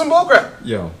is some bullcrap.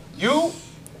 Yo. You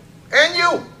and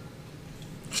you.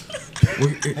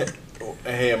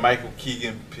 And he had Michael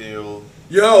Keegan Peele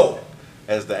Yo,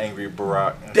 as the angry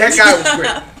Barack. that guy was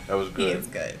great. That was He good. is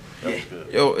good. That was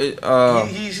good. Yo,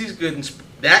 He's good in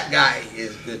that guy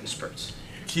is good in spurts.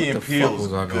 Key and What the Peele fuck is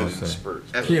was I good gonna in say?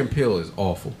 spurts. Key and Peele is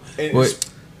awful.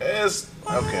 It's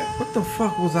okay. What the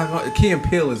fuck was I going? Key and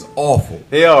Peele is awful.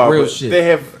 They are real but shit. They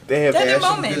have They're Yeah, their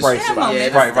some moments. good They spice. have moments. Yeah,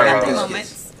 right, They have right, their right.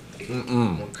 moments.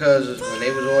 Because when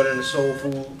they was ordering the soul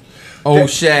food, Oh,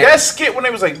 Shaq. That skit when they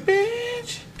was like,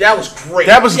 bitch. that was great.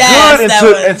 That was Yes, good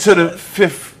that until was- the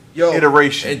fifth Yo.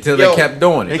 iteration. Until Yo. they kept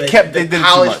doing They it. kept they did it too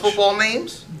college much. football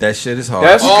names. That shit is hard.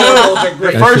 That's All good. those are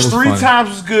great. The That first shit was 3 funny. times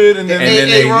was good, and The then And then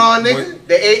they Aaron nigga, went-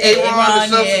 the Aaron, the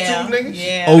substitute yeah. niggas.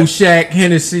 Yeah. Oh, Shaq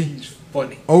Hennessy.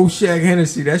 Funny. Oh, Shaq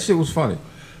Hennessy. That shit was funny.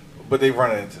 but they run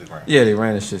it into the ground. Yeah, they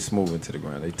ran that shit smooth into the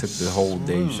ground. They took the whole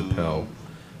Dave Chappelle,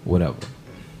 whatever.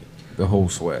 The whole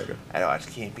swagger. I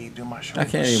just can't be doing my show. I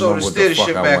can't even So remember to what steer the the fuck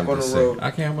shit I back wanted on to the say. road.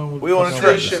 I can't remember what We the on fuck the I Steer train.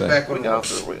 the wanted to shit say. back on We the got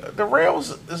road. off the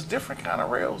rails is different kind of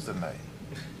rails tonight.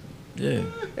 Yeah.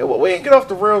 We ain't get off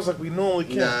the rails like we normally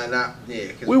can. Yeah.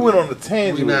 'Cause We went on the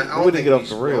tangent. I We don't didn't think get off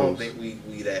the I don't rails. think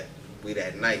we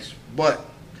that nice. But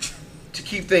to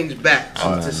keep things back,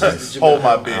 Alright, to nice. Sister Hold Jamel.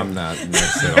 my beer. I'm not.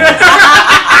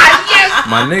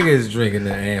 My nigga is drinking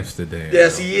the Amsterdam.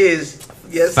 Yes, he is.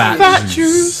 Yes, Fat he is. Fat juice.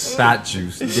 juice. Fat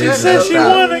juice. She Yeah, said she no.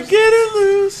 wanna get it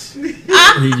loose.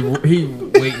 he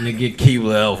waiting to get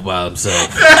Keebler Elf by himself.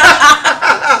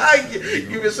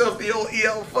 Give yourself the old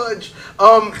EL fudge.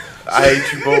 I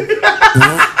hate you both.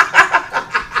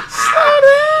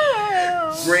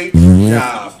 Great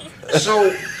job.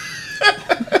 So,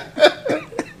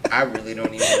 I really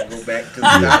don't even want to go back to the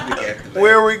topic after that.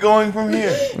 Where are we going from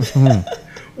here?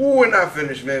 Ooh, we're not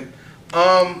finished, man.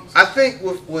 I think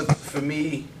for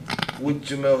me, with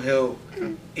Jamel Hill,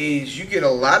 is you get a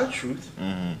lot of truth,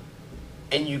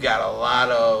 and you got a lot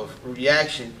of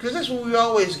reaction, because that's what we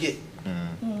always get.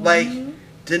 Like,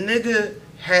 the nigga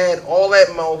had all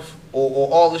that mouth or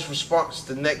all this response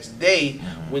the next day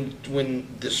when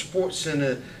the Sports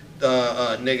Center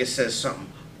nigga says something.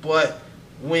 But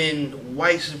when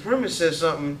white supremacist says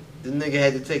something, the nigga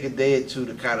had to take a day or two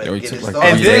to kind Yo, he of get took his like thoughts.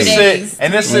 And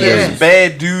then Days. said there's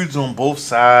bad dudes on both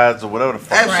sides or whatever the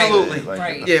fuck. Absolutely. Like,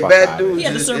 Right. get the Yeah, fuck Bad outta Dudes He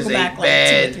had to is circle a back like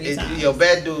bad. 2 or 3 times.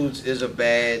 Bad Dudes is a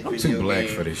bad I'm video too black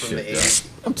game for this from shit, the 80s.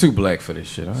 I'm too black for this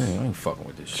shit. I ain't fucking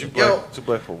with this shit. Too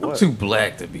black for what? I'm too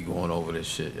black to be going over this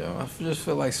shit, yo. I just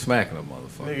feel like smacking a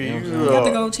motherfucker. Nigga, You know you, You have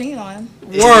to go chain on him.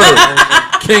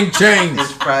 Word. King James.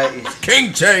 It's probably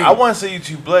King James. I wouldn't say you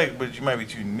too black, but you might be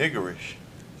too niggerish.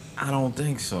 I don't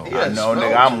think so. Yeah. I know, smell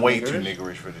nigga. I'm too way too niggerish.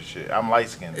 niggerish for this shit. I'm light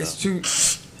skinned. It's too.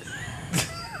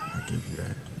 I'll give you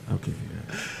that. I'll give you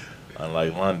that.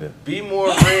 Unlike London. be more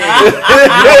red.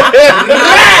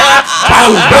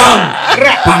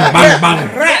 Bang, bang, bang,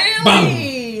 bang.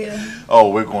 Really? Oh,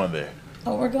 we're going there.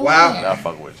 Oh, we're going Wow. there. Nah,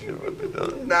 fuck with you.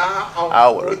 Nah,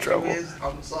 Out with what the trouble. is,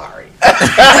 I'm sorry.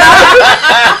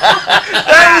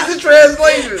 That is the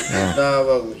translation. Nah,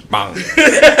 fuck with you. Bang.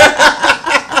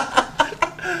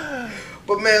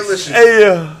 But man, listen. Hey,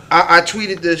 yeah. I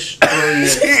tweeted this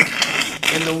earlier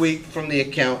in the week from the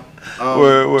account.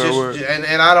 Word.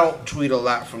 And I don't tweet a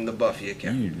lot from the Buffy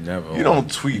account. You never. You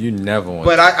don't tweet. You never. Want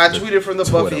But I tweeted from the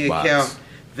Twitter Buffy box. account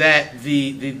that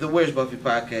the Where's Buffy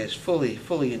podcast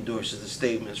fully endorses the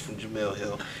statements from Jamel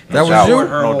Hill. And That was support you?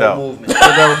 her No whole doubt. movement.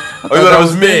 I thought that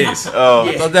was Miz. Oh,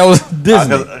 I thought that was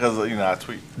Disney. because you know I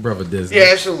tweet. Brother Disney.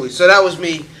 Yeah, absolutely. So that was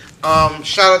me.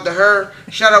 Shout out to her.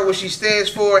 Shout out what she stands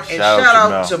for, and Shout shout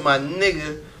out out to to my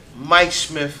nigga Mike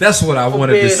Smith. That's what I for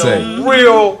wanted to being say. a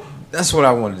real That's what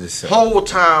I wanted to say. whole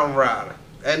time rider.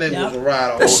 That nigga Yep. was a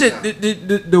rider. That whole shit,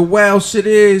 time. the wild shit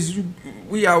is,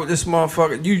 we out with this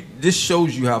motherfucker. This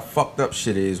shows you how fucked up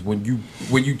shit is when you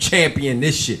champion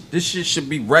this shit. This shit should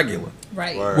be regular.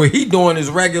 Right. Word. What he doing is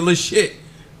regular shit,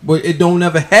 but it don't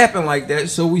never happen like that.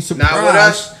 So we surprised. Now with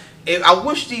us, I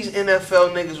wish these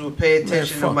NFL niggas would pay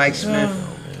attention to fuck Mike that. Smith.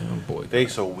 I'm They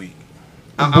so weak.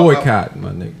 I'm boycotting, my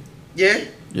nigga. Yeah.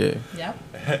 Yeah. Yep.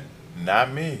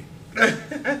 Not me.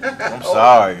 I'm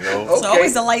sorry, yo. It's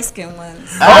always the light skinned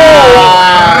ones.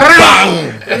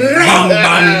 Bang, bang,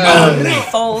 bang. They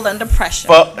fold under pressure.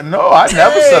 Fuck no, I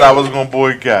never said I was gonna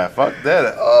boycott. Fuck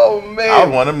that. Oh I was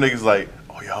man. one of them niggas like,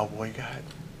 oh y'all boycott.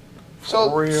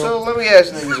 So real. let me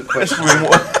ask niggas a It's question. gonna be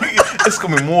more. It's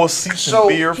gonna be more seats So-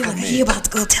 and beer He for like, me. he about to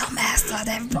go tell Master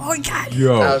that boycott.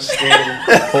 Yo, Outstanding.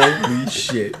 holy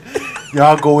shit.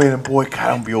 Y'all go in and boycott.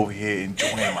 I'm gonna be over here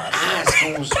enjoying myself.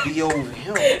 I'm supposed to be over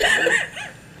him.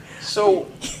 So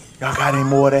Y'all got any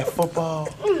more of that football?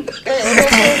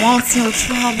 Don't want no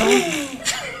trouble.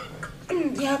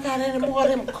 y'all got any more of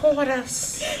them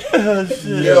quarters?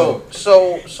 Yo,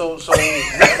 so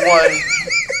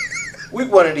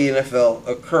week one of the NFL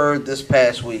occurred this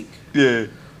past week. Yeah.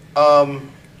 To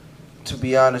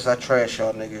be honest, I trash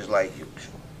y'all niggas like you.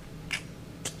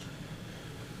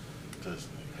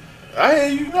 I hear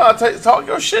you. Know, talk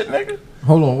your shit, nigga.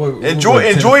 Hold on, wait. Enjoy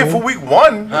it for week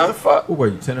one. Huh? What the fuck? What were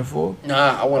you, 10-4?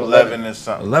 Nah, I want 11 and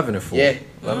something. 11-4. Yeah.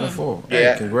 11-4.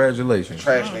 Yeah. Hey, congratulations.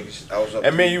 Trash niggas. I was up.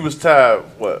 And man, you was tired.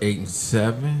 What?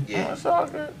 8-7. Yeah. That's all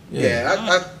good. Yeah,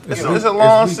 I It's, you know, it's a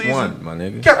long It's week season. one, my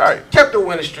nigga. kept the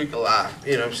winning streak alive.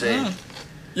 You know what I'm saying?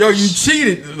 Yo, you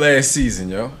cheated last season,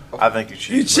 yo. I think you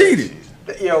cheated. You cheated.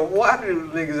 Yo, why do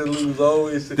niggas that lose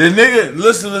always The nigga,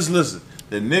 listen.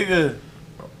 The nigga,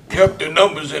 kept the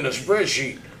numbers in a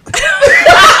spreadsheet?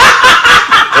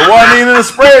 it wasn't even in the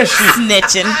spreadsheet.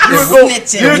 Snitching.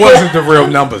 It wasn't the real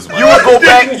numbers, man. You would go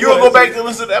back to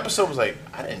listen to the episode. Was like,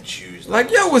 I didn't choose. Like,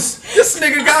 yo, this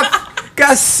nigga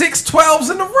got 6 12s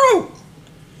in a row.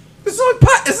 It's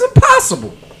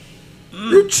impossible.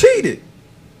 You cheated.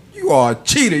 You are a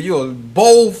cheater. You're a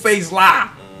bold-faced lie.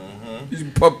 You're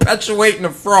perpetuating the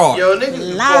fraud. Yo,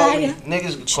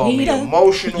 niggas can call me cheater.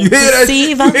 emotional. You hear that?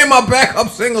 Deceiver. You hear my backup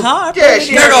single? Yeah,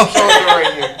 she Nigga. has some songs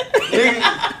right here.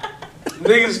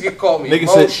 Niggas can call me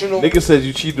emotional. Nigga said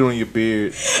you cheated on your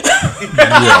beard.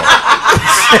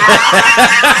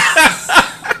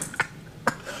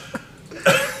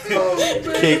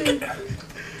 Cake.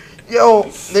 Yo,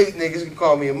 niggas can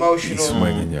call me emotional. He's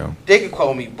swinging, yo. They can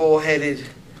call me bullheaded,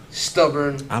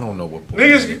 stubborn. I don't know what.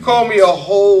 Niggas can call me a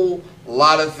whole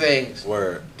lot of things.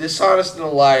 Word. Dishonest and a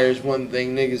liar is one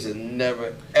thing niggas are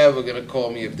never ever gonna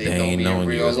call me if they, They know ain't me in known you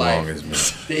real as long life. as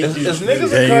me. They do. Is niggas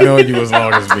They a ain't known you as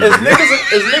long as me.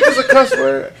 Is niggas a cuss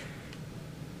word?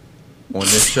 On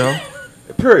this show,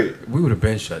 Period. we would have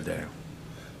been shut down.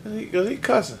 He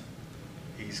cussing.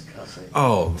 He's cussing.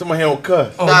 Oh, Somebody he don't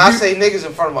cuss. oh, Nah, I you, say niggas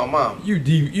in front of my mom. you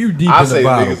deep I in the say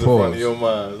bottle. niggas in front of Pause. your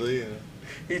mind. So, yeah.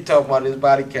 He talking about his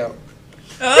body count.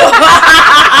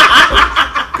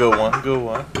 Good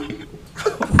one.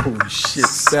 Oh shit,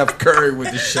 Steph Curry with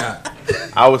the shot.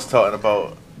 I was talking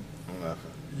about.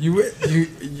 You,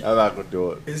 I'm not gonna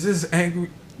do it. is this angry?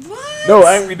 What? No,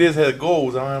 Angry Days had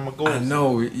goals. I don't have my goals. I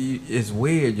know it's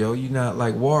weird, yo. You not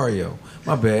like Wario.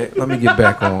 My bad. Let me get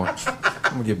back on.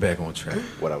 I'm gonna get back on track.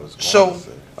 What I was going So- to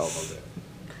say. Oh, my bad.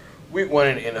 week 1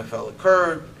 in the NFL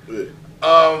occurred.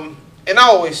 And I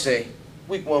always say,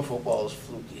 week 1 football is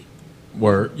fluky.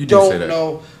 Word. You did say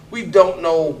that. We don't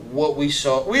know what we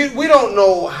saw. We don't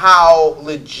know how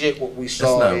legit what we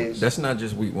saw is. That's not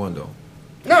just week 1 though.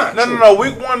 No.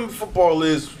 Week 1 football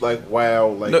is like wow.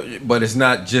 Like, no, but it's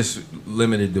not just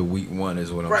limited to week 1,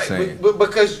 is what I'm saying. But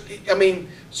because I mean,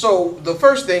 so the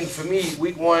first thing for me,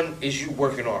 week 1 is you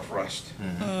working off rust,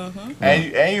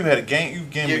 and you had a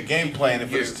game plan for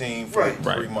this team for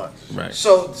 3 months. Right.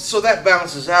 So that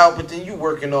balances out, but then you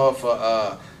working off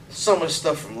some of the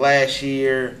stuff from last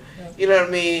year. You know what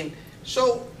I mean?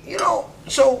 So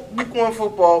week 1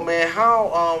 football, man.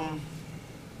 How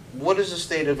what is the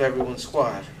state of everyone's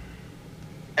squad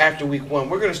after week 1?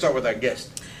 We're gonna start with our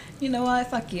guest. You know what?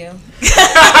 Fuck you.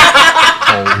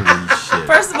 Holy shit.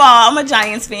 First of all, I'm a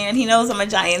Giants fan. He knows I'm a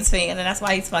Giants fan, and that's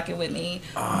why he's fucking with me.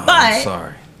 But I'm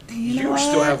sorry. You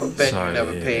still have a bet you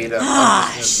never paid up.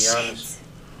 I'm just gonna be honest.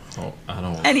 Oh, I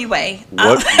don't. Anyway,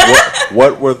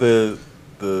 What were the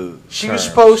She was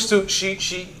supposed to.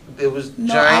 It was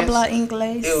no Giants. habla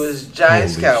inglés. It was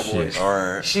Giants Holy Cowboys. shit. All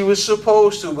right. She was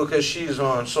supposed to because she's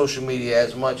on social media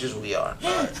as much as we are,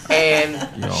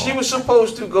 and she was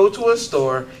supposed to go to a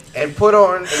store and put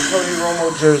on a Tony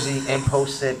Romo jersey and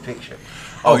post said picture.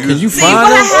 Oh, can you See, find what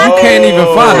them? happened- You can't even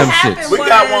what find them happened shits. We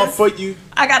got one for you.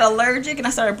 I got allergic and I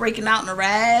started breaking out in a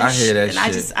rash. I hear that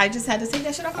and shit. I just had to take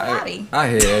that shit off my body. I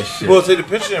hear that shit. Well, take the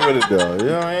picture and with it though. You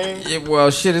know what I mean? Yeah,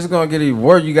 well, shit, it's gonna get even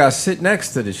worse. You gotta sit next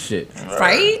to the shit.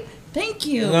 Right? Thank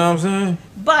you. You know what I'm saying?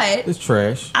 But It's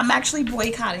trash. I'm actually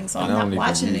boycotting, so I'm I don't not even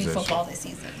watching any use that football this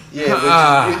season. Yeah,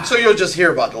 but so you'll just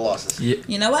hear about the losses. Yeah.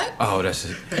 You know what? Oh, that's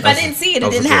it. If I didn't see it,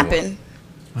 it didn't happen.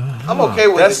 I'm okay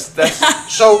with it.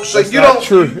 That's So you not don't.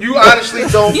 true. You honestly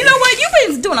don't. You know what?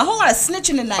 You've been doing a whole lot of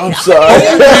snitching tonight. I'm I'm sorry.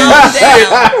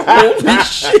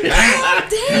 Calm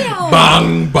down.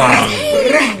 Bang,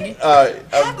 bang. Dang.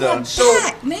 I'm done. So,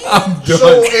 Back, man. I'm done.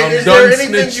 so I'm is done there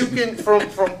anything snitching. you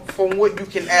can from what you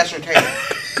can ascertain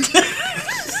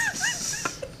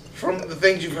from the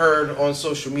things you've heard on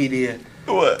social media?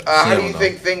 What? How do don't you know.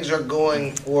 think things are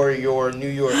going for your New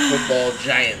York Football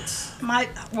Giants?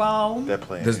 That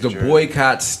playing. Does the in Jersey.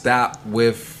 boycott stop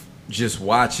with just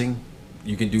watching?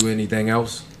 You can do anything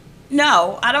else?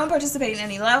 No, I don't participate in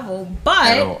any level,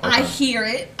 but Oh, okay. I hear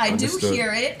it. I Understood. do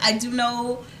hear it. I do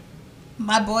know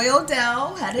my boy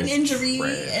Odell had an It's injury,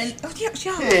 trash. and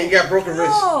Yeah, you got broken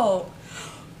wrist. Oh,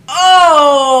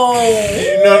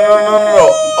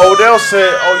 No. Odell said,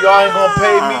 "Oh, y'all ain't gonna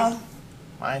pay me.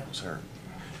 My ankle's hurt."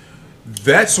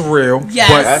 That's real. yes,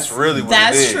 But That's really what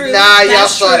that's it is. true. Nah, y'all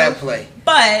That's saw true. that play.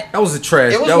 But that was a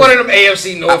trash. It was that one of them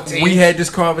AFC North teams. We had this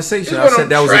conversation. It I was one said of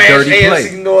that them was a trash dirty AFC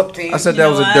play. North teams. I said You that know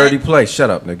was a what? dirty play. Shut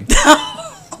up, nigga.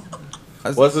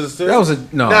 Was it still? That was a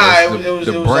no. Nah, it was it was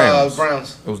the Browns.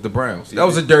 Browns. It was the Browns. That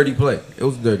was a dirty play. It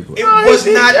was a dirty play. It was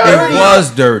not dirty. It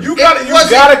was dirty. You It gotta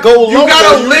wasn't- go low. You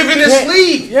gotta though. live in this can't-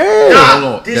 league. Yeah. Nah, Hold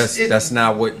on. this is- That's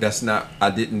not what. That's not.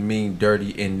 I didn't mean dirty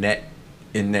in that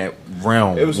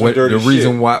realm. It was some What, dirty the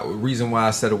reason shit. why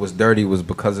I said it was dirty was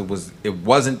because it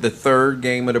wasn't the third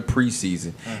game of the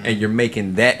preseason, and you're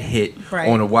making that hit Right.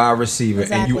 on a wide receiver,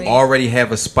 and Exactly. you already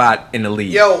have a spot in the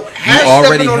league. Yo, you half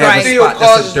already stepping on have the a field spot.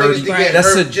 That's causes a dirty. niggas to get That's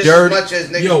a hurt just dirty. as much as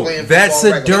niggas Yo, playing that's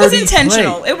football a regular. it was dirty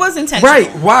intentional. play. It was intentional.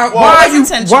 Right? Why it are was you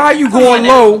intentional. why are you Come going on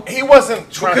now. low He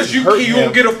wasn't trying Because to you hurt don't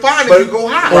him, get a fine but- if you go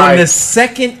high. Right. on the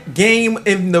second game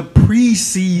in the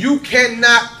preseason? You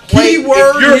cannot play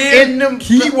Keyword if you're here, in them.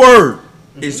 keyword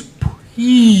is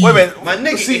pre. Wait a minute, My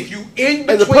nigga, see, if you in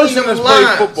as a between person them that's lines,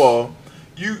 played football,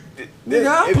 you. Nigga,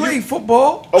 I if you- played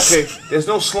football. Okay, there's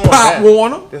no slowing Pop down.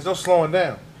 Warner. There's no slowing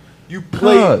down. You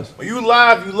play. Cuz. When you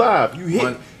live, you live. You hit.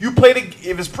 One- You play the.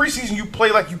 If it's preseason, you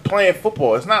play like you playing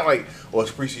football. It's not like, oh,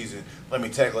 it's preseason. Let me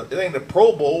tackle it. It ain't the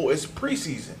Pro Bowl. It's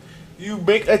preseason. You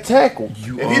make a tackle.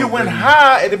 You if he'd have went already-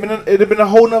 high, it'd have been a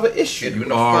whole nother issue. It'd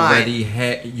You already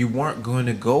had. You weren't going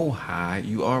to go high.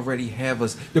 You already have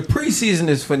us. The preseason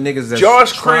is for niggas that's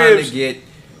Josh trying Cribbs- to get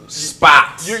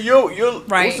spots. You're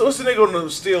Right. What's the nigga on the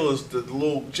Steelers? The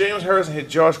little James Harrison hit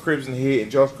Josh Cribbs in the head,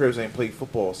 and Josh Cribbs ain't played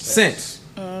football since.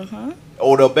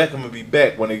 Odell Beckham will be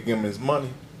back when they give him his money.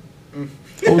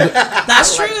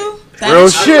 That's true. That's Real true.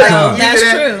 shit. That's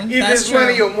Either true. that- Either That's his true.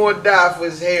 money or more die for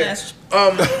his hair. That's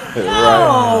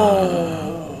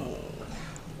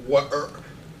What?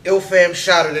 Ilfam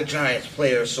shot at the Giants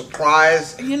player.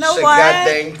 Surprise. You know it's a what?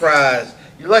 goddamn prize.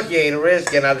 You lucky you ain't a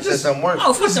Redskin. I'd have said something worse.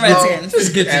 Oh, fuck the Redskins.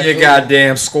 Just get to Absolutely. your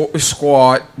goddamn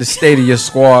squad. The state of your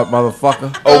squad,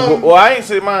 motherfucker. Oh, well, I ain't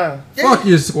say mine. Fuck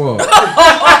your squad.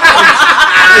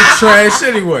 It's trash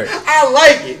anyway. I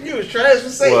like it. You was trash for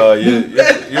saying. Well,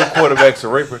 your quarterback's a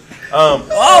raper.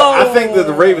 I think that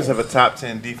the Ravens have a top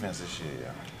 10 defense this year.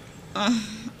 Yeah.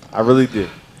 I really did.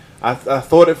 I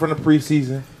thought it from the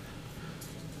preseason.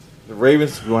 The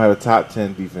Ravens are gonna have a top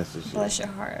 10 defense this year. Bless your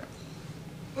heart.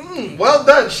 Well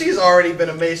done. She's already been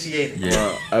emaciated.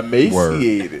 Yeah.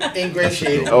 Emaciated.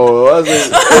 Ingratiated. Oh, was it?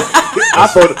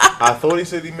 I thought he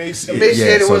said emaciated.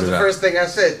 Emaciated so was did the I. first thing I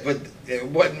said, but it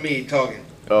wasn't me talking.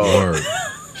 Oh, Word.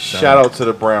 shout out to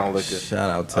the Brown Liquor. Shout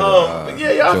out to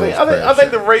I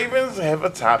think the Ravens have a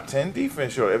top 10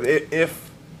 defense. Sure,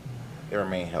 if they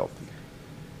remain healthy.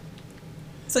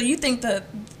 So you think that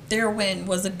their win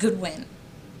was a good win?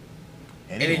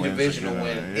 Any divisional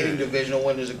win. Yeah. Any divisional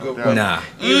win is a good win. Nah.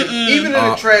 Even in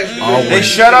a trash division. They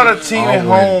shut out a team All at win.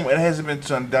 home. It hasn't been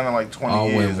done in like 20 All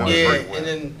win years. one. That's a Yeah, great win.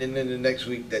 and then the next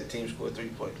week that team scored 3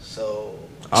 points. So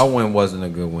Our win wasn't a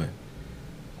good win.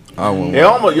 Our win.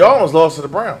 Y'all almost lost to the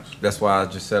Browns. That's why I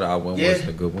just said our win wasn't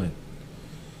a good win.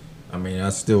 I mean, I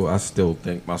still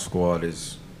think my squad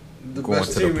is the going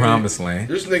best to the team in- promised land.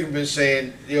 This nigga been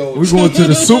saying, yo, We going to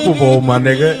the Super Bowl, my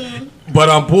nigga. But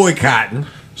I'm boycotting.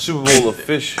 Super Bowl of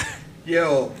fish.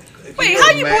 yo. Wait,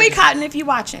 how you boycotting if you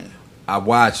watching? I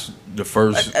watched the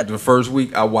first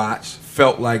week. I watched,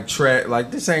 felt like trash.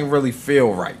 Like this ain't really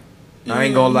feel right. I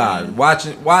ain't gonna lie.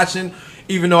 Watching.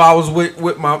 Even though I was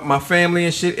with my family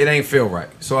and shit, it ain't feel right.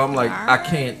 So I'm like, I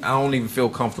can't. I don't even feel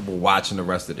comfortable watching the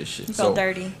rest of this shit. You felt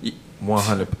dirty.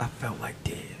 100. I felt like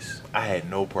this. I had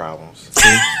no problems.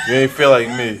 You ain't feel like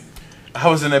me. I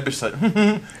was in that bitch like,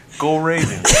 go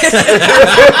Ravens.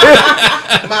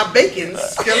 My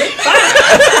bacon's feeling fine.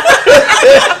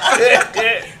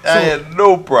 I had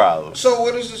no problem. So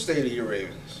what is the state of your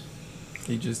Ravens?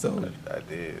 He just told me. I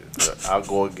did. I'll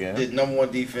go again. Did number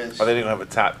one defense? Are they gonna have a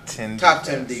top 10? Top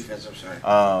 10 defense. I'm sorry.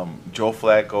 Joe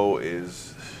Flacco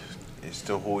is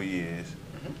still who he is.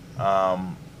 I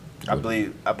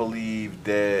believe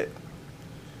that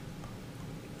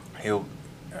he'll.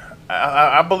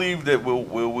 I believe that we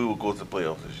will go to the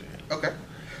playoffs this year Okay.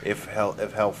 if health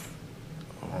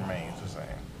remains the same.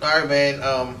 All right,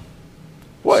 man.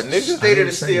 What, nigga? State of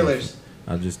the Steelers.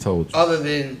 I just told you. Other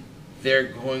than they're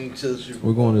going to the Super Bowl.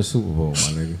 We're going to the Super Bowl, my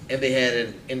nigga. And they had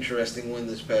an interesting win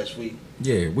this past week.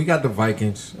 Yeah, we got the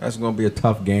Vikings. That's gonna be a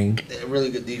tough game. They had a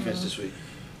really good defense this week.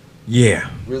 Yeah.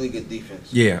 Really good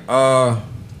defense. Yeah.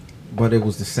 But it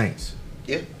was the Saints.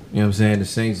 Yeah. You know what I'm saying?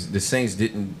 The Saints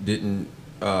didn't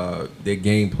their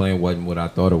game plan wasn't what I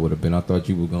thought it would have been. I thought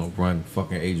you were gonna run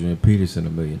fucking Adrian Peterson a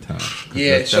million times.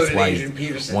 Yeah, so did Adrian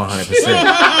Peterson.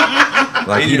 100%.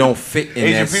 Like you don't fit in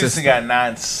Adrian that Peterson system. got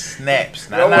 9 snaps.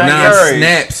 Nine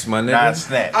snaps, my nigga. 9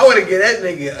 snaps. I want to get that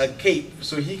nigga a cape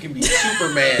so he can be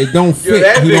Superman. It don't fit.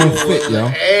 That He nigga don't fit, was yo.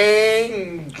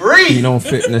 angry. He don't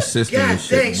fit in the system God and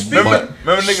shit. dang, speaking, Remember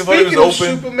niggas thought he was speaking of open?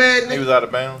 Superman, He was out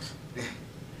of bounds.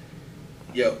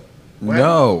 yo.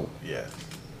 No. Yeah.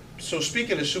 So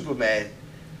speaking of Superman,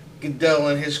 Goodell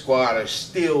and his squad are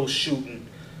still shooting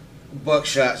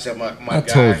buckshots at my I guy.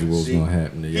 told you what was Zeke. gonna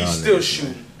happen to y'all. He's still niggas,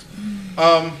 shooting.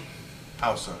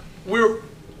 Outside.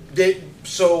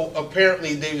 So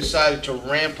apparently they decided to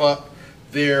ramp up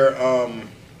their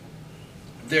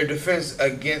defense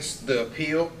against the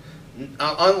appeal.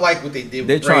 Unlike what they did.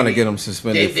 They're with trying to Brady. get him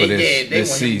suspended They for this want him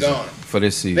season. gone. For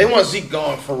this season. They want Zeke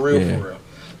gone for real. Yeah. For real.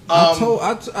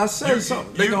 I said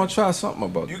something. They're gonna try something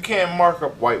about You it. can't mark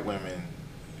up white women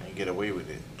and get away with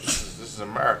it. This is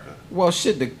America. Well,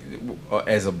 shit.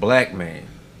 As a black man,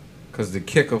 because the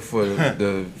kicker for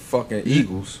the fucking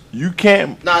Eagles. You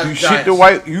can't Nah, do it's shit to Giants.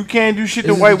 white. You can't do shit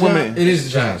to white women. It is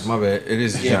the Giants. Giants. My bad. It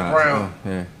is the Yeah, Giants. Brown.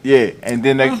 Yeah. Yeah, and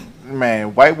then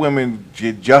man, white women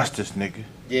get justice, nigga.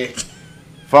 Yeah.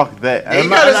 Fuck that. They I'm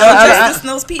gotta not- Justice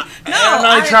knows people. No, I'm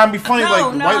not trying to be funny. no,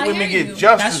 Like no, white I women hear get you.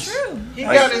 justice. That's true. He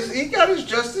Like- got his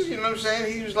justice, you know what I'm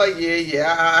saying? He was like,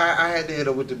 yeah, I had to hit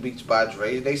her with the beach by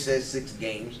Dre. They said 6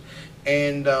 games.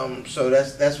 And so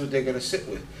that's what they're gonna sit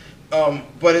with.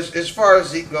 But as far as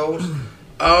Zeke goes,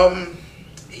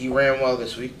 he ran well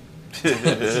this week.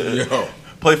 Yo,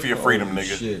 play for your freedom,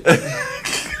 nigga. Shit.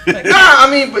 Nah, I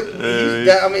mean, but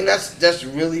that's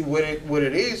really what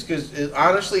it is. Because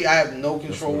honestly, I have no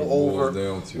control That's what it boils over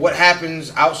down to. what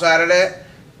happens outside of that.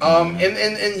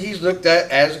 And he's looked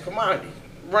at as a commodity.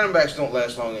 Running backs don't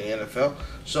last long in the NFL,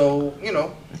 so you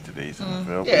know. In today's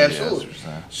NFL. Yeah, absolutely.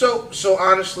 So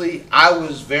honestly, I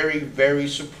was very, very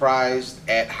surprised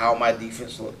at how my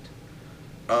defense looked.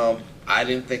 I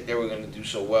didn't think they were going to do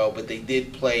so well, but they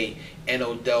did play an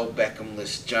Odell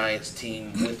Beckham-less Giants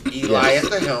team with Eli at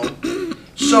the helm.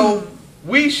 So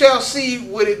we shall see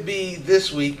what it be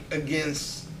this week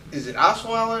against Is it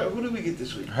Osweiler? Who did we get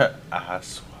this week?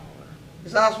 Osweiler.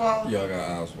 Is it Osweiler? Y'all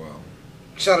got Osweiler.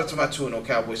 Shout out to my 2-0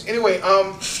 Cowboys. Anyway,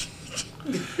 No,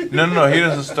 he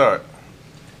doesn't start.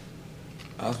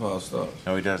 Osweiler starts.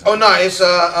 No, he doesn't. oh no, it's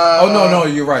No,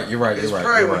 you're right. it's You're right.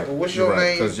 Periwinkle. What's your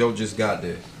name? Because Yo just got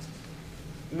there.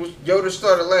 Yoda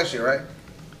started last year,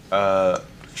 right?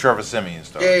 Trevor Simeon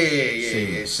started.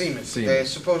 Yeah. Seaman. Seaman.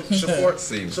 Support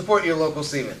Seaman. support your local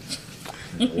Seaman.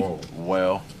 Whoa.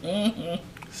 Well,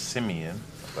 Simeon,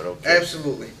 but okay.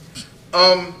 Absolutely.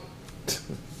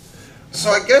 So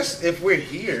I guess if we're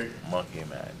here, Monkey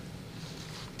Man,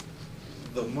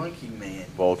 the Monkey Man.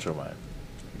 Vulture Man,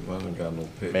 You haven't got no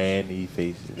pitch. Manny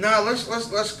Faces. Now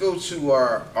let's go to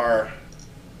our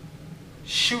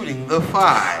shooting the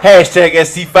 5. Hashtag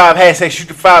SC5, hashtag shoot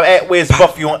the 5, at Where's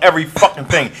Buffy on every fucking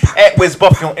thing. At Where's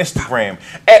Buffy on Instagram.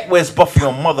 At Where's Buffy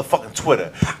on motherfucking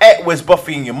Twitter. At Where's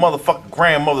Buffy in your motherfucking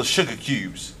grandmother's sugar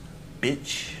cubes.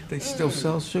 Bitch. They still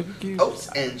sell sugar cubes? Oats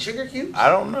and sugar cubes. I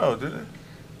don't know, do they?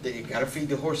 Then you gotta feed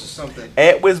the horses something.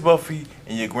 At Where's Buffy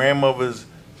in your grandmother's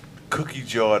cookie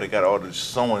jar that got all the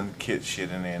sewing kit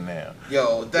shit in there now.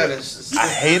 Yo, that is. I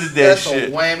hated that that's shit.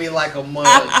 a whammy like a mug,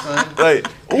 son. Like,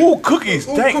 ooh, cookies,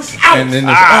 thanks. And then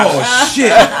there's,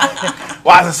 shit.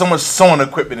 Why is there so much sewing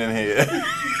equipment in here?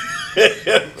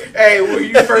 Hey, when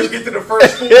you first get to the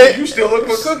first school, you still look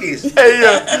for cookies. Hey,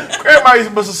 Grandma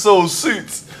used to sew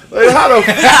suits. Like, how the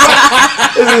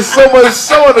fuck is there so much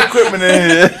sewing equipment in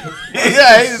here? Yeah,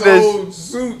 I hated that shit.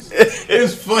 Suits.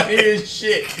 It's funny as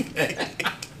shit.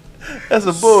 That's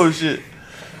a bullshit.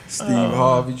 Steve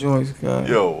Harvey joints, guy.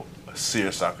 Yo,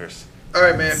 seersuckers. All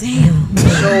right, man. So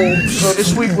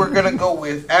this week we're gonna go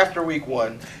with after week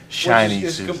 1, Shiny which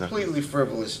is seersuckers. completely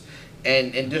frivolous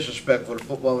and disrespectful to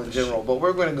football in general. But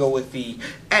we're gonna go with the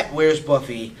at Where's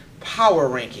Buffy power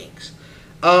rankings.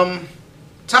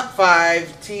 Top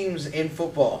 5 teams in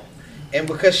football, and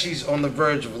because she's on the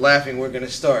verge of laughing, we're gonna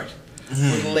start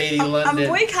with Lady I'm London.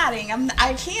 boycotting.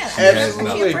 I can't. I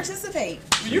Absolutely. can't participate.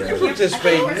 You can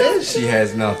participate in this. She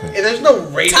has nothing. And there's no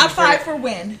rating. Top for 5 it. for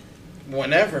win.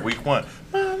 Whenever. Week 1.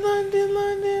 London,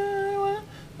 London.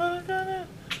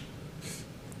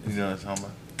 You know what I'm talking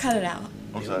about? Cut it out.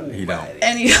 I'm sorry. He don't.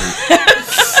 Any.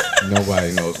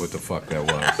 Nobody knows what the fuck that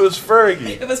was. It was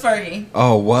Fergie. It was Fergie.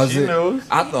 Oh, was She it? knows.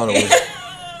 I thought it was.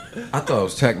 I thought it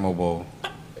was Tecmo Bowl.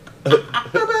 The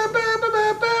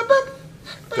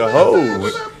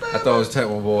hose. I thought it was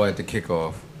Tecmo Bowl at the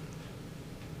kickoff.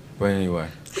 But anyway.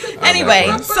 I Anyway,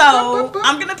 digress. so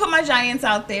I'm gonna put my Giants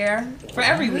out there for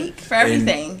every week, for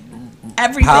everything.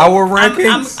 Everything. Power I'm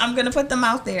rankings? I'm gonna put them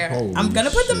out there. Holy I'm gonna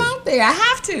put them shit. out there. I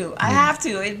have to. I have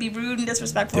to. It'd be rude and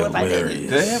disrespectful if I didn't. Did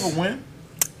they have a win?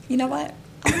 You know what?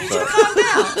 I need you to calm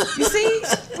down. You see?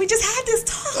 We just had this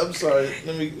talk. I'm sorry.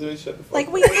 Let me shut the fuck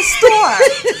Like we in the store.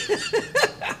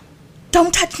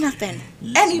 Don't touch nothing.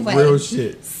 Anyway. Real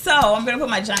shit. So I'm gonna put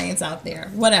my Giants out there.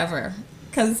 Whatever.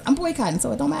 Because I'm boycotting,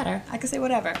 so it don't matter. I can say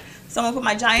whatever. So I'm gonna put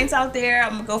my Giants out there.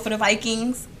 I'm gonna go for the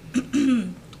Vikings.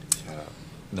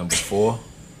 Number 4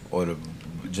 or the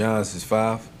Giants is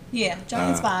 5. Yeah,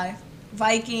 Giants 5.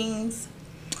 Vikings.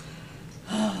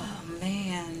 Oh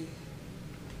man.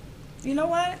 You know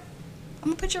what? I'm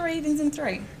gonna put your Ravens in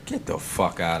 3. Get the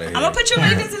fuck out of here. I'm gonna put your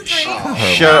Ravens in 3.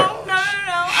 Shut up. No.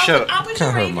 Shut up. I'll put your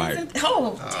Cut her Ravens mic. in.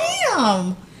 Oh,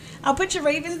 damn. I'll put your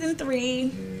Ravens in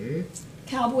 3.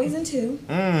 Cowboys in 2.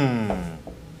 And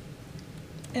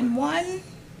 1.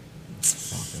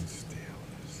 Fucking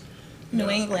Steelers. New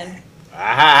England. They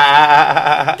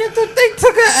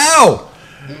took an L.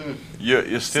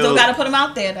 You're Still gotta put them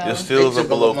out there though. Your Steelers are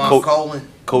below Coleman.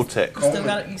 Kotek.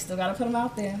 You still gotta put them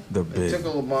out there. The They took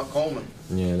big. a Lamont Coleman.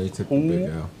 Yeah, they took the big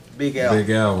L. Big L. Big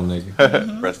L,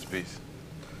 nigga. Rest in peace.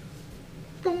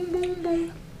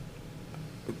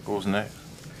 Who's next?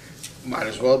 Might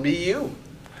as well be you.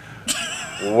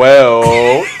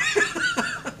 Well,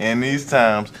 in these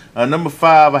times, number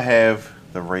 5 I have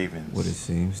the Ravens. What it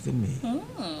seems to me.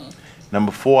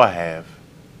 Number 4 I have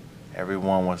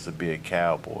everyone wants to be a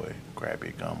cowboy. Grab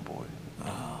your gun, boy.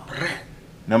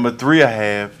 Number 3 I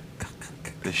have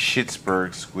the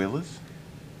Schittsburg Squealers.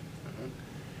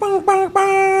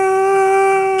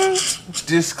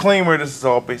 Disclaimer: this is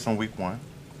all based on week 1.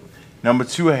 Number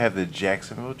 2 I have the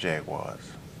Jacksonville Jaguars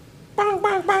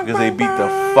because they beat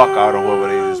the fuck out of whoever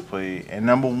they just played. And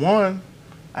number 1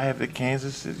 I have the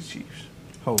Kansas City Chiefs.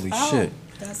 Holy Oh, shit.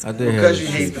 that's I good. did have Because the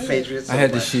you hate Chiefs. the Patriots. I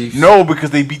had the so much. Chiefs. No,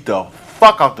 because they beat the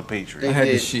fuck out the Patriots. I had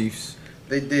the did. Chiefs.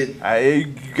 They did.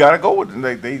 You gotta go with them.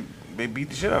 Like they beat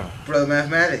the shit out of them. Brother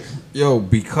Mathematics. Yo,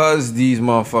 because these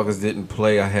motherfuckers didn't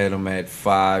play, I had them at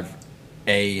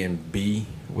 5A and B,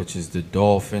 which is the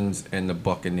Dolphins and the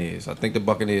Buccaneers. I think the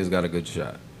Buccaneers got a good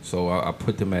shot. So I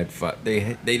put them at 5.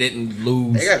 They didn't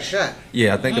lose. They got a shot.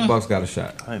 Yeah, I think the Bucks got a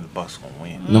shot. I think the Bucks gonna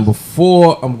win. Number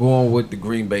 4, I'm going with the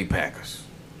Green Bay Packers.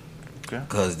 Okay.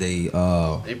 Cause they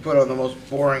They put on the most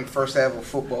boring first half of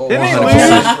football. Didn't they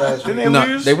 100% lose? Didn't they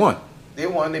lose? they won. They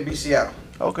won. They beat Seattle.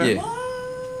 Okay. Yeah.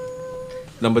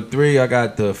 Number 3, I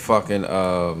got the fucking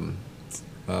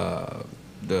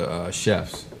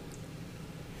chefs.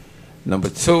 Number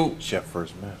 2, Chef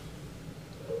first, man.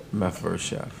 my first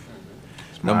chef.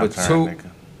 It's my Number turn, 2. nigga.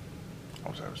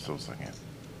 I'm sorry, I'm still second.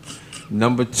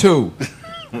 Number 2,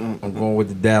 I'm going with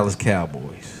the Dallas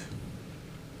Cowboys.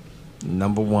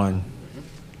 Number 1,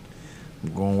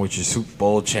 I'm going with your Super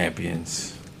Bowl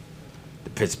champions,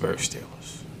 the Pittsburgh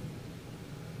Steelers.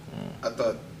 I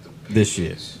thought. This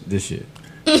year.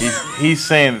 He's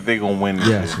saying that they're gonna win this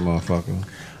Yes, year. motherfucker.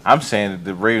 I'm saying that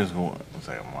the Ravens gonna win. I'm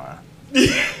saying I'm lying.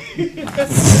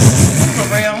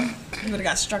 For real. You would have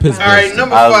got struck by Pittsburgh. All right,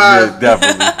 number Yeah, 5.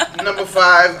 definitely. Number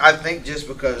 5. I think just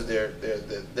because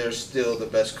they're still the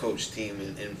best coached team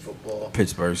in football.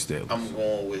 Pittsburgh Steelers. I'm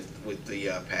going with the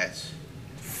Pats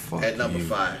Fuck at number you.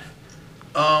 5.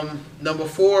 Number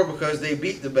 4 because they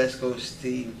beat the best coached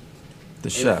team The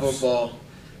in chefs. football,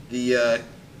 the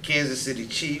Kansas City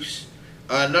Chiefs.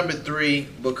 Number 3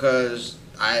 because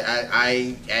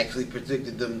I actually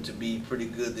predicted them to be pretty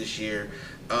good this year.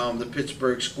 The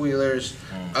Pittsburgh Squealers.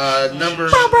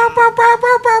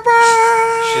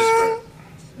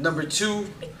 Number 2,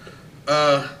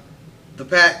 the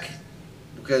Pack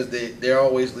because they're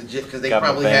always legit because they Got my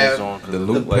probably bands have on 'cause the of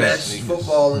Luke the best sneakers.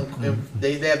 football and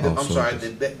they have the, Oh, I'm sorry,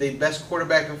 sorry. the best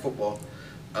quarterback in football.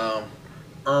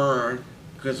 Earn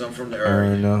because I'm from the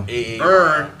area.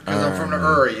 Earn because I'm from the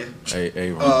area.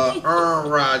 Hey, Ron. Earn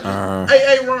Rodgers. Earn.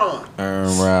 Hey, Ron.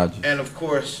 Aaron Rodgers. And of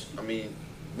course, I mean,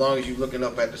 as long as you're looking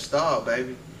up at the star,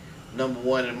 baby, number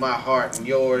 1 in my heart and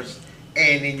yours,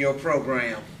 and in your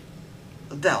program,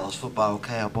 the Dallas Football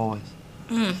Cowboys.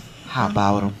 How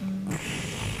about them?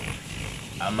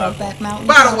 I'm not Back mountain.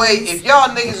 By the way, if y'all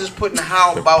niggas is putting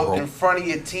how about in front of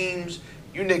your teams,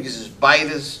 you niggas is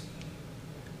biters.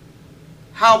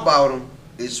 How about them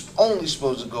is only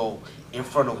supposed to go in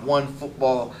front of one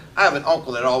football. I have an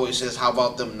uncle that always says, "How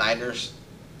about them Niners?"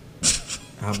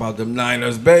 How about them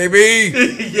Niners, baby?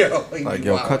 yo, Like,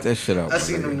 yo, cut that shit out. I my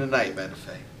seen nigga. him tonight, matter of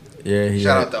fact. Yeah, he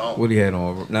Shout had, out to Uncle. what he had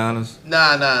on? Niners?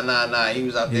 Nah. He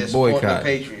was out He there supporting the boycott.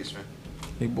 Patriots, man.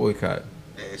 He boycotted.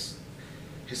 Yeah,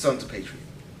 his son's a Patriot.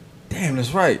 Damn,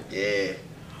 that's right. Yeah,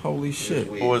 Holy it's shit.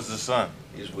 weird. Who was the son?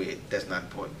 It's weird. That's not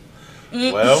important.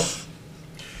 Well,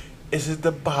 is it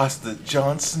the bastard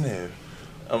John Smith?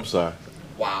 I'm sorry.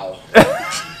 Wow.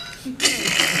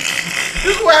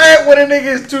 This is why I had one of the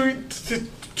niggas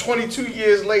 22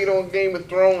 years late on Game of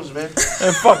Thrones, man.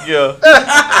 And fuck yeah.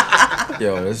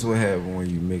 Yo, that's what happened when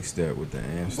you mix that with the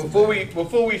Amsterdam.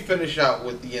 Before we finish out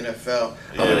with the NFL,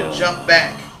 I'm gonna jump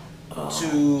back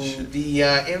to the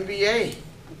NBA.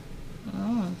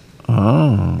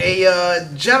 A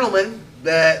gentleman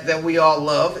that we all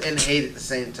love and hate at the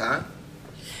same time.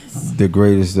 The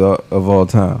greatest of all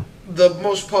time. The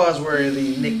most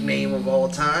pause-worthy nickname of all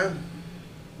time.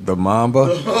 The Mamba.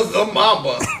 The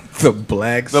Mamba. The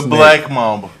Black The Snake. Black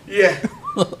Mamba. Yeah.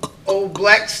 Old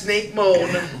Black Snake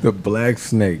Moan. The Black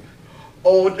Snake.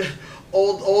 Old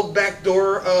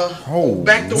backdoor old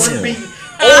backdoor man. bean.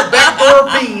 Old backdoor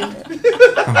bean.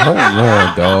 Hold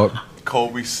on, dog.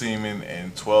 Kobe Seaman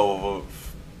and 12 of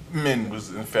men was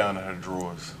found in her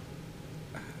drawers.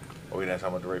 Oh, we not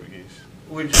talking about the rape case.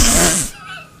 Which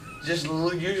just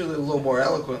usually a little more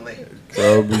eloquently.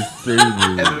 Kobe And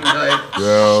Seaman. it was like,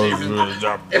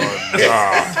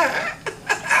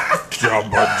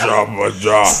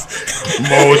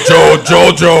 Mojo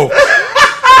Jojo.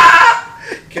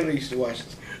 Kenny used to watch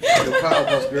the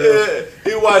Powerpuff Girls.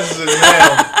 He watches it now.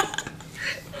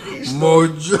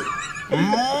 Mojo.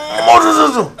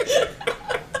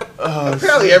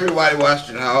 Apparently everybody watched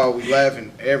it. How are we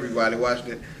laughing? Everybody watched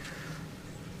it.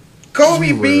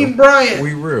 Kobe Bean Bryant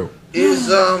We real. is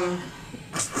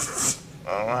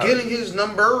getting his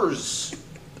numbers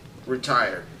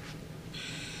retired.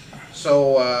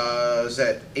 So is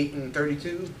that 8 and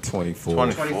 32? 24.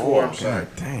 24. I'm sorry.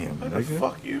 God damn, nigga.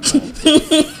 Fuck you.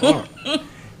 Fuck.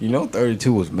 You know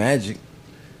 32 was magic.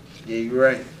 Yeah, you're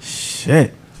right.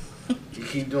 Shit. You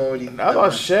keep doing what he I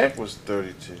thought Shaq was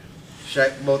 32.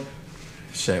 Shaq both.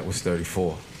 Shaq was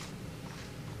 34.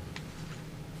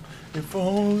 If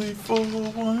only for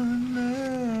one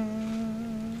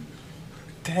night.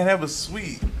 Damn, that was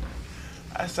sweet.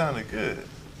 That sounded good.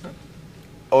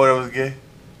 Oh, that was gay?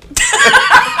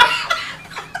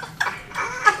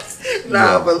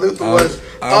 Nah, but Luther was.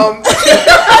 I'm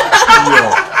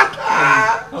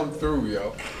through,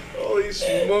 yo. Holy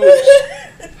smokes!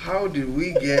 How did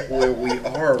we get where we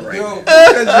are right now?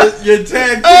 Because your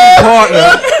tag team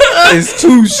partner is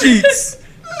 2 sheets.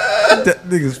 That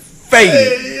nigga's faded.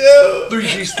 Hey, 3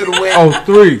 sheets to the win. Oh,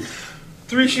 3.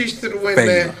 3 sheets to the win,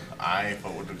 Faded. man. I ain't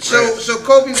fuck with the So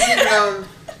Kobe's getting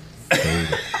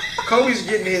Kobe's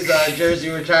getting his jersey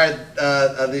retired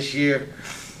this year.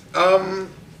 Can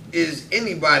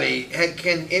anybody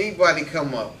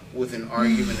come up with an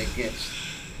argument against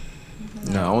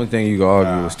No, only thing you can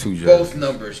argue is 2 jerseys. both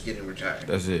numbers getting retired?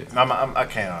 That's it. I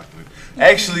can't argue.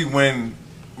 Actually, remember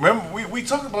we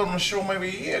talked about on the show maybe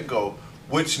a year ago,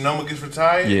 which number gets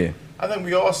retired? Yeah. I think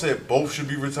we all said both should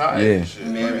be retired. Yeah. And shit.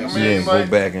 Man, Like, Yeah, like,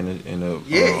 go back in the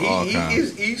He archive.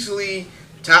 is easily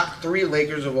top 3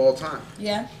 Lakers of all time.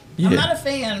 Yeah. Yeah. I'm not a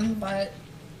fan, but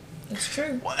it's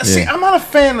true. See, Yeah. I'm not a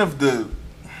fan of the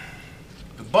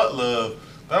Butler,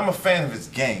 but I'm a fan of his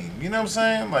game. You know what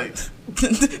I'm saying? Like,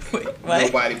 Wait, what?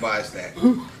 Nobody buys that.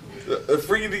 the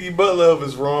freaky Dicky Butler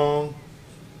is wrong.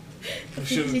 He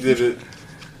should have did it.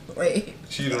 Wait.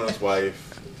 Cheat on his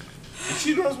wife. He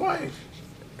cheated on his wife.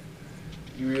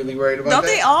 You really worried about Don't that?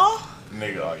 they all?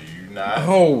 Nigga, are you not?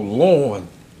 Oh, Lord.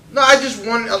 No, I just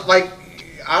want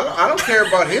I don't care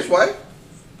about his wife.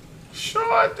 Sure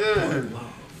I did.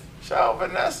 Shout out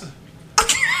Vanessa.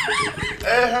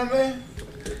 Hey, her name?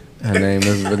 Her name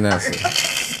is Vanessa.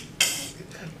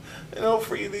 You know,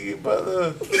 freaky Dicky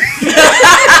Butler.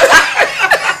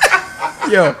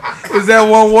 Yo, is that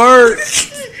one word?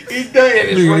 He done it.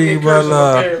 It's Freaky fucking cursive,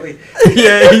 Butler. apparently.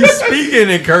 Yeah, he's speaking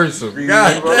in cursive.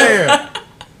 God damn.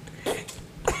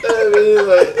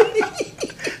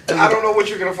 I don't know what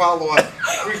you're gonna follow up.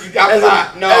 Freaky, As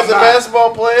a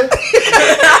basketball player,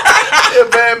 you're a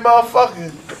bad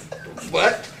motherfucker.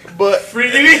 what? But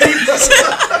Freaky Dicky.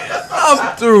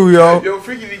 I'm through, yo. Yo,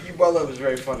 Freaky Dicky Butler was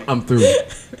very funny. I'm through.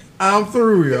 I'm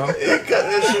through, yo. he cut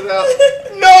that shit out.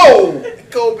 No.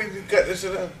 Kobe cut that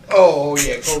shit out. Oh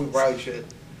yeah, Kobe probably should.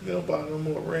 They don't buy no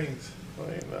more rings.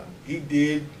 He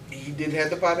did. He did have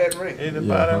to buy that ring. He didn't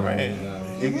buy that ring.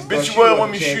 Niggas Bitch, thought you wasn't want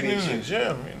won me the shooting in the championship.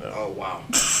 gym, you know. Oh wow.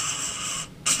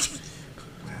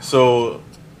 So,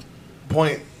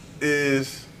 point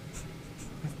is,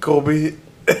 Kobe.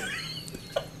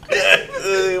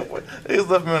 He's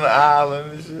left me on the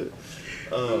island and shit.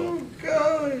 Oh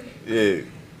god. Yeah,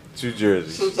 2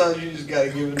 jerseys. Sometimes you just gotta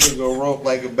give a nigga a rope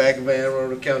like a back of Anne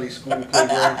Arundel County School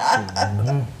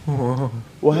playground.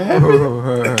 What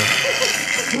happened?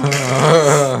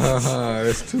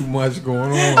 There's too much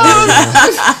going on.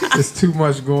 Right now. There's too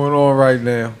much going on right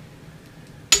now.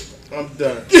 I'm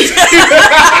done.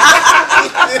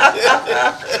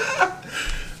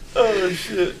 Oh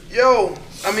shit. Yo,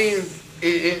 I mean,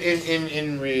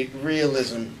 in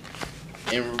realism,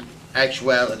 in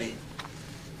actuality,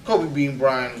 Kobe Bean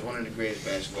Bryant is one of the greatest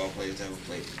basketball players ever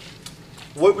played.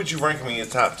 What would you rank him in your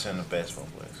top 10 of basketball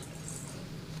players?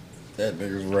 That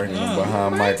nigga's ranking him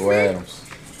behind Michael Adams.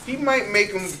 He might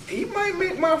make him. He might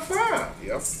make my 5,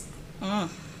 yo.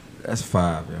 That's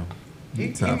 5, yo.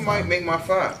 He Top might 5. make my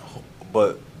 5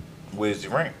 But where's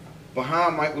your rank?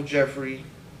 behind Michael Jeffrey.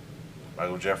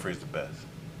 Michael Jeffrey is the best.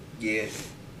 Yeah.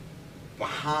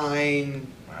 Behind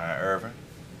Irvin,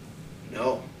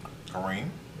 no. Kareem.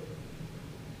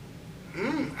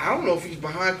 I don't know if he's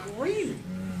behind Kareem.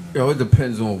 Yo, it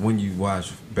depends on when you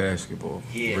watch basketball.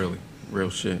 Yeah. Really. Real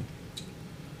shit.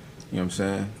 You know what I'm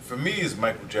saying? For me, it's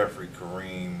Michael Jeffrey,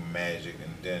 Kareem, Magic,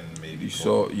 and then maybe. You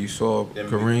saw Then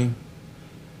Kareem?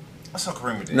 I saw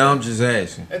Kareem at the No, end. I'm just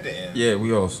asking. At the end. Yeah,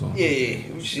 we all saw him.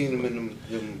 Yeah, we've seen him in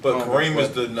them. But Kareem is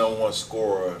the number 1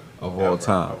 scorer Of all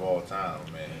time. Of all time,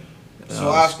 man. So it's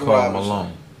Oscar Karl Robertson.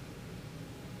 Malone.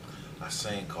 I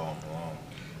seen Karl Malone.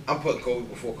 I'm putting Kobe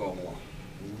before Karl Malone.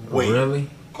 Wait. Really?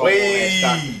 Karl Malone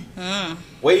had Stockton,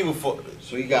 Way before.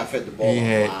 so he got fed the ball He a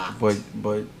had, lot.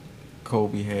 but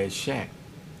Kobe had Shaq.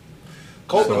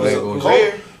 Kobe So was there a goes-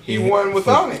 Player, he He- won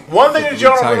without him. One thing that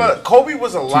y'all don't Titles. realize, Kobe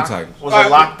was a titles.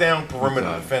 lockdown perimeter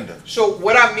titles. defender. So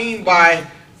what I mean by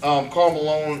Karl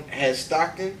Malone has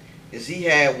Stockton is he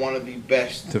had one of the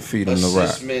best To feed him the rock.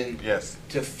 assist men Yes.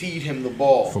 to feed him the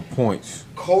ball. For points.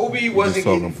 Kobe wasn't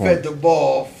talking getting fed points. the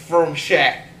ball from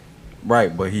Shaq.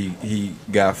 Right, but he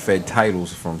got fed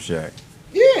titles from Shaq.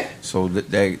 Yeah, So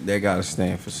they got to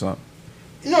stand for something.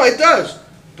 no, it does.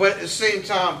 But at the same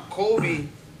time, Kobe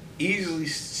easily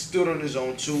stood on his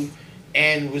own too,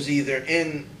 and was either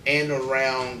in and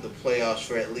around the playoffs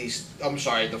for at least,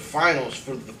 the finals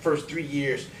for the first 3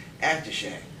 years after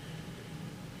Shaq.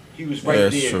 He was right Yeah, there.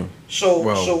 that's true.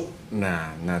 So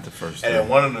Nah, not the first And time. in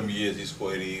one of them years, he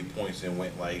scored 88 points and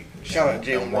went like Shout out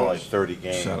to and Jalen won Rose. like 30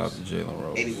 games. Shout out to Jalen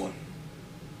Rose. 81.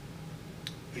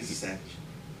 He's a savage.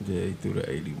 Yeah, he threw the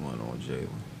 81 on Jalen.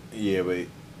 Yeah, but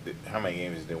how many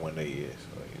games did they win that year?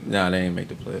 Nah, they ain't make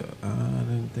the playoff. I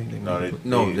didn't think they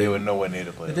made They were nowhere near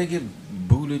the playoffs. Did they get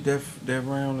booted that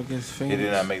round against Phoenix? They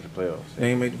did not make the playoffs.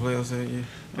 They ain't make the playoffs that year?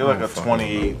 They're like a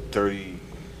 28-30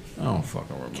 I don't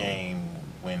fucking remember. game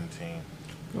win team.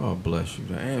 God bless you.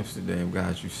 The Amsterdam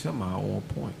got you somehow on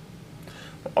point.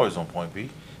 Always on point, B.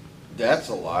 That's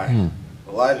a lie.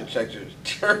 A lie detector is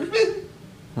German.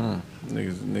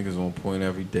 Niggas on point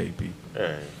every day, B.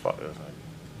 Yeah, fuck that.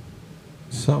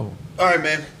 So. All right,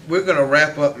 man. We're going to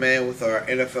wrap up, man, with our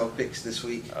NFL picks this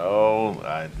week. Oh,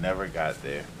 I never got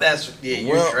there.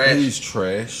 You're trash. He's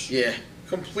trash. Yeah,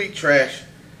 complete trash.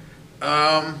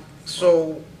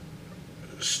 So,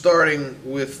 starting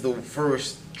with the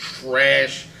first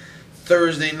trash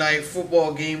Thursday night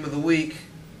football game of the week.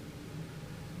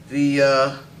 Who'd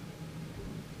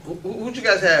you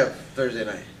guys have Thursday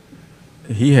night?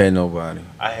 He had nobody.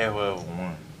 I have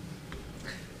one.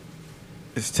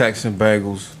 It's Texans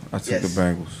Bengals. I took Yes. the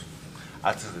Bengals.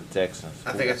 I took the Texans.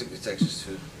 I think I took the Texans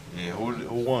too. Yeah,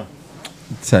 who won?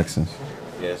 Texans.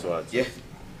 Yeah, that's what I took.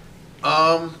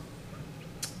 Yeah.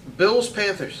 Bills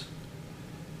Panthers.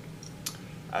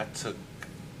 I took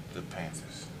the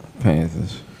Panthers.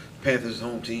 Panthers.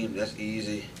 Home team. That's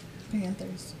easy.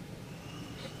 Panthers.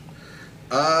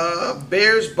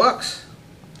 Bears Bucks.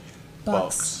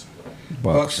 Bucks.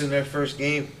 Bucks in their first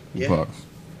game. Yeah. Bucks.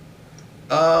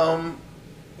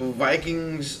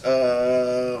 Vikings.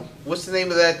 What's the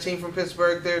name of that team from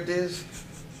Pittsburgh? There, Diz.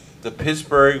 The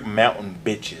Pittsburgh Mountain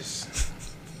Bitches.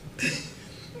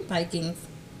 Vikings.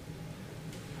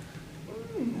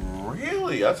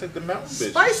 Really? I took the Mountain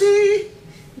Bitches. Spicy.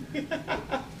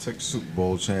 Took Super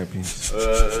Bowl champions.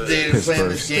 They didn't play in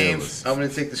this game. Steelers. I'm gonna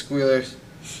take the Squealers.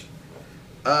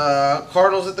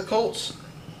 Cardinals at the Colts.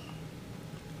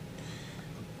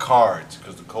 Cards,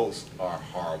 because the Colts are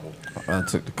horrible. I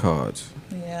took the Cards.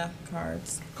 Yeah,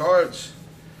 cards. Cards.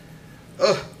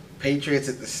 Patriots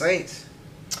at the Saints.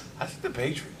 I took the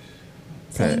Patriots.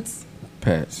 Saints.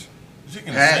 Pats. You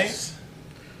taking the Pats. Saints?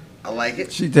 I like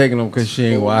it. She taking them because she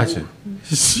ain't watching.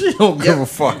 She don't give a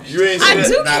fuck. You ain't I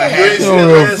see do that? care. You ain't see Don't that give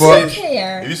a last fuck. Saints?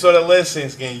 Care. If you saw that last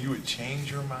Saints game, you would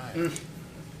change your mind.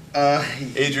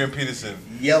 Adrian Peterson.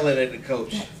 Yelling at the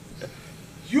coach.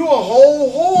 You a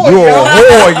whole whore, You a y'all.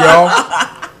 whore,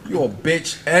 y'all. You a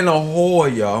bitch and a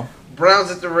whore, y'all. Browns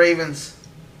at the Ravens.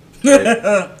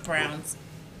 Browns.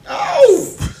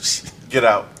 Oh! Get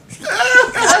out.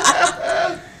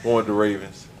 Going with the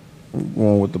Ravens. I'm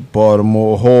going with the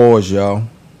Baltimore whores, y'all.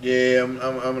 Yeah, I'm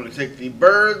gonna take the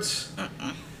Birds.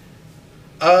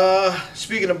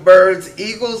 Speaking of Birds,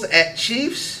 Eagles at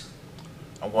Chiefs.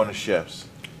 I'm going to Chefs.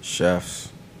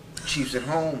 Chefs. Chiefs at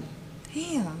home.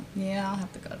 Damn. Yeah, I'll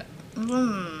have to go there.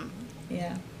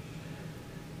 Yeah.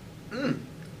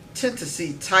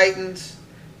 Tennessee Titans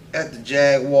at the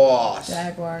Jaguars.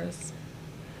 Jaguars.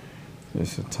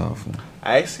 It's a tough one.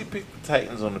 I actually picked the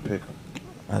Titans on the pick 'em.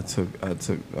 I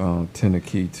took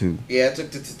Tennessee too. Yeah, I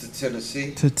took the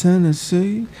Tennessee. To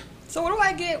Tennessee. So what do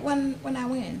I get when I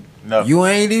win? No. You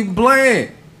ain't even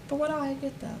playing. But what do I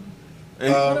get though?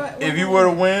 If you were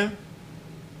to win,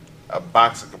 a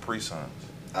box of Capri Suns.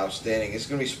 Outstanding. It's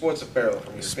gonna be sports apparel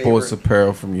from your Sports favorite.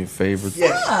 apparel from your favorite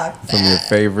Yes. Fuck from your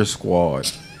favorite squad.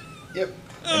 Yep.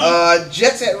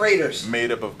 Jets at Raiders.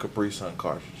 Made up of Capri Sun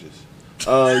cartridges.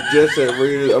 Jets at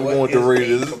Raiders. I'm going with the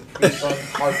Raiders.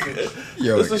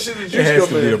 Yo, That's the shit that it you has come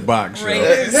to be in. a box, yo.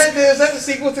 Raiders. Is that the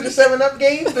sequel to the 7-Up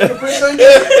game? The Capri Sun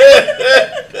game?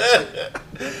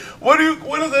 What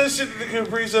is that shit that the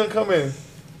Capri Sun come in?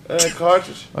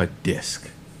 Cartridge. A disc.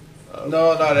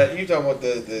 No, that you talking about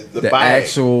the The bag.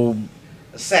 actual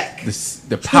A sack.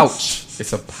 the pouch.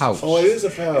 It's a pouch. Oh, it is a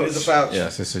pouch. It is a pouch.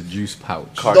 Yes, it's a juice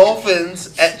pouch.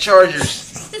 Dolphins at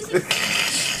Chargers.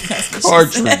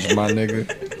 Cartridge, my nigga.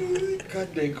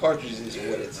 Goddamn cartridges is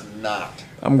what it's not.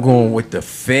 I'm going with the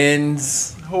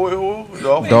Fins. Who?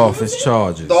 Dolphins. Dolphins,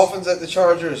 Chargers. Dolphins at the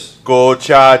Chargers. Go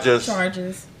Chargers.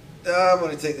 Chargers. I'm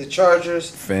gonna take the Chargers.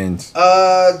 Fins.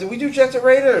 Do we do Jets at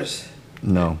Raiders?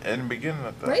 No. In the beginning,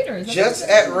 I thought. Raiders. Jets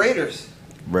at Raiders.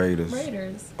 Raiders.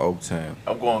 Raiders. Oaktown.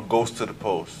 I'm going Ghost to the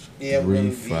Post. Yeah, I'm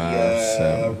going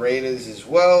 3-5-7. Raiders as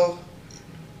well.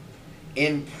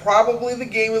 In probably the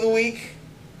game of the week.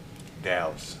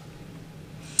 Dallas.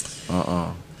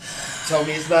 Tell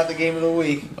me it's not the game of the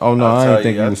week. Oh no, I'll I tell didn't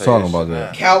think you, you I'll was tell you talking about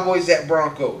that that. Cowboys at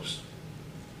Broncos.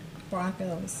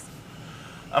 Broncos.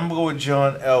 I'm going to go with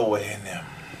John Elway and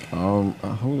them.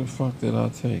 Who the fuck did I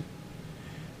take?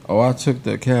 Oh, I took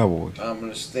the Cowboys. I'm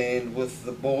going to stand with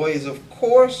the boys, of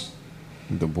course.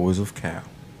 The boys of Cal.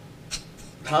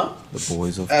 Huh? The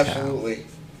boys of Cal. Absolutely.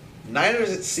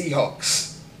 Niners at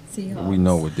Seahawks. Seahawks. We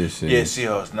know what this is. Yeah,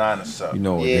 Seahawks 9 or something. You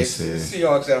know what Yeah, this is.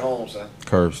 Seahawks at home, son.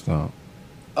 Curb stomp.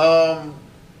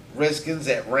 Redskins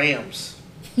at Rams.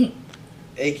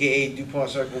 AKA DuPont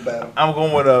Circle Battle. I'm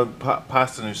going with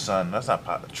Pastanu's son. That's not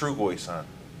Trugoy's son.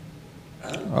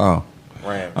 Oh,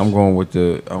 Rams. I'm going with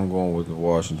the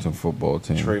Washington football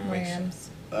team. Trey Mason. Rams.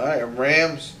 All right,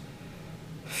 Rams.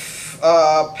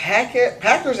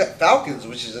 Packers at Falcons,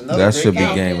 which is another That great should be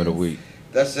game. game of the week.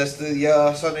 That's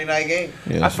the Sunday night game.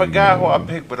 Yeah, I that should be forgot game who I of the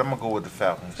week. picked, but I'm gonna go with the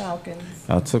Falcons. Falcons.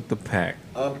 I took the pack.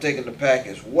 I'm taking the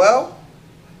Packers. Well,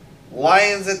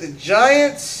 Lions at the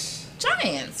Giants.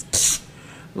 Giants.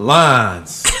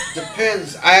 Lines.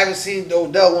 Depends. I haven't seen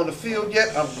Odell on the field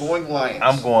yet. I'm going Lions.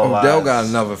 I'm going Lions. Odell got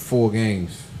another 4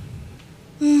 games.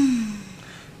 I'm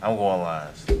going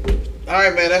Lions. All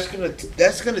right, man. That's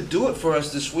gonna do it for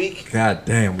us this week. God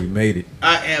damn, we made it.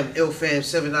 I am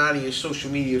IlFam79, your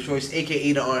social media of choice,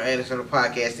 aka the Arn Anderson of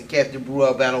podcasting, Captain Brew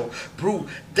Albano, Brew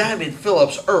Diamond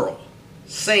Phillips Earl,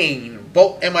 Sane,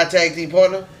 Bolt, and my tag team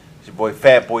partner. It's your boy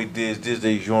Fat Boy Diz, Diz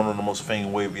Journal, the most finger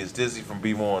waviest, Dizzy from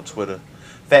B1 on Twitter,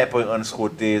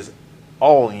 Fatboy_Diz,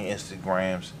 all on your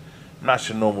Instagrams. I'm not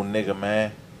your normal nigga,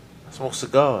 man. I smoke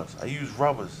cigars. I use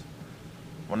rubbers.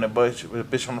 When that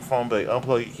bitch on the phone be like,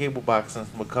 unplug your cable box in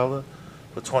McCullough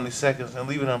for 20 seconds and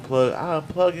leave it unplugged, I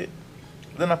unplug it.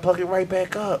 Then I plug it right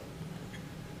back up.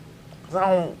 Cause I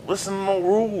don't listen to no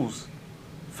rules.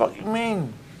 Fuck you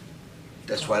mean?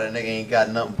 That's why that nigga ain't got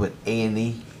nothing but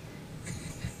A&E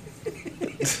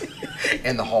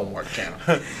and the Hallmark Channel.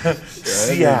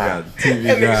 See ya. And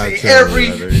nigga see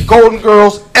every Golden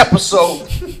Girls episode.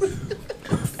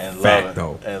 And Fact,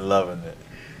 loving it.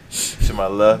 To my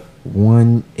left.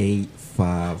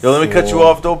 185. Yo, let me cut you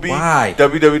off though, B. Why?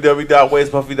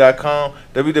 www.where'sbuffy.com.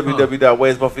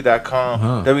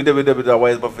 www.where'sbuffy.com.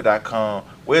 www.where'sbuffy.com.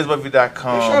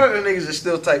 Where'sbuffy.com. I'm sure that the niggas are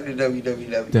still typing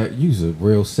www. That you's a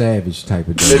real savage type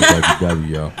of www,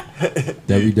 yo.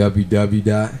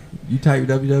 www. You type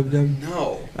www?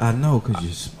 No. I know, cause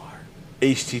you're smart.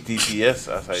 HTTPS.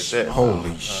 I like that.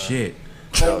 Holy shit.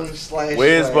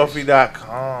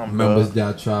 Where'sbuffy.com.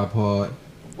 Members.tripod.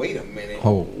 Wait a minute.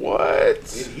 Hold. What?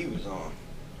 Wait, he was on.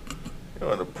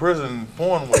 You're in the prison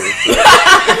porn website.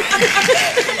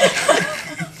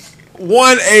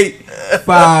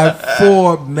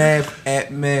 1854 math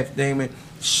at Math Damon.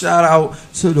 Shout out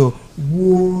to the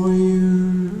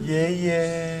Warriors.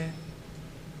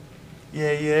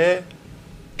 Yeah.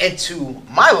 And to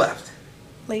my left.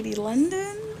 Lady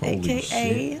London, Holy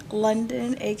a.k.a.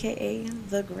 London, a.k.a.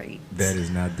 The Great. That is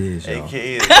not this, y'all.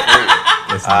 AKA is great.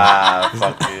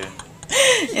 Fuck yeah.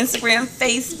 Instagram,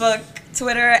 Facebook,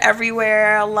 Twitter,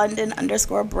 everywhere,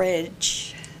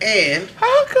 London_bridge. And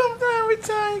How come every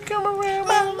time you come around,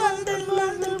 My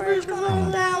London bridge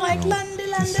going down like London,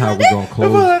 This is London, how we gonna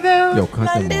close. Yo, cut them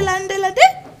London, off. London, London.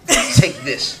 take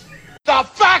this. The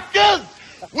fact is,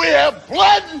 we have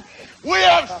bled, we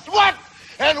have sweat,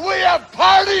 and we have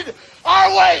partied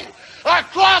our way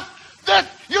across this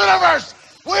universe.